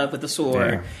fall in love with the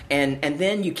sword, and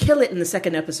then you kill it in the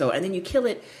second episode, and then you kill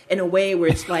it in a way where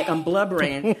it's like I'm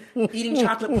blubbering, eating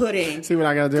chocolate pudding. See what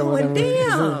I gotta do with going,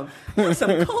 damn, that's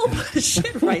some cold-blooded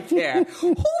shit right there.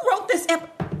 Who wrote this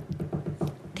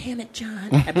Damn it, John.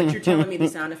 But you're telling me the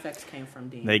sound effects came from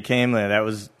Dean. They came there. That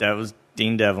was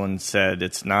Dean Devlin said,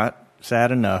 it's not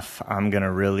sad enough. I'm going to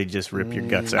really just rip your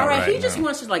guts out. All right, he now. just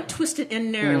wants to like twist it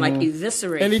in there and like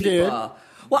eviscerate And he people. did.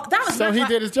 Well, that was So he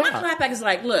did his job. My clapback is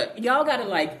like, look, y'all got to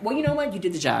like, well, you know what? You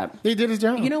did the job. He did his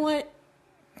job. You know what?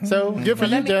 So good for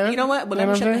you, Jared. You know what? Well, let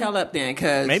me shut the hell up then,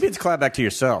 because Maybe it's clap back to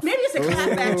yourself. maybe it's a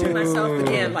clapback to myself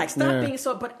again. Like, stop being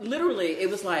so. But literally, it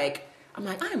was like, I'm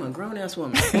like, I am a grown ass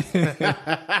woman.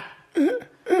 I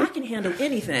can handle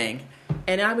anything.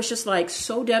 And I was just like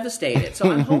so devastated. So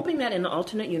I'm hoping that in the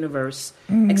alternate universe,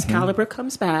 Excalibur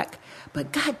comes back.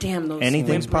 But goddamn, those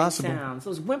Anything's whimpering possible. sounds,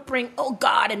 those whimpering, oh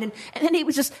God! And then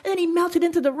he melted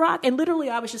into the rock. And literally,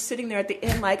 I was just sitting there at the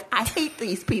end, like, I hate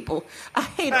these people. I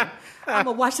hate them. I'm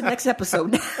gonna watch the next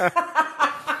episode.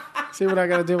 See what I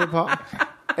gotta do with Paul?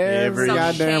 Every So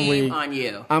goddamn shame week. on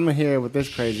you. I'm here with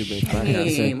this crazy bitch. I gotta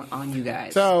say. Shame on you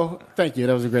guys. So, thank you.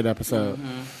 That was a great episode.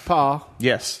 Paul,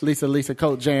 Yes. Lisa,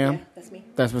 Coat Jam. That's me.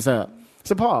 That's what's up.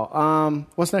 So, Paul,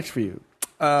 what's next for you?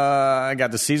 I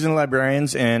got the season of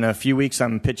Librarians. In a few weeks,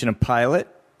 I'm pitching a pilot.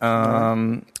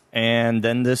 And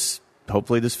then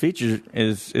hopefully this feature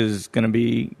is going to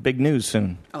be big news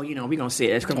soon. Oh, we're going to see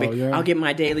it. It's going to be, yeah. I'll get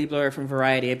my daily blur from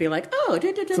Variety. It'd be like,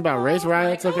 It's about race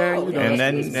riots, okay? You know.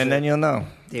 And then you'll know.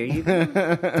 There you go.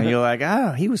 And you're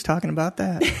like, he was talking about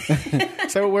that.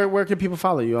 So, where can people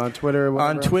follow you? On Twitter? Or whatever?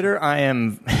 On Twitter, I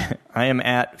am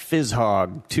at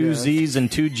FizzHog, 2 Z's and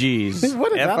 2 G's.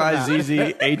 What is that about?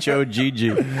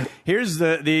 FizzHoggg. Here's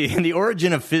the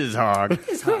origin of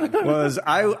FizzHog. Was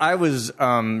I was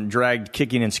dragged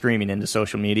kicking and screaming into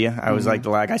social media. I was like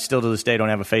I still to this day don't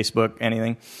have a Facebook,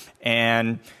 anything.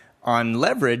 And on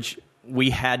Leverage, we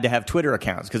had to have Twitter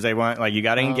accounts because they want, like, you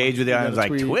got to engage with it. I was like,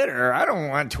 tweet. Twitter? I don't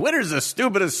want. Twitter's the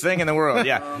stupidest thing in the world.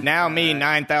 Yeah. Now me,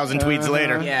 9,000 tweets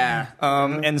later. Yeah.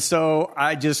 And so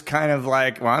I just kind of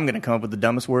like, well, I'm going to come up with the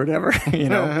dumbest word ever,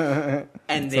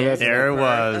 And there it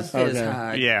was.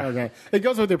 Okay. Yeah. Okay. It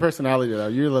goes with your personality, though.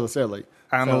 You're a little silly.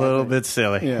 I'm a little bit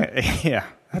silly. Yeah. Yeah.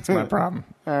 That's my problem.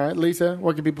 All right, Lisa,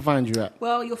 where can people find you at?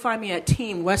 Well, you'll find me at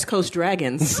Team West Coast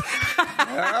Dragons.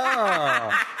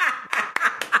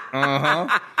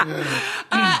 I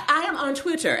am on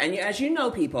Twitter, and as you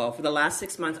know, people, for the last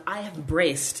 6 months, I have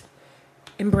embraced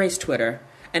Twitter,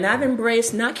 and I've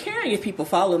embraced not caring if people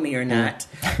follow me or not,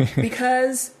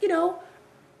 because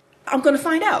I'm going to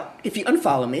find out if you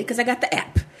unfollow me because I got the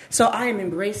app. So I am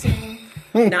embracing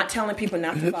not telling people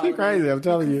not to follow me. You're crazy, I'm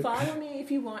telling you. Follow me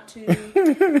if you want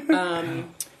to.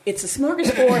 It's a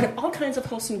smorgasbord of all kinds of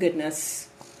wholesome goodness.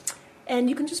 And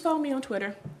you can just follow me on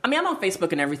Twitter. I mean, I'm on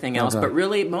Facebook and everything else, but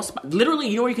really, literally,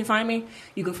 you know where you can find me?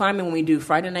 You can find me when we do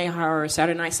Friday Night Horror,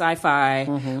 Saturday Night Sci-Fi,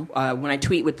 when I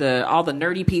tweet with all the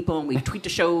nerdy people, and we tweet the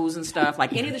shows and stuff.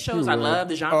 Like any of the shows I love,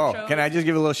 the genre shows. Can I just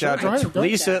give a little shout out?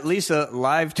 Lisa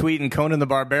live tweeting Conan the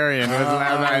Barbarian.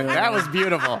 That was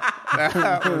beautiful.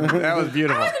 That was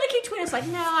beautiful. I was going to keep tweeting. It's like,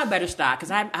 no, I better stop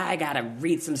because I got to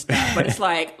read some stuff. But it's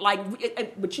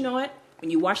but you know what? When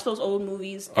you watch those old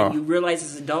movies and you realize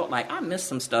as an adult, like, I missed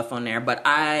some stuff on there, but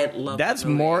I love That's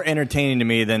more entertaining to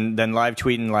me than live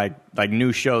tweeting like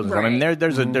new shows. Right. I mean,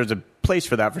 there's a place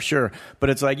for that for sure.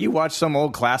 But it's like you watch some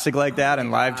old classic like that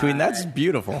and live tweeting. That's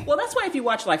beautiful. Well, that's why if you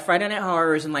watch like Friday Night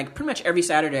Horrors and like pretty much every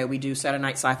Saturday we do Saturday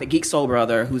Night Sci-Fi. Geek Soul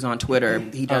Brother, who's on Twitter,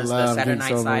 he does the Saturday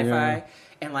Night Sci-Fi. Yeah.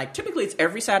 And like typically it's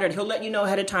every Saturday. He'll let you know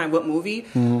ahead of time what movie.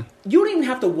 You don't even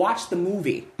have to watch the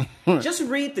movie. Just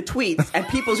read the tweets and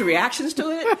people's reactions to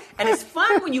it. And it's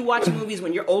fun when you watch movies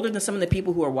when you're older than some of the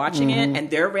people who are watching it and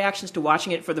their reactions to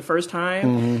watching it for the first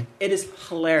time. It is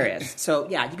hilarious. So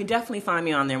yeah, you can definitely find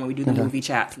me on there when we do the movie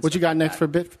chats. What you got next for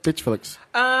Bitch Flicks?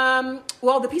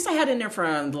 Well, the piece I had in there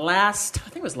from I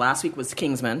think it was last week, was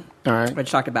Kingsman. All right. Which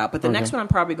I talked about. But the next one I'm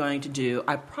probably going to do,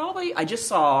 I just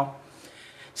saw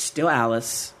Still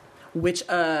Alice, Which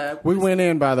we went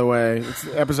in, by the way. It's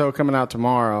an episode coming out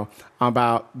tomorrow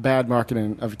about bad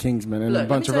marketing of Kingsman and a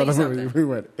bunch of other movies. We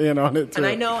went in on it too. And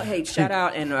I know, hey, shout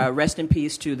out and rest in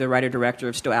peace to the writer director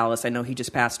of Still Alice. I know he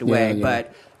just passed away,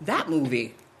 but that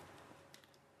movie.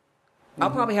 I'll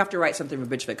probably have to write something for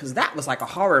Bitch Flick because that was like a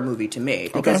horror movie to me.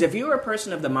 Because if you were a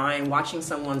person of the mind, watching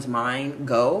someone's mind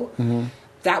go,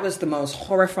 that was the most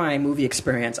horrifying movie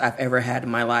experience I've ever had in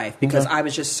my life because I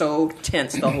was just so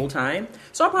tense the whole time.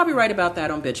 So I'll probably write about that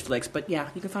on Bitch Flicks. But yeah,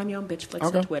 you can find me on Bitch Flicks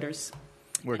on Twitters.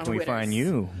 Where can we find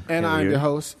you? And I'm your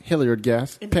host, Hilliard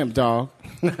Guest, Pimp Dog.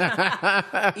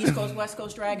 East Coast, West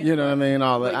Coast Dragon. You know what I mean?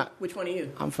 All that. Which one are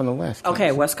you? I'm from the West Coast.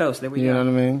 Okay, West Coast. There we go. You know what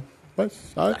I mean?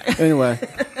 Anyway,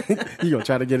 you gonna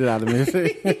try to get it out of me.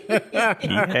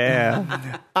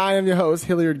 Yeah. I am your host,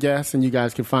 Hilliard Guest, and you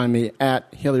guys can find me at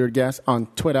Hilliard Guest on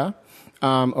Twitter.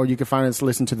 Or you can find us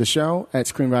listen to the show at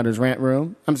Screenwriters Rant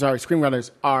Room. I'm sorry,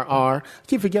 Screenwriters RR. I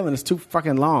keep forgetting it's too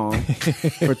fucking long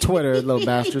for Twitter, little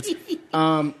bastards.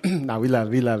 No, we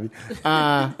love you.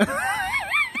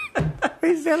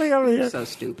 He's silly over here. So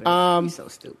stupid. He's so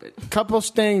stupid. Couple of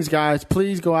things, guys.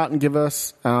 Please go out and give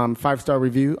us 5-star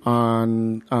review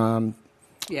on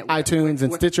iTunes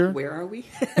and Stitcher. Where are we?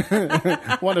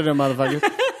 One of them motherfuckers.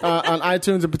 On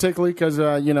iTunes in particular because,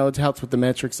 it helps with the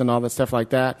metrics and all that stuff like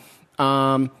that.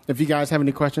 If you guys have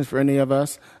any questions for any of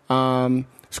us,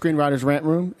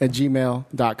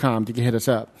 screenwritersrantroom@gmail.com. You can hit us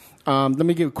up. Let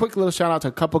me give a quick little shout out to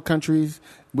a couple countries.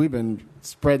 We've been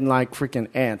spreading like freaking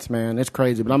ants, man. It's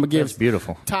crazy. But I'm going to give That's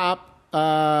beautiful. top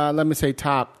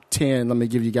 10. Let me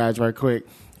give you guys right quick.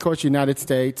 Of course, United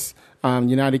States,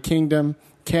 United Kingdom,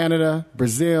 Canada,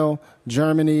 Brazil,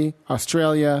 Germany,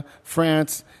 Australia,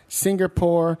 France,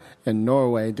 Singapore, and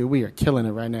Norway. Dude, we are killing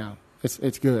it right now.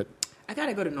 It's good. I got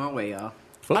to go to Norway, y'all.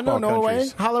 I know Norway.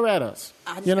 Countries. Holler at us.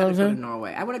 I just you know gotta what I'm go saying? to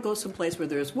Norway. I want to go someplace where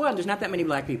there's not that many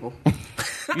black people.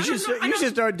 You should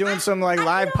start doing some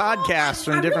live podcasts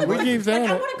from different. We keep saying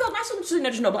I it. want to go. Not so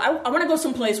much in but I want to go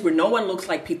someplace where no one looks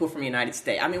like people from the United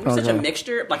States. I mean, we're such a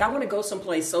mixture. Like, I want to go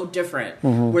someplace so different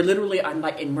where literally I'm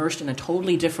like immersed in a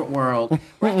totally different world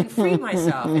where I can free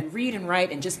myself and read and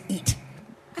write and just eat.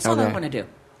 That's all I want to do.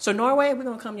 So Norway, we're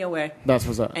gonna come your way. That's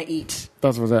what's up. And eat.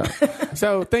 That's what's up.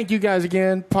 So thank you guys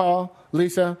again, Paul,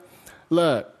 Lisa.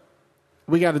 Look,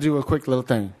 we got to do a quick little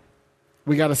thing.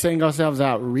 We got to sing ourselves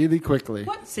out really quickly.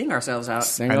 What? Sing ourselves out.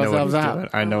 Sing ourselves out.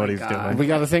 I know what he's doing. We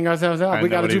got to sing ourselves out. We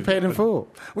got to do Paid in Full.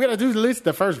 We got to do at least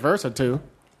the first verse or two.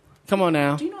 Come on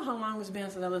now. Do you know how long it's been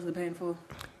since I listened to Paid in Full?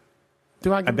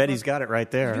 I bet he's got it right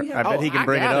there. I bet he can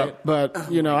bring it up. But,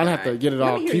 I'd have to get it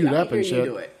all queued up and shit.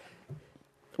 Do it.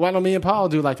 Why don't me and Paul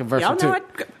do like a verse Y'all or know two?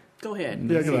 what? Go ahead.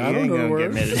 Yeah, I don't know the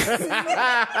words.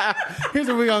 Here's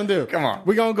what we're going to do. Come on.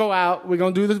 We're going to go out. We're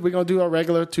going to do this. We're going to do our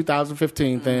regular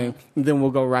 2015 thing. And then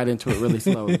we'll go right into it really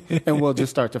slowly. And we'll just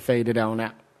start to fade it on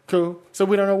out. Cool? So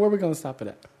we don't know where we're going to stop it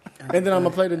at. And then I'm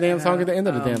going to play the damn song at the end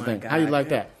of the damn thing. God. How you like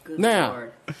that? Good now,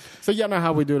 Lord. So y'all know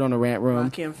how we do it on the Rant Room.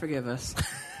 Rakim, forgive us.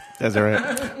 That's all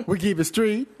right. We keep it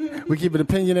street, we keep it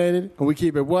opinionated, and we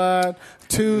keep it what?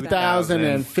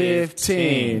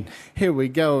 2015. Here we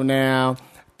go now.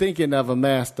 Thinking of a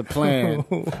master plan,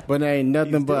 but ain't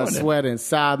nothing but sweat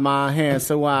inside my hands.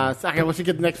 So I want you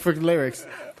get the next freaking lyrics.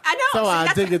 I know. So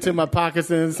I dig into my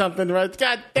pockets and something. Right?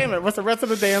 God damn it! What's the rest of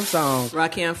the damn song?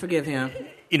 Rakim, forgive him.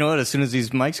 You know what? As soon as these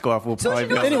mics go off, we'll probably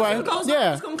be Anyway,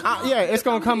 it's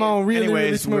gonna come on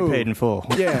really smooth. We're paid in full.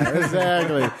 Yeah,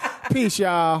 exactly. Peace,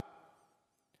 y'all.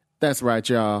 That's right,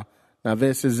 y'all. Now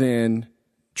this is in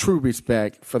true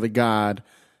respect for the god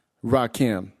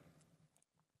Rakim.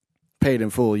 Paid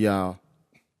in full, y'all.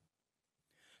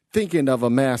 Thinking of a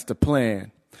master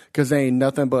plan. Cause ain't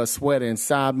nothing but sweat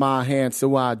inside my hands.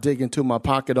 So I dig into my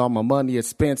pocket, all my money is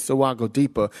spent. So I go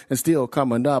deeper and still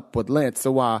coming up with lint.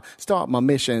 So I start my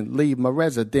mission, leave my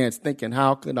residence. Thinking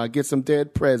how could I get some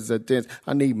dead presidents?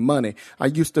 I need money. I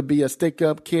used to be a stick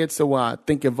up kid. So I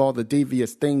think of all the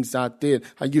devious things I did.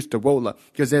 I used to roll up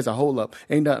cause there's a hole up.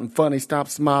 Ain't nothing funny. Stop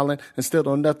smiling and still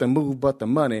don't nothing move but the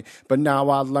money. But now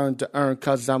I learned to earn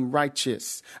cause I'm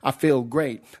righteous. I feel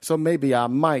great. So maybe I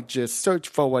might just search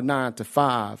for a 9 to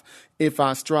 5. If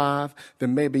I strive,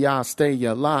 then maybe I'll stay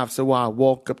alive. So I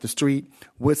walk up the street,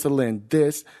 whistling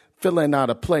this, filling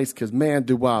out a place, cause man,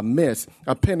 do I miss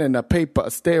a pen and a paper, a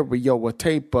stereo, a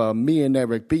taper, me and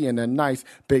Eric being a nice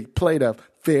big plate of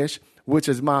fish, which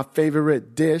is my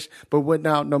favorite dish. But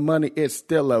without no money, it's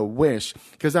still a wish.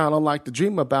 Cause I don't like to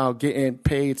dream about getting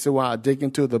paid. So I dig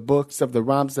into the books of the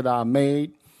rhymes that I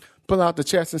made, pull out the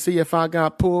chest and see if I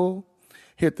got pulled.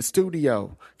 Hit the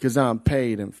studio, cause I'm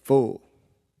paid in full.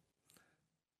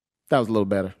 That was a little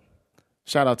better.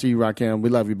 Shout out to you, Rakim. We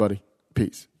love you, buddy.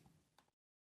 Peace.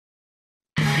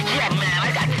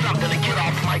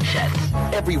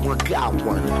 everyone got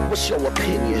one. What's your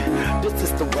opinion? This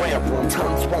is the rap room.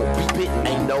 Tongues won't be bitten.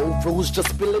 Ain't no rules, just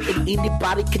spill it, and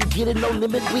anybody can get it. No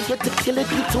limit, we here to kill it.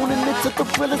 You tuning into the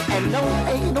thrillers, and no,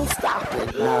 ain't no stopping.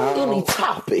 Any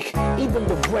topic, even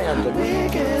the random.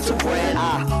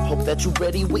 I hope that you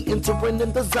ready. We entering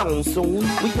in the zone soon.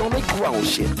 We on a grown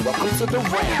shit. Welcome to the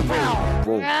rap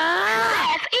room.